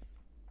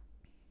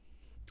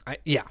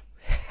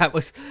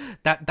was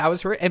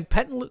her, and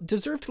Penton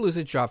deserved to lose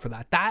his job for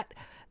that.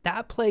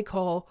 That play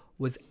call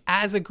was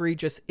as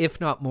egregious, if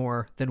not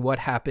more, than what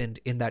happened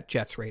in that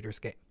Jets Raiders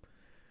game.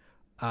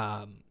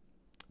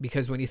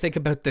 Because when you think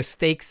about the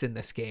stakes in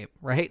this game,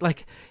 right?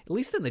 Like, at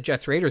least in the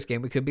Jets Raiders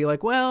game, we could be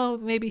like, well,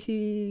 maybe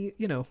he,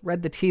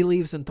 read the tea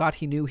leaves and thought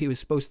he knew he was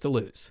supposed to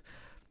lose.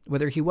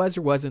 Whether he was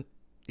or wasn't,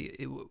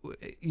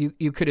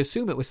 you could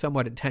assume it was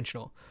somewhat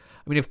intentional.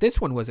 I mean, if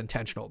this one was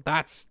intentional,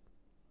 that's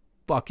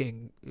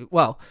fucking,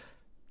 well,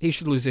 he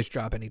should lose his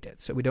job, and he did.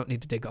 So we don't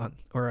need to dig on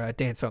or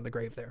dance on the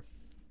grave there.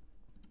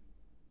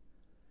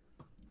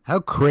 How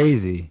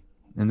crazy,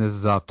 and this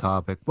is off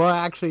topic. Well,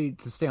 actually,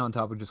 to stay on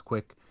topic just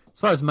quick, as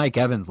far as Mike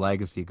Evans'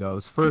 legacy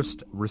goes,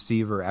 first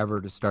receiver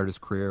ever to start his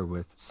career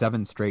with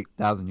 7 straight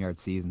 1,000-yard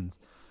seasons.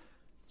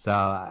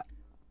 So,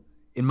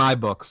 in my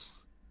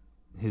books,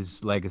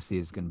 his legacy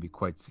is going to be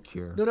quite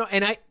secure. No,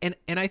 and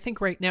I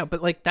think right now,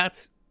 but like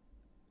that's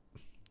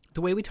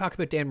the way we talk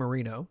about Dan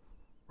Marino,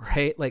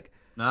 right? Like,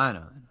 no, I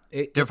know.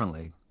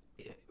 Differently.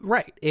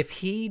 Right. If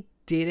he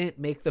didn't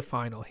make the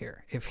final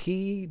here, if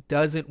he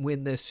doesn't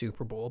win this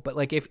Super Bowl, but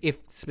like if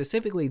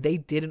specifically they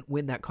didn't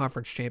win that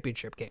conference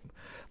championship game,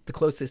 the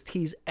closest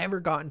he's ever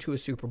gotten to a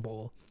Super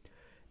Bowl,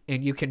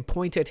 and you can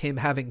point at him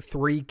having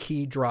 3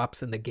 key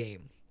drops in the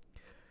game,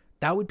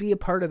 that would be a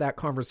part of that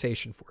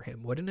conversation for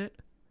him, wouldn't it?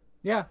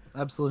 Yeah,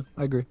 absolutely.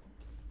 I agree.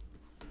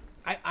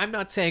 I'm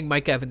not saying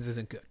Mike Evans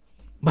isn't good.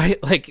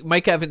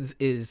 Mike Evans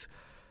is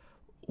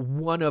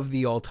one of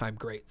the all-time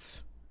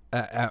greats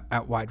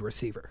at wide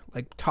receiver,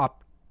 like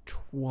top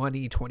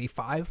 20,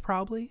 25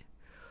 probably.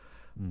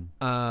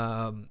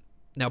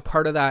 Now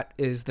part of that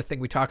is the thing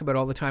we talk about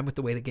all the time with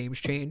the way the game's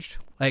changed.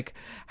 Like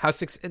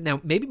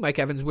now maybe Mike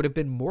Evans would have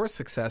been more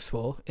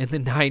successful in the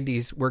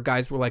 90s where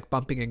guys were like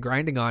bumping and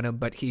grinding on him,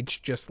 but he's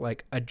just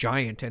like a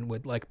giant and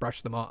would like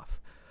brush them off.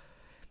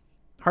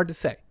 Hard to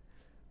say.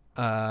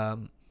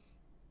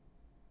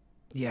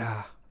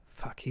 Yeah,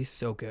 fuck, he's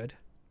so good.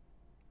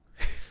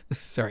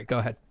 Sorry, go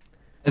ahead.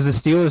 As a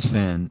Steelers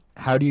fan,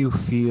 how do you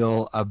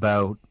feel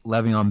about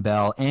Le'Veon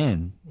Bell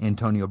and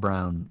Antonio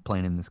Brown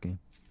playing in this game?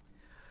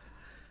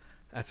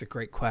 That's a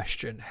great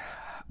question.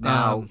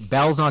 Now,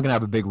 Bell's not going to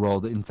have a big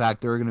role. In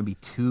fact, there are going to be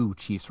 2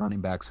 Chiefs running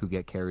backs who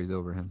get carries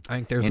over him. I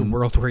think there's a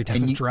world where he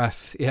doesn't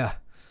dress. Yeah.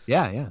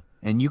 Yeah.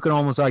 And you could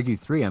almost argue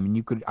 3. I mean,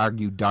 you could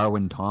argue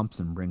Darwin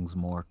Thompson brings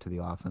more to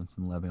the offense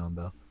than Le'Veon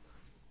Bell.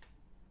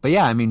 But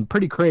yeah, I mean,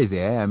 pretty crazy,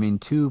 eh? I mean,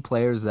 2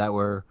 players that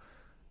were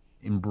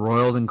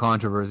embroiled in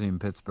controversy in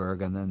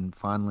Pittsburgh, and then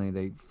finally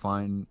they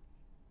find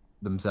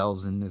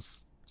themselves in this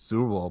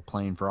Super Bowl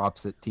playing for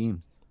opposite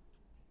teams.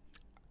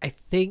 I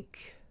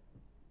think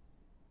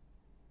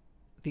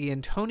the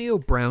Antonio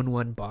Brown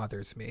one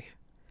bothers me.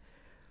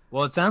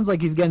 Well, it sounds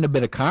like he's getting a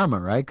bit of karma,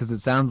 right? Because it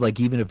sounds like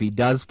even if he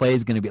does play,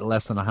 he's going to be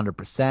less than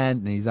 100%,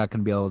 and he's not going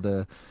to be able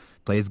to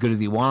play as good as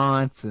he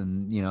wants,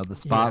 and, the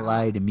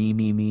spotlight and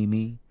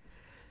me.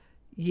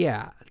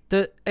 Yeah.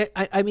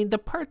 I mean, the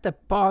part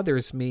that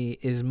bothers me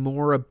is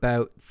more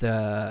about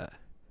the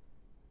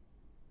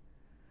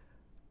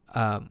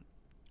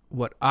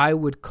what I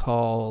would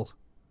call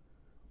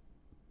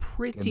Getting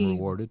pretty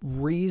rewarded.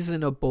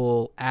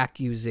 reasonable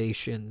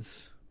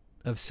accusations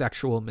of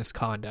sexual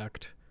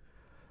misconduct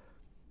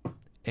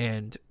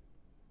and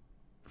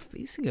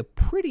facing a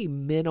pretty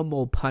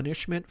minimal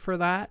punishment for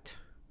that.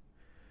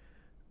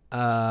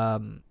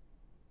 And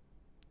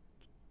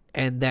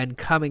then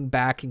coming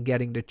back and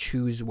getting to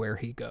choose where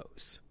he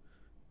goes.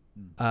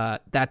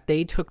 That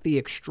they took the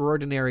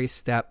extraordinary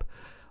step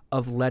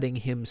of letting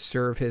him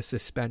serve his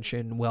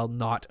suspension while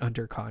not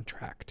under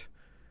contract.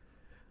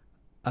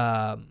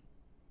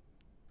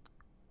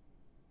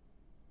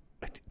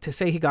 To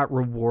say he got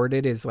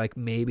rewarded is like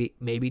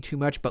maybe too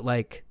much, but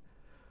like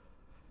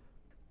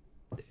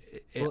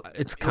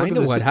it's kind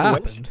of what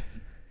happened.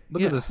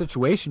 Look at the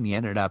situation he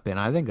ended up in.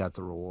 I think that's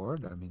a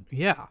reward. I mean,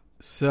 yeah.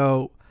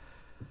 So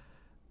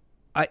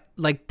I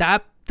like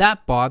that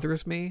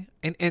bothers me,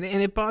 and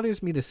it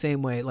bothers me the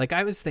same way. Like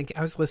I was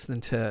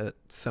listening to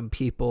some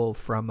people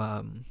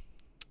from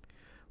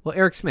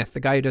Eric Smith,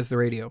 the guy who does the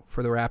radio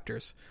for the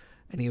Raptors,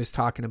 and he was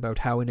talking about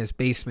how in his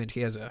basement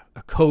he has a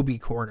Kobe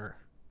corner.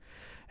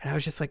 And I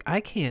was just like,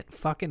 I can't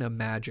fucking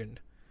imagine,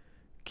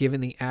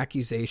 given the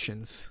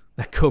accusations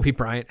that Kobe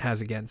Bryant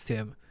has against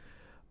him,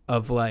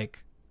 of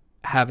like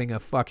having a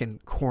fucking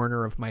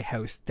corner of my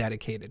house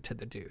dedicated to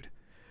the dude.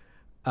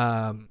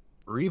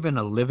 Or even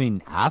a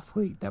living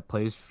athlete that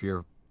plays for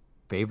your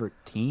favorite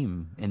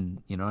team,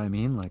 and you know what I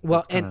mean? Like,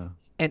 well, and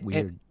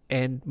weird.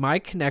 And my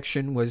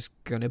connection was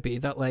gonna be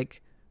that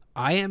like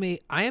I am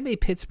a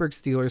Pittsburgh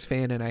Steelers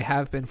fan, and I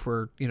have been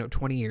for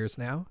 20 years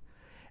now,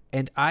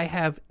 and I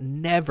have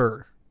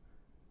never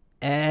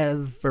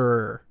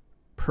ever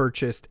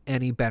purchased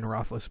any Ben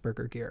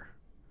Roethlisberger gear.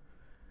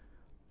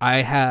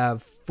 I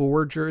have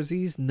 4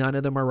 jerseys. None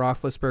of them are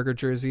Roethlisberger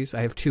jerseys.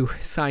 I have 2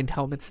 signed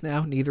helmets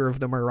now. Neither of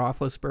them are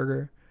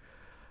Roethlisberger.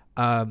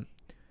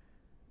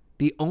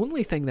 The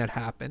only thing that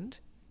happened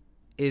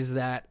is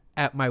that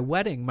at my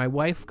wedding, my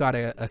wife got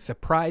a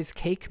surprise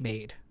cake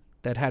made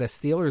that had a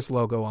Steelers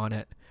logo on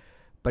it,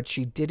 but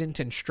she didn't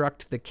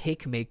instruct the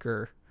cake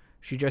maker.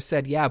 She just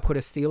said, yeah, put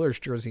a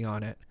Steelers jersey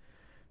on it.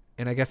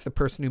 And I guess the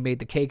person who made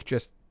the cake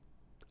just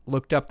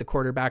looked up the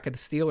quarterback of the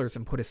Steelers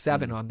and put a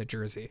 7 on the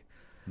jersey.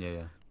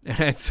 Yeah.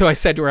 And so I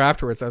said to her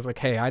afterwards, I was like,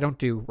 hey, I don't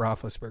do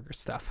Roethlisberger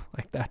stuff.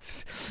 Like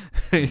that's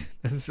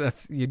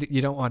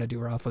you don't want to do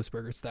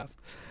Roethlisberger stuff.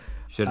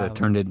 Should have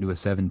turned it into a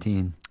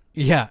 17.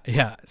 Yeah.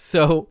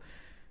 So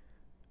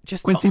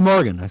just Quincy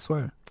Morgan, I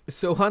swear.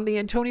 So on the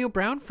Antonio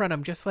Brown front,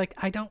 I'm just like,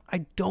 I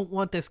don't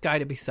want this guy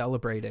to be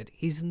celebrated.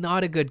 He's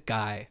not a good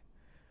guy.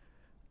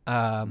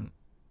 And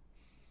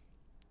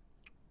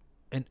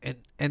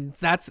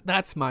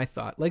that's my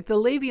thought. Like the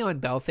Le'Veon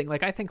Bell thing,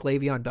 like I think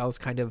Le'Veon Bell's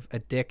kind of a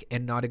dick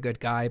and not a good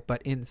guy,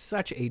 but in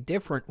such a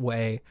different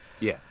way.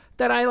 Yeah.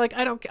 That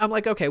I'm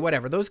like, okay,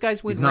 whatever. Those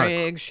guys win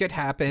rings, shit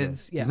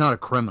happens. Yeah. He's not a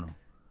criminal.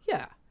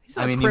 Yeah. He's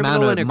not a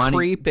criminal and a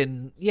creep,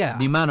 and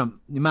the amount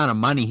of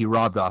money he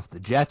robbed off the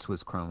Jets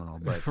was criminal,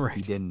 but right.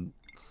 He didn't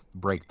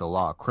break the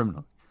law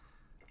criminally.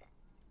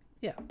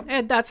 Yeah.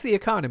 And that's the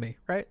economy,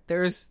 right?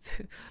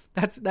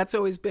 That's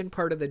always been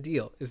part of the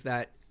deal, is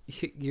that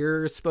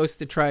you're supposed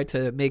to try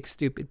to make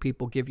stupid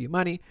people give you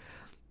money.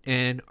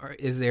 And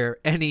is there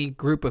any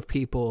group of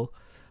people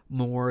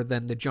more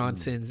than the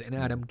Johnsons and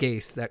Adam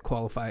Gase that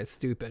qualify as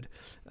stupid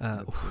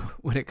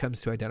when it comes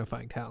to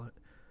identifying talent?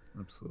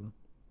 Absolutely.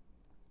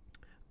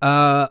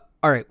 All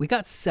right. We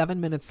got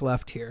 7 minutes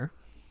left here.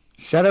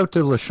 Shout out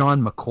to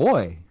LaShawn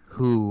McCoy,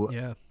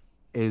 who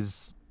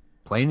is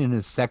playing in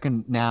his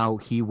second. Now,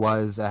 he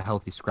was a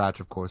healthy scratch,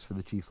 of course, for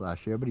the Chiefs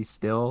last year, but he's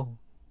still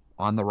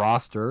on the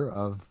roster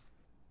of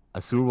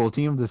a Super Bowl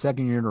team for the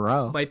second year in a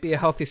row. Might be a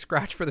healthy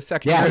scratch for the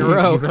second year in a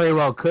row. He very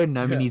well could. And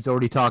I mean, he's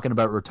already talking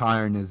about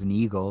retiring as an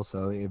Eagle,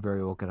 so it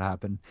very well could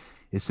happen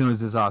as soon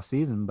as this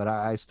offseason. But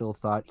I still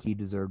thought he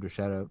deserved a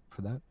shout out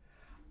for that.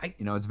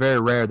 It's very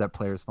rare that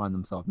players find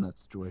themselves in that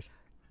situation.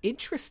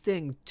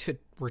 Interesting to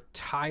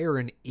retire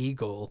an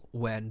Eagle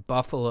when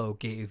Buffalo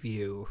gave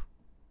you,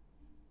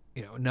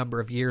 a number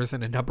of years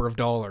and a number of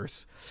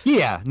dollars.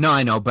 Yeah, no,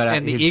 I know, but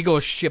and the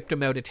Eagles shipped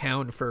him out of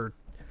town for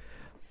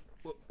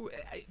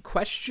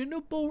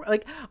questionable.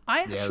 Like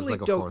I actually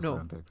don't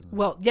know.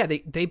 Well, yeah,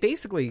 they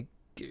basically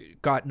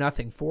got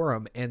nothing for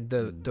him, and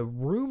the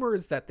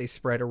rumors that they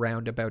spread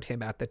around about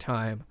him at the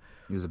time.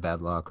 He was a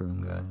bad locker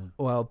room guy.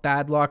 Well,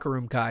 bad locker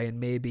room guy, and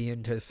maybe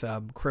into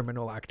some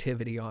criminal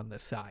activity on the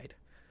side.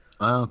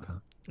 Oh, okay.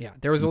 Yeah,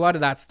 there was a lot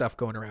of that stuff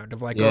going around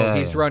of like,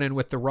 he's running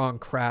with the wrong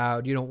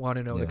crowd. You don't want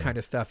to know the kind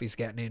of stuff he's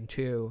getting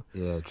into.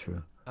 Yeah,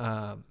 true.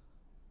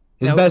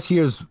 His best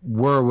years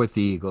were with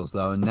the Eagles,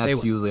 though, and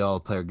that's usually all a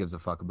player gives a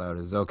fuck about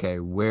is, okay,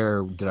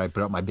 where did I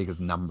put up my biggest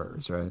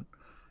numbers, right?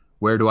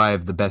 Where do I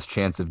have the best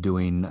chance of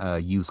doing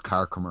used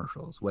car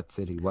commercials? What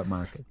city? What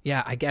market?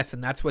 Yeah, I guess,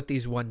 and that's what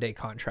these one-day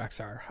contracts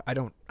are. I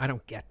don't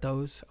get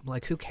those. I'm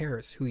like, who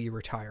cares who you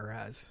retire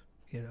as?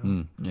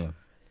 Yeah.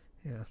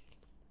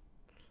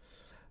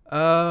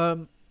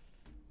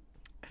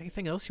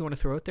 Anything else you want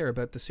to throw out there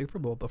about the Super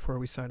Bowl before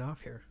we sign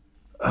off here?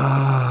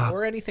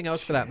 or anything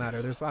else for that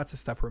matter. There's lots of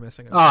stuff we're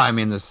missing. Oh, I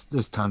mean,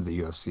 there's tons of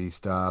UFC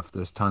stuff.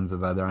 There's tons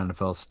of other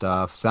NFL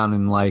stuff.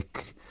 Sounding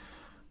like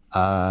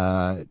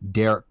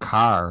Derek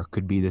Carr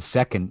could be the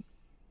second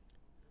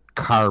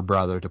Carr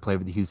brother to play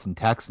for the Houston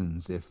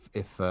Texans. If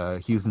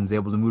Houston's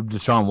able to move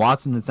Deshaun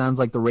Watson, it sounds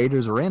like the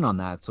Raiders are in on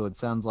that. So it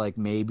sounds like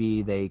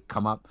maybe they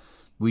come up.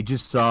 We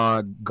just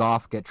saw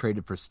Goff get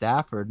traded for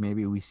Stafford.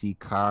 Maybe we see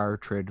Carr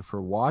traded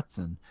for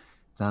Watson.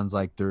 Sounds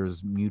like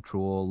there's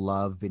mutual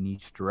love in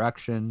each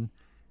direction.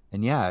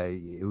 And yeah,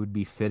 it would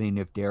be fitting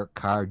if Derek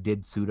Carr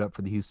did suit up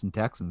for the Houston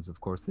Texans. Of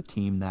course, the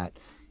team that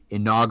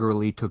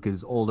inaugurally took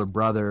his older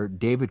brother,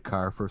 David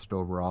Carr, first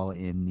overall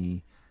in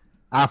the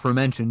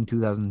aforementioned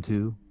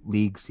 2002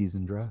 league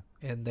season draft.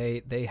 And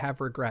they have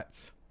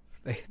regrets.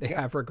 They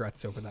have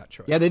regrets over that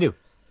choice. Yeah, they do.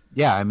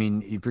 Yeah, I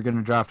mean, if you're going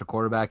to draft a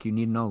quarterback, you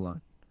need an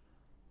O-line.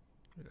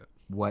 Yeah.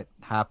 What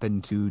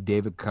happened to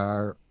David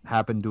Carr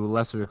happened to a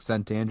lesser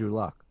extent to Andrew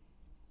Luck.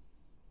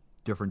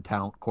 Different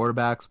talent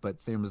quarterbacks,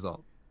 but same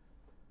result.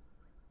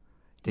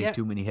 Take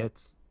too many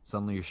hits,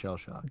 suddenly you're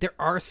shell-shocked. There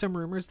are some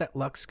rumors that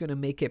Luck's going to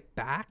make it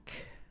back.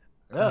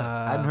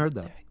 I hadn't heard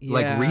that. Yeah.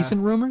 Like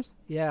recent rumors?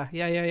 Yeah.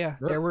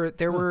 Really?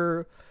 There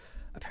were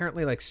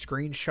apparently like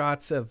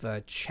screenshots of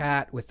a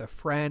chat with a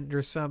friend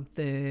or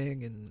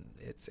something, and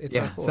it's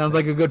sounds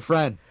like a good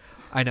friend.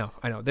 I know.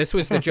 This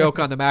was the joke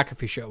on the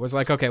McAfee show. It was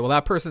like, okay, well,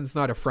 that person's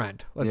not a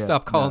friend. Let's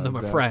stop calling them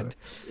a friend.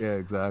 Yeah,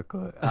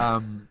 exactly.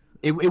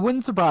 It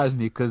wouldn't surprise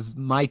me because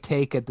my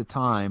take at the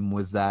time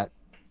was that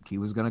he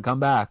was going to come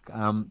back.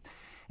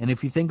 And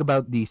if you think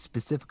about the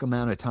specific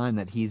amount of time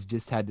that he's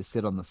just had to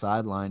sit on the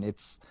sideline,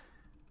 it's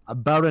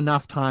about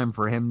enough time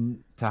for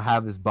him to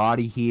have his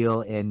body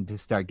heal and to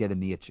start getting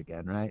the itch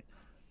again, right?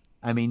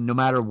 I mean, no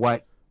matter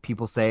what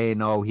people say,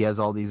 no, he has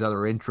all these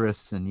other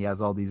interests and he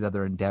has all these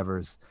other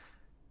endeavors.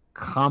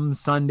 Come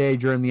Sunday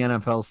during the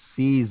NFL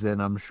season,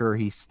 I'm sure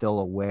he's still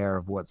aware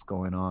of what's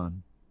going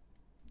on.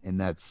 And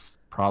that's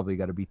probably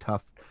got to be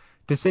tough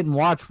to sit and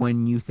watch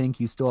when you think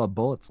you still have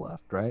bullets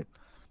left, right?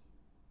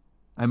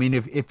 I mean,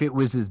 if it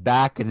was his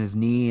back and his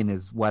knee and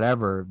his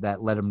whatever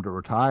that led him to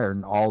retire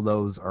and all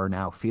those are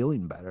now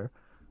feeling better,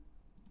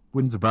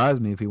 wouldn't surprise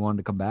me if he wanted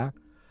to come back.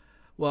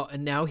 Well,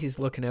 and now he's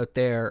looking out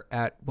there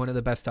at one of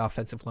the best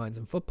offensive lines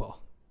in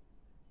football.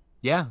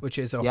 Yeah. Which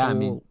is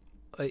the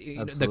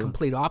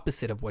complete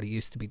opposite of what he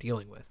used to be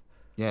dealing with.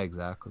 Yeah,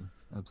 exactly.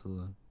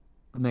 Absolutely.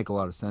 Would make a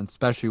lot of sense,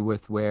 especially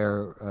with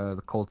where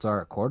the Colts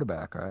are at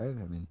quarterback, right?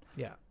 I mean,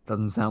 yeah.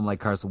 Doesn't sound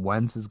like Carson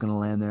Wentz is going to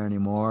land there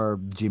anymore.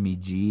 Jimmy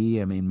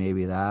G, I mean,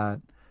 maybe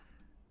that.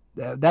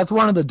 That's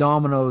one of the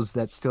dominoes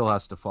that still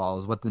has to fall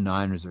is what the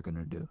Niners are going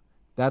to do.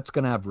 That's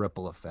going to have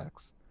ripple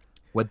effects.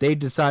 What they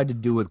decide to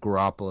do with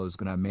Garoppolo is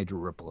going to have major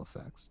ripple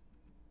effects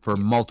for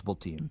multiple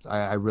teams.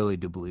 I really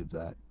do believe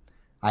that.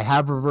 I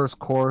have reversed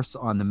course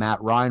on the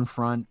Matt Ryan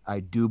front. I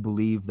do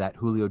believe that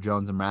Julio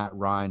Jones and Matt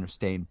Ryan are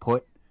staying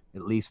put,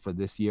 at least for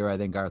this year. I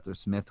think Arthur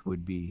Smith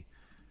would be.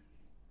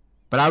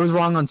 But I was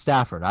wrong on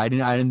Stafford. I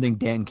didn't think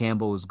Dan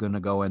Campbell was going to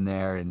go in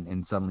there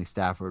and suddenly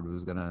Stafford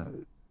was going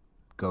to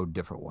go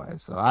different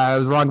ways. So I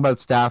was wrong about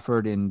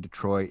Stafford in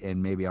Detroit,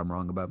 and maybe I'm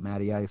wrong about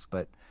Matty Ice,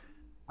 but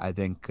I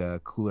think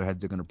cooler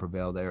heads are going to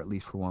prevail there, at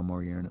least for one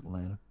more year in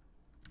Atlanta.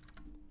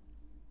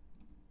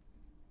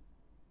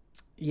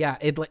 Yeah,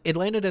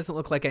 Atlanta doesn't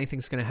look like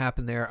anything's going to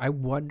happen there. I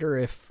wonder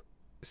if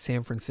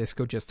San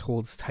Francisco just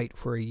holds tight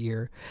for a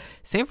year.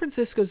 San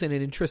Francisco's in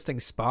an interesting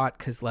spot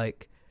because,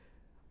 like,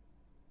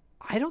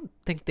 I don't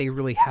think they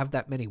really have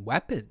that many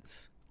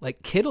weapons.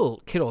 Like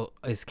Kittle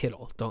is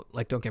Kittle.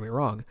 Don't get me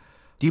wrong.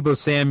 Deebo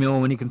Samuel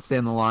when he can stay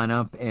in the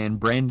lineup, and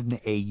Brandon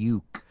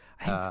Ayuk.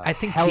 I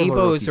think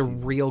Deebo's a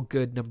real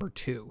good number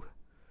 2.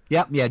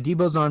 Yeah,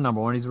 Deebo's our number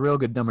 1. He's a real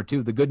good number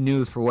 2. The good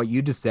news for what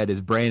you just said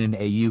is Brandon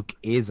Ayuk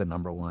is a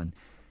number 1,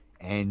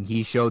 and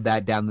he showed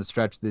that down the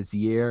stretch this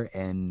year.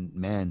 And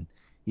man,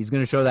 he's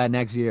going to show that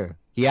next year.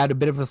 He had a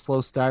bit of a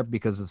slow start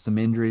because of some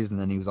injuries, and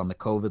then he was on the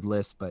COVID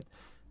list, but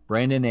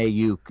Brandon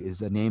Ayuk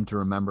is a name to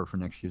remember for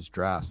next year's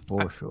draft,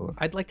 for sure.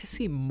 I'd like to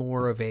see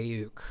more of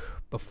Ayuk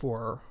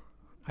before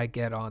I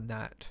get on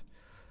that.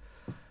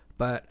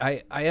 But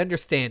I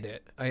understand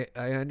it. I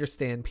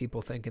understand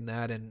people thinking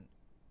that, and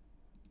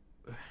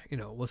you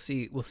know, we'll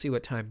see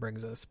what time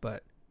brings us.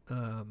 But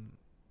I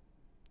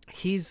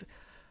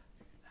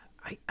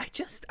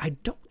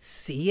don't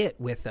see it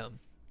with him.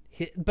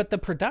 But the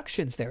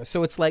production's there,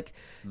 so it's like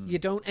you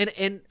don't.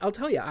 And I'll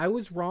tell you, I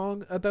was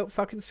wrong about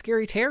fucking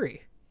Scary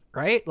Terry.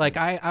 Right? Like,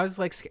 I was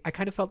like, I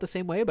kind of felt the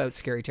same way about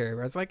Scary Terry,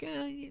 where I was like,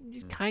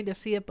 you kind of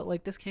see it, but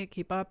like, this can't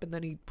keep up. And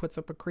then he puts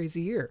up a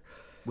crazy year.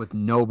 With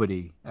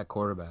nobody at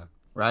quarterback,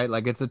 right?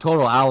 Like, it's a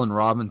total Allen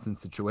Robinson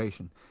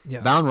situation.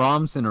 Yeah. If Allen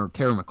Robinson or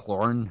Terry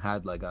McLaurin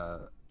had like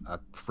a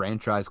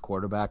franchise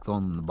quarterback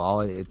throwing them the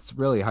ball, it's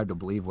really hard to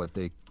believe what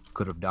they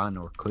could have done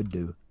or could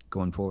do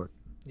going forward.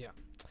 Yeah.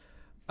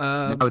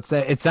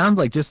 It sounds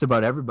like just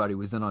about everybody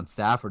was in on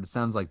Stafford. It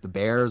sounds like the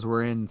Bears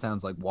were in. It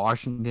sounds like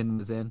Washington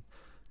was in.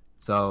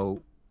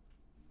 So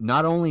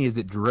not only is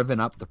it driven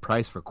up the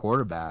price for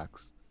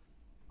quarterbacks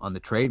on the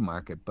trade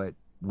market, but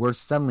we're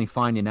suddenly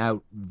finding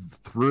out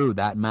through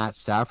that Matt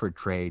Stafford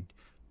trade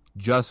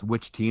just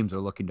which teams are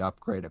looking to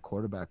upgrade a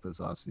quarterback this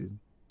offseason.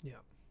 Yeah.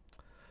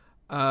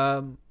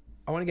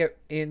 I want to get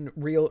in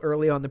real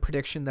early on the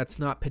prediction that's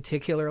not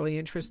particularly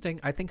interesting.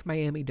 I think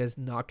Miami does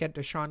not get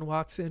Deshaun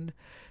Watson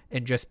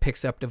and just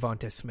picks up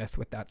Devonta Smith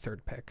with that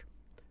third pick.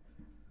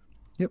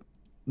 Yep.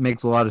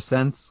 Makes a lot of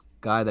sense.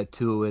 Guy that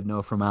Tua would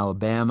know from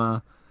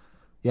Alabama.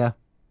 Yeah,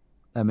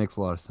 that makes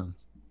a lot of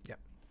sense.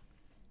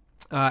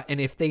 Yeah. And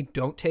if they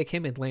don't take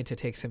him, Atlanta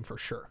takes him for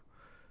sure.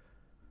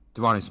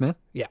 Devonta Smith?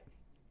 Yeah.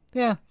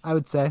 Yeah, I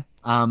would say.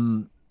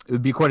 It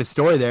would be quite a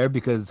story there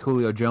because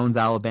Julio Jones,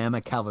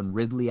 Alabama, Calvin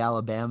Ridley,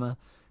 Alabama,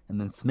 and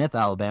then Smith,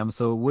 Alabama.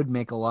 So it would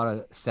make a lot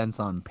of sense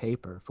on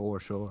paper for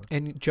sure.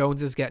 And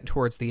Jones is getting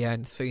towards the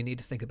end, so you need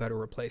to think about a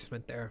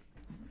replacement there.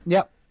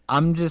 Yep.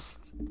 I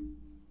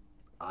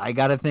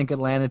got to think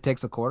Atlanta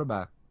takes a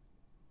quarterback.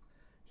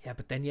 Yeah,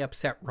 but then you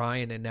upset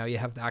Ryan, and now you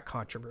have that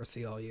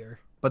controversy all year.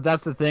 But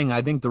that's the thing.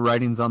 I think the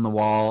writing's on the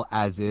wall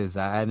as is.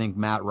 I think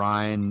Matt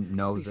Ryan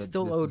knows He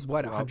still owed,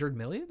 what, $100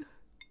 million?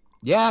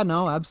 Yeah,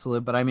 no,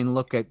 absolutely. But I mean,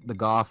 look at the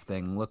Goff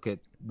thing. Look at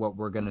what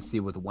we're going to see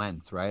with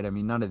Wentz, right? I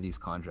mean, none of these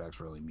contracts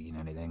really mean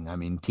anything. I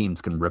mean,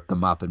 teams can rip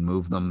them up and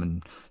move them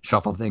and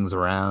shuffle things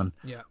around.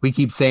 Yeah. We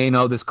keep saying,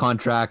 oh, this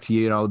contract,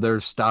 they're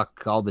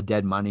stuck, all the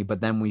dead money, but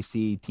then we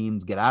see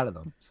teams get out of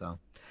them. So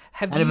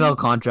NFL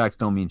contracts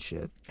don't mean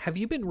shit. Have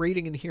you been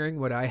reading and hearing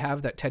what I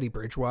have, that Teddy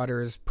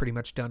Bridgewater is pretty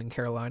much done in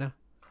Carolina?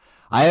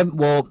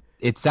 Well,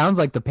 it sounds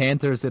like the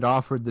Panthers had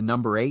offered the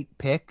number 8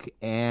 pick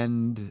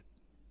and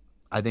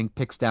I think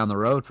picks down the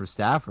road for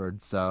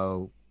Stafford.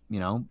 So,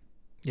 Yeah.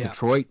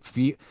 Detroit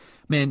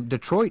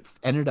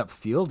ended up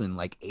fielding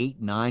like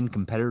 8-9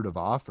 competitive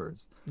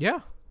offers.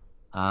 Yeah.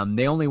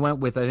 They only went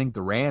with, I think,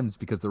 the Rams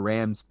because the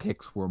Rams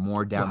picks were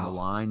more down the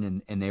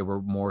line and they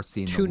were more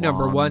seeing 2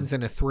 number 1s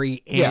and a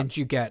 3, and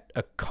you get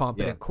a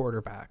competent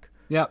quarterback.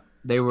 Yep.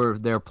 They were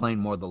playing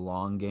more the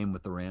long game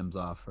with the Rams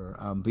offer.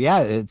 But yeah,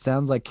 it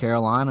sounds like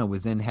Carolina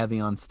was in heavy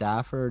on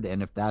Stafford,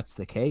 and if that's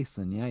the case,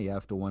 then yeah, you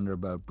have to wonder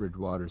about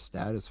Bridgewater's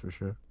status for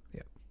sure.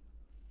 Yeah.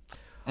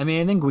 I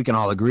mean, I think we can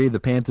all agree the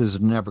Panthers are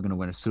never going to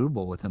win a Super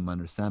Bowl with him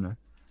under center.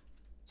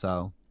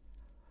 So,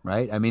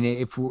 right? I mean,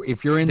 if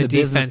you're in the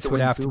defense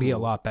would have to be a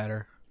lot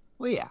better.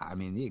 Well, yeah, I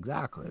mean,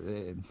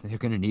 exactly. They're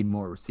going to need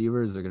more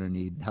receivers. They're going to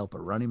need help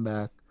at running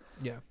back.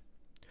 Yeah.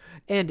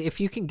 And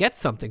if you can get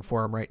something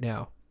for him right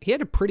now, he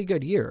had a pretty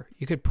good year.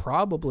 You could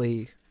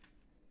probably,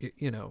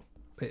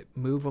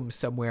 move him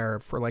somewhere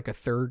for like a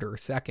third or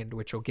second,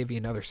 which will give you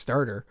another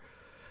starter,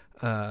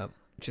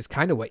 which is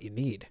kind of what you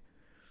need.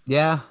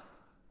 Yeah,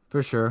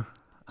 for sure.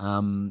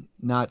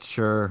 Not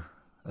sure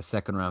a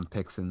second round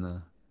pick's in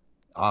the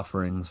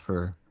offerings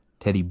for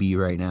Teddy B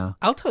right now.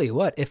 I'll tell you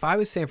what, if I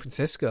was San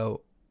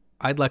Francisco,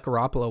 I'd let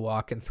Garoppolo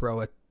walk and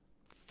throw a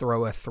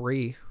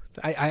 3.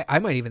 I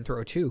might even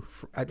throw a 2.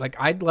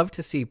 I'd love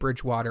to see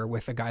Bridgewater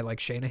with a guy like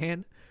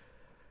Shanahan.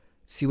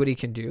 See what he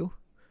can do.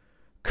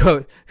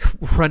 Go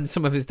run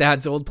some of his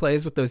dad's old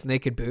plays with those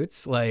naked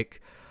boots.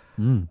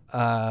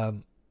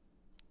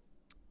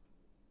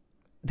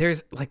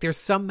 There's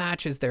some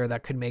matches there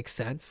that could make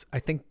sense. I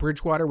think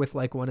Bridgewater with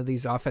like one of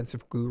these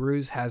offensive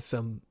gurus has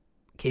some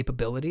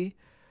capability.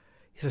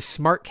 He's a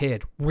smart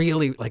kid,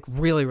 really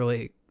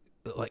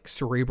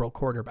cerebral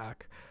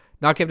quarterback.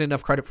 Not given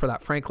enough credit for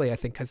that, frankly, I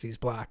think, because he's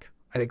black.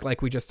 I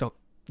think we just don't,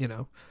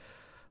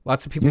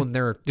 lots of people when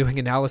they're doing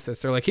analysis,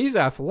 they're like, he's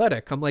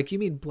athletic. I'm like, you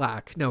mean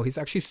black? No, he's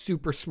actually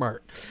super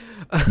smart.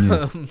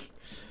 Yeah.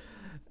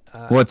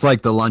 Well, it's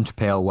like the lunch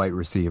pail white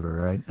receiver,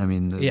 right? I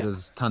mean,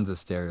 there's tons of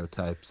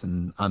stereotypes,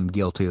 and I'm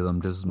guilty of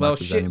them just as much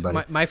as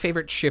anybody. My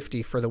favorite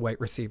shifty for the white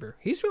receiver.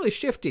 He's really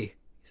shifty.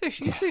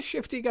 He's a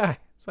shifty guy.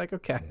 It's like,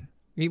 okay.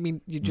 Yeah.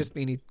 You just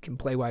mean he can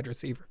play wide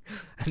receiver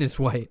and is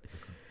white.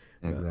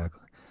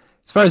 Exactly.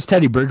 As far as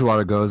Teddy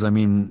Bridgewater goes, I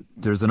mean,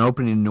 there's an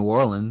opening in New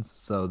Orleans,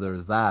 so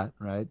there's that,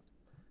 right?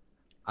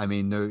 I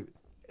mean,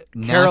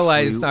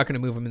 Carolina's not going to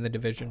move him in the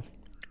division.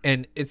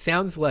 And it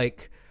sounds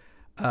like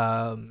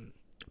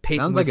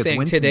Peyton was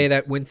saying today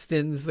that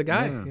Winston's the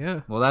guy.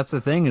 Yeah. Well, that's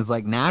the thing is,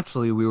 like,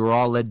 naturally we were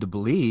all led to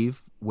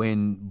believe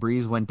when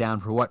Breeze went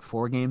down for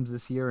 4 games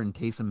this year and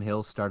Taysom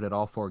Hill started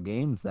all 4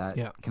 games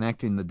that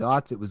connecting the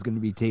dots, it was going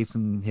to be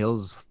Taysom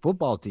Hill's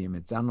football team.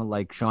 It sounded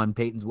like Sean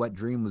Payton's wet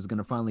dream was going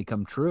to finally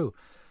come true.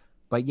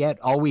 But yet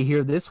all we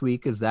hear this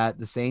week is that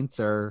the Saints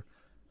are,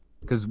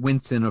 because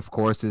Winston, of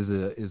course, is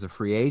a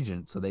free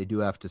agent, so they do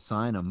have to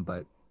sign him.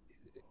 But,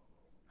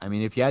 I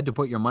mean, if you had to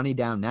put your money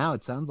down now,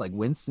 it sounds like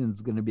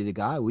Winston's going to be the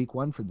guy week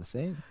 1 for the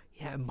Saints.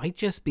 Yeah, it might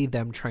just be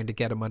them trying to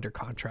get him under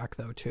contract,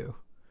 though, too.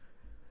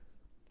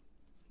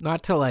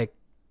 Not to,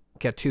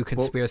 get too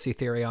conspiracy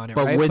theory on it,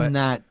 but right?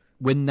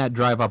 Wouldn't that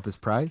drive up his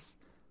price?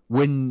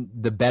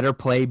 Wouldn't the better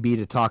play be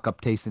to talk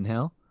up Taysom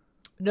Hill?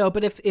 No,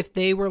 but if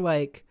they were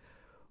like,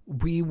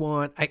 we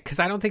want, because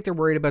I don't think they're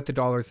worried about the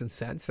dollars and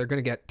cents. They're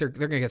gonna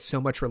get so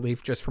much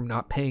relief just from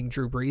not paying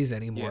Drew Brees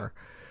anymore.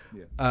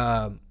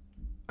 Yeah.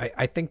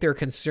 I think their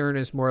concern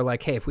is more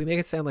like, hey, if we make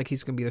it sound like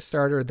he's going to be the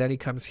starter, then he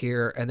comes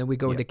here, and then we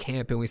go into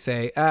camp and we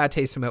say,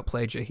 Taysom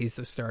outplayed you, he's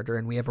the starter,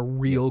 and we have a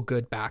real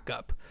good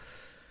backup.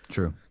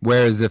 True.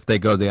 Whereas if they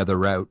go the other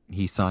route,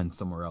 he signs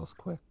somewhere else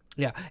quick.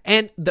 Yeah,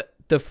 and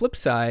the flip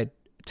side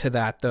to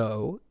that,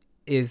 though,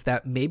 is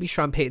that maybe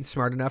Sean Payton's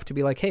smart enough to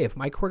be like, hey, if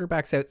my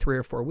quarterback's out 3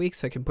 or 4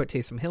 weeks, I can put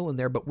Taysom Hill in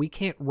there, but we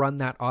can't run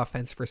that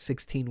offense for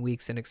 16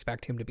 weeks and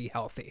expect him to be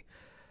healthy.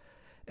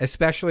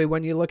 Especially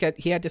when you look at,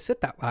 he had to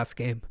sit that last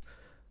game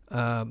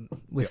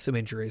with some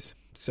injuries.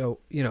 So,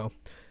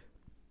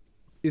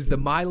 is the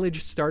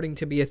mileage starting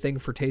to be a thing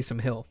for Taysom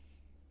Hill?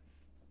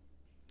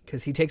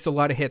 Because he takes a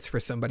lot of hits for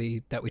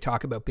somebody that we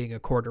talk about being a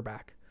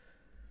quarterback.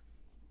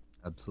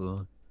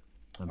 Absolutely.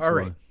 All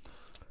right.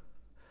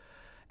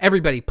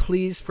 Everybody,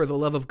 please, for the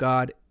love of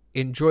God,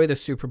 enjoy the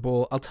Super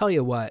Bowl. I'll tell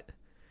you what,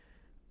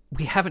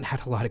 we haven't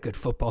had a lot of good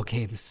football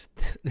games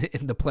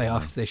in the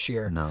playoffs this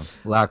year. No,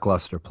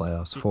 lackluster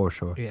playoffs for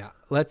sure. Yeah,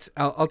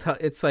 I'll tell.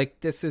 It's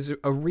like this is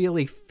a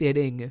really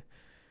fitting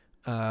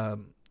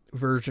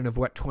version of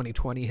what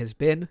 2020 has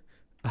been,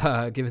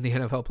 given the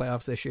NFL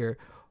playoffs this year.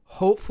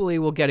 Hopefully,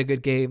 we'll get a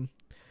good game.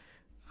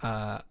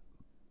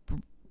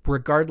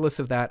 Regardless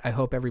of that, I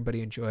hope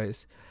everybody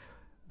enjoys.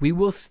 We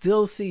will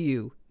still see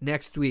you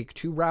next week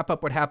to wrap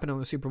up what happened on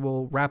the Super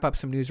Bowl, wrap up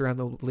some news around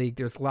the league.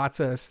 There's lots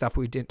of stuff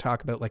we didn't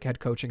talk about, like head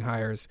coaching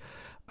hires.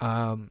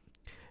 And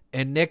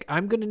Nick,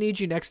 I'm going to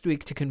need you next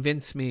week to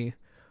convince me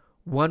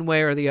one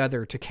way or the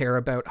other to care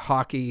about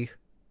hockey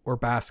or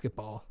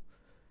basketball,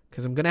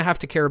 because I'm going to have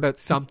to care about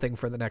something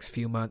for the next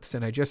few months,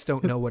 and I just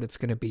don't know what it's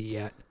going to be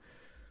yet.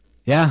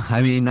 Yeah,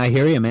 I mean, I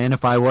hear you, man.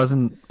 If I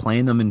wasn't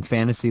playing them in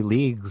fantasy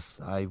leagues,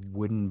 I'd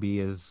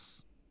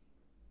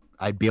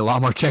be a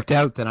lot more checked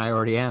out than I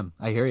already am.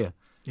 I hear you.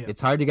 Yeah.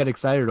 It's hard to get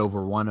excited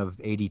over one of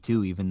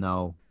 82, even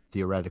though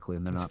theoretically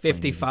they're not. It's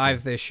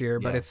 55 this year,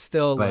 but it's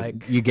still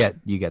like you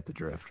get the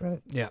drift, right?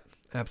 Yeah,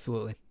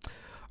 absolutely.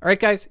 All right,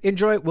 guys,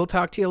 enjoy. We'll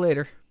talk to you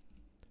later.